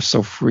just sort of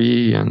so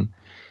free and,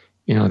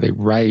 they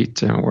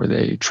write or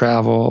they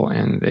travel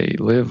and they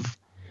live,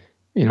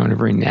 in a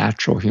very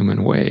natural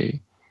human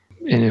way.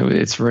 And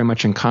it's very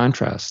much in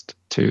contrast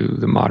to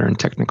the modern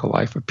technical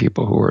life of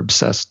people who are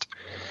obsessed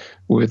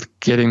with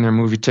getting their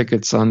movie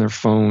tickets on their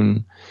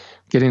phone,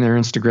 getting their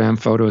Instagram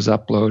photos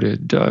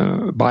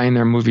uploaded, buying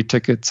their movie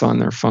tickets on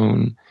their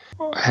phone,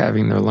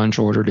 having their lunch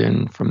ordered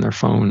in from their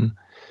phone,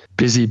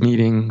 busy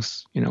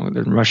meetings,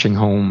 then rushing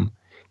home,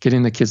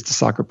 getting the kids to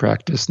soccer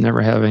practice,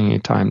 never having any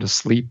time to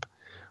sleep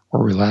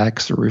or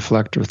relax or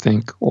reflect or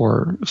think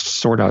or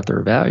sort out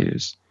their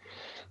values.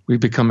 We've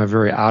become a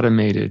very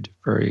automated,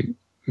 very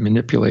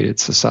manipulated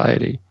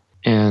society.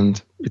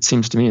 And it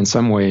seems to me in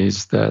some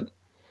ways that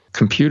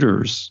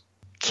computers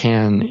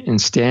can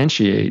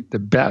instantiate the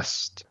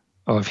best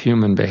of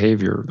human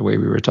behavior, the way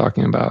we were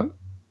talking about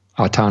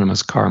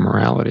autonomous car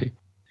morality.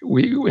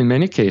 In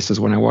many cases,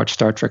 when I watch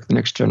Star Trek The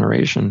Next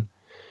Generation,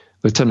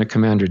 Lieutenant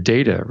Commander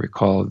Data,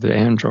 recall the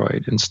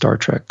android in Star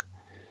Trek,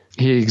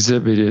 he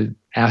exhibited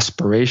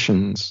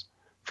aspirations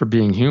for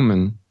being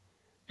human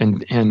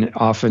and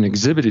often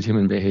exhibited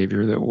human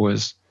behavior that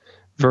was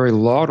very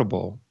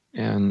laudable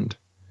and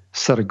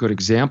set a good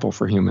example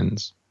for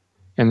humans.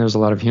 And there's a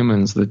lot of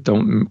humans that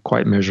don't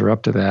quite measure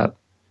up to that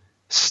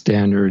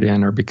standard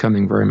and are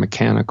becoming very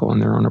mechanical in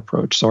their own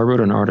approach. So I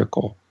wrote an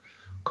article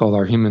called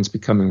Are Humans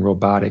Becoming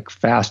Robotic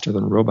Faster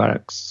Than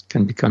Robotics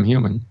Can Become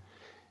Human?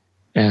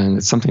 And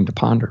it's something to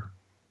ponder.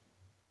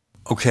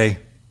 Okay.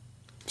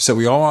 So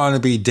we all want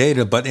to be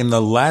Data, but in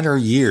the latter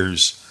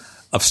years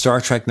of Star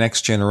Trek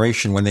Next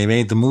Generation, when they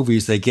made the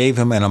movies, they gave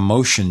him an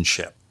emotion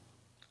chip,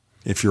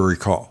 if you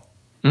recall.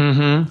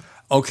 Mm-hmm.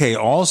 Okay,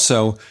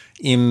 also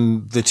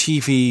in the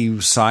TV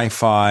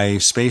sci-fi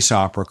space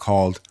opera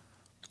called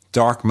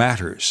Dark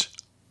Matters,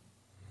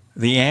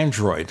 the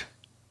android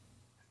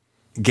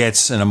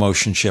gets an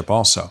emotion chip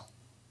also.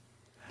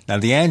 Now,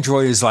 the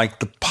android is like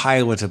the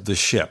pilot of the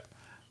ship.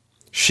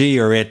 She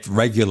or it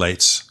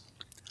regulates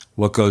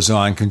what goes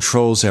on,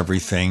 controls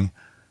everything,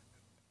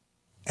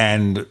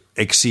 and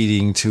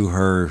acceding to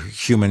her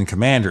human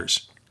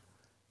commanders.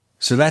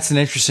 So that's an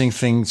interesting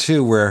thing,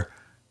 too, where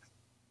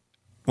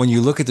when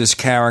you look at this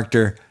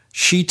character,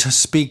 she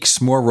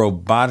speaks more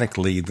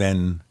robotically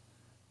than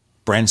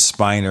Brent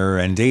Spiner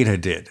and Data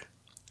did.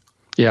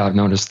 Yeah, I've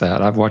noticed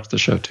that. I've watched the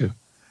show, too.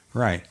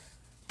 Right.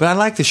 But I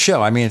like the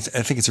show. I mean,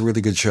 I think it's a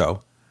really good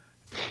show.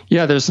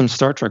 Yeah, there's some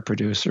Star Trek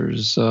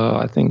producers.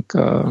 I think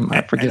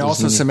I forget. And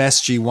also some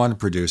SG-1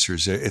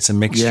 producers. It's a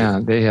mixture. Yeah,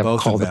 they have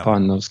called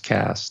upon those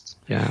casts.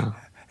 Yeah.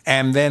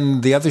 And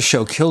then the other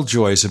show,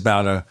 Killjoy, is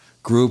about a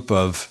group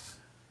of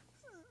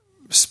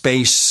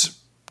space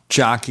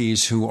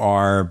jockeys who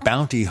are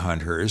bounty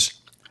hunters.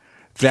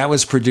 That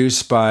was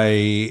produced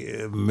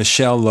by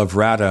Michelle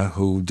Lovrata,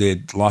 who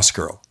did Lost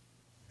Girl,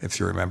 if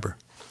you remember.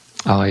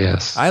 Oh,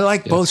 yes. I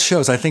like both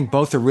shows. I think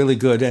both are really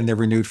good, and they're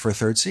renewed for a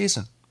third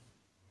season.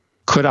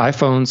 Could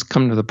iPhones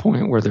come to the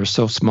point where they're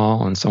so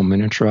small and so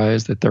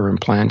miniaturized that they're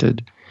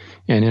implanted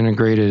and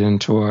integrated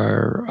into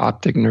our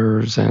optic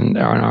nerves and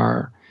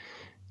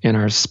in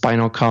our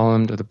spinal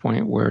column to the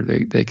point where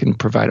they can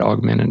provide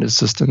augmented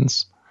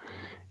assistance?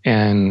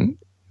 And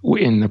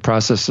in the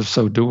process of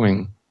so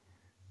doing,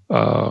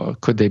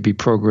 could they be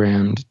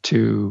programmed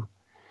to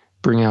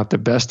bring out the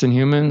best in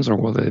humans, or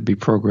will they be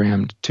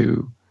programmed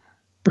to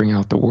bring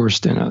out the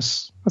worst in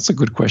us? That's a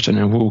good question,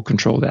 and who will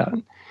control that?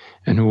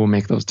 And who will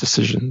make those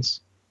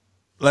decisions?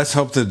 Let's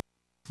hope that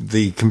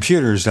the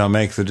computers don't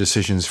make the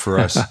decisions for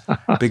us,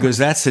 because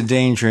that's the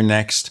danger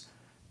next.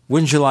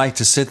 Wouldn't you like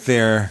to sit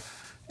there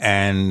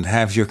and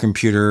have your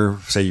computer,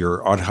 say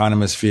your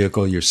autonomous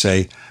vehicle, you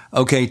say,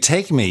 okay,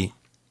 take me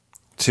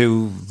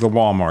to the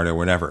Walmart or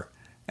whatever,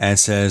 and it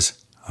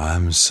says,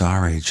 I'm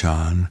sorry,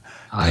 John,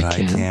 but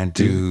I can't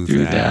do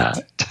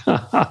that.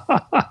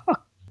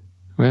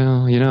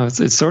 Well,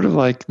 it's sort of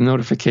like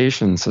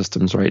notification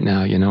systems right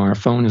now. Our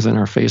phone is in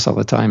our face all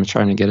the time,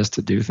 trying to get us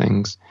to do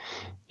things.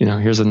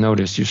 Here's a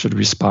notice. You should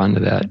respond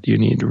to that. You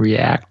need to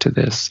react to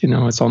this.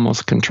 It's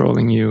almost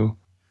controlling you.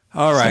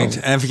 All right.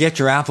 And if you get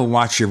your Apple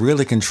Watch, you're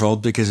really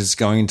controlled, because it's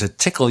going to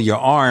tickle your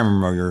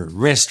arm or your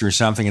wrist or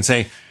something and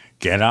say,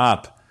 get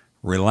up,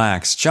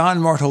 relax. John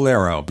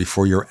Martellero,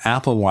 before your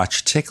Apple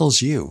Watch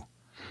tickles you.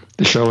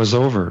 The show is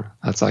over.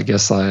 I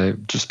guess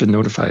I've just been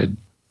notified.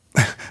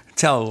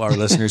 Tell our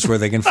listeners where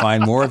they can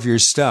find more of your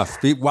stuff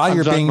while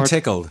you're being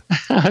tickled.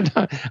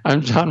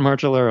 I'm John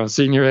Martellero,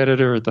 senior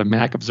editor at the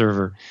Mac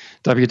Observer,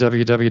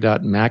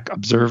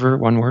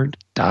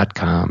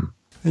 www.macobserver.com.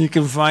 You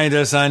can find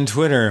us on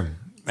Twitter,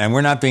 and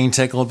we're not being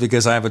tickled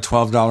because I have a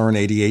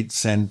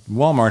 $12.88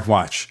 Walmart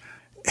watch.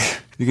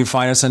 You can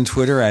find us on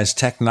Twitter as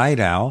Tech Night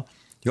Owl.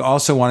 You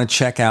also want to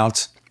check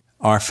out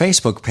our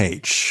Facebook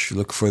page.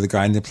 Look for the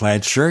guy in the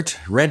plaid shirt,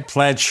 red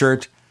plaid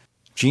shirt,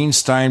 Gene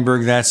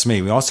Steinberg, that's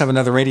me. We also have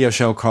another radio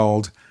show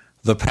called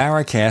The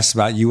Paracast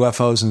about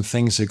UFOs and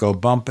things that go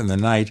bump in the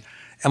night.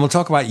 And we'll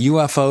talk about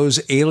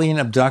UFOs, alien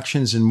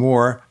abductions, and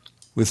more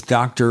with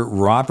Dr.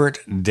 Robert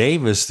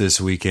Davis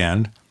this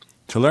weekend.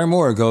 To learn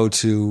more, go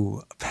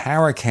to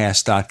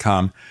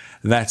Paracast.com.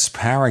 That's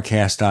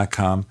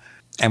Paracast.com.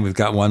 And we've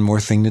got one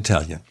more thing to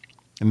tell you.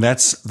 And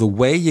that's the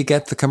way you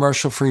get the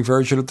commercial-free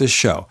version of this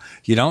show.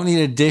 You don't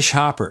need a dish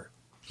hopper.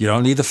 You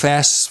don't need the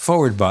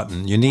fast-forward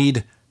button. You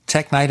need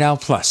Tech Night Owl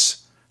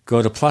Plus.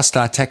 Go to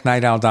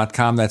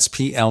plus.technightowl.com. That's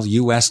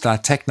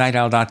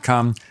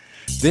plus.technightowl.com.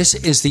 This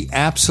is the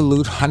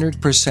absolute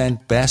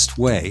 100% best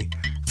way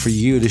for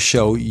you to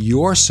show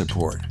your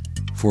support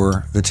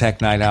for the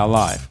Tech Night Owl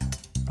Live.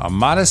 A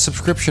modest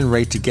subscription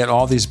rate to get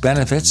all these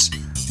benefits.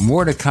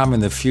 More to come in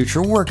the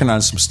future. We're working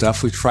on some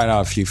stuff. We've tried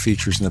out a few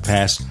features in the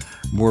past.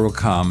 More will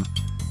come.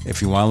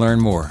 If you want to learn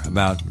more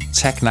about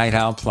Tech Night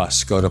Owl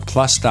Plus, go to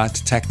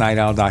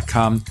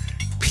plus.technightowl.com,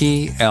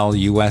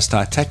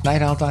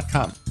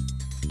 plus.technightowl.com.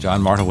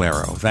 John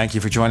Martellero, thank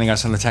you for joining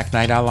us on the Tech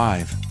Night Owl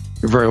Live.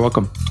 You're very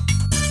welcome.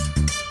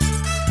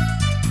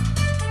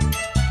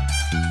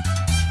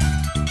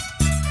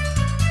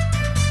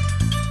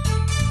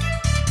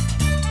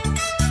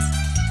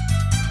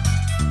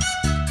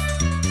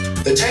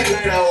 The Tech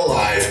Night Owl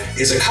Live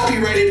is a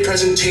copyrighted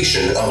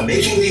presentation of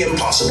Making the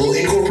Impossible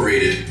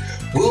Incorporated.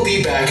 We'll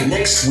be back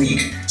next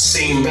week.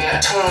 Same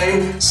bat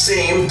time,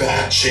 same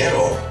bat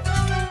channel.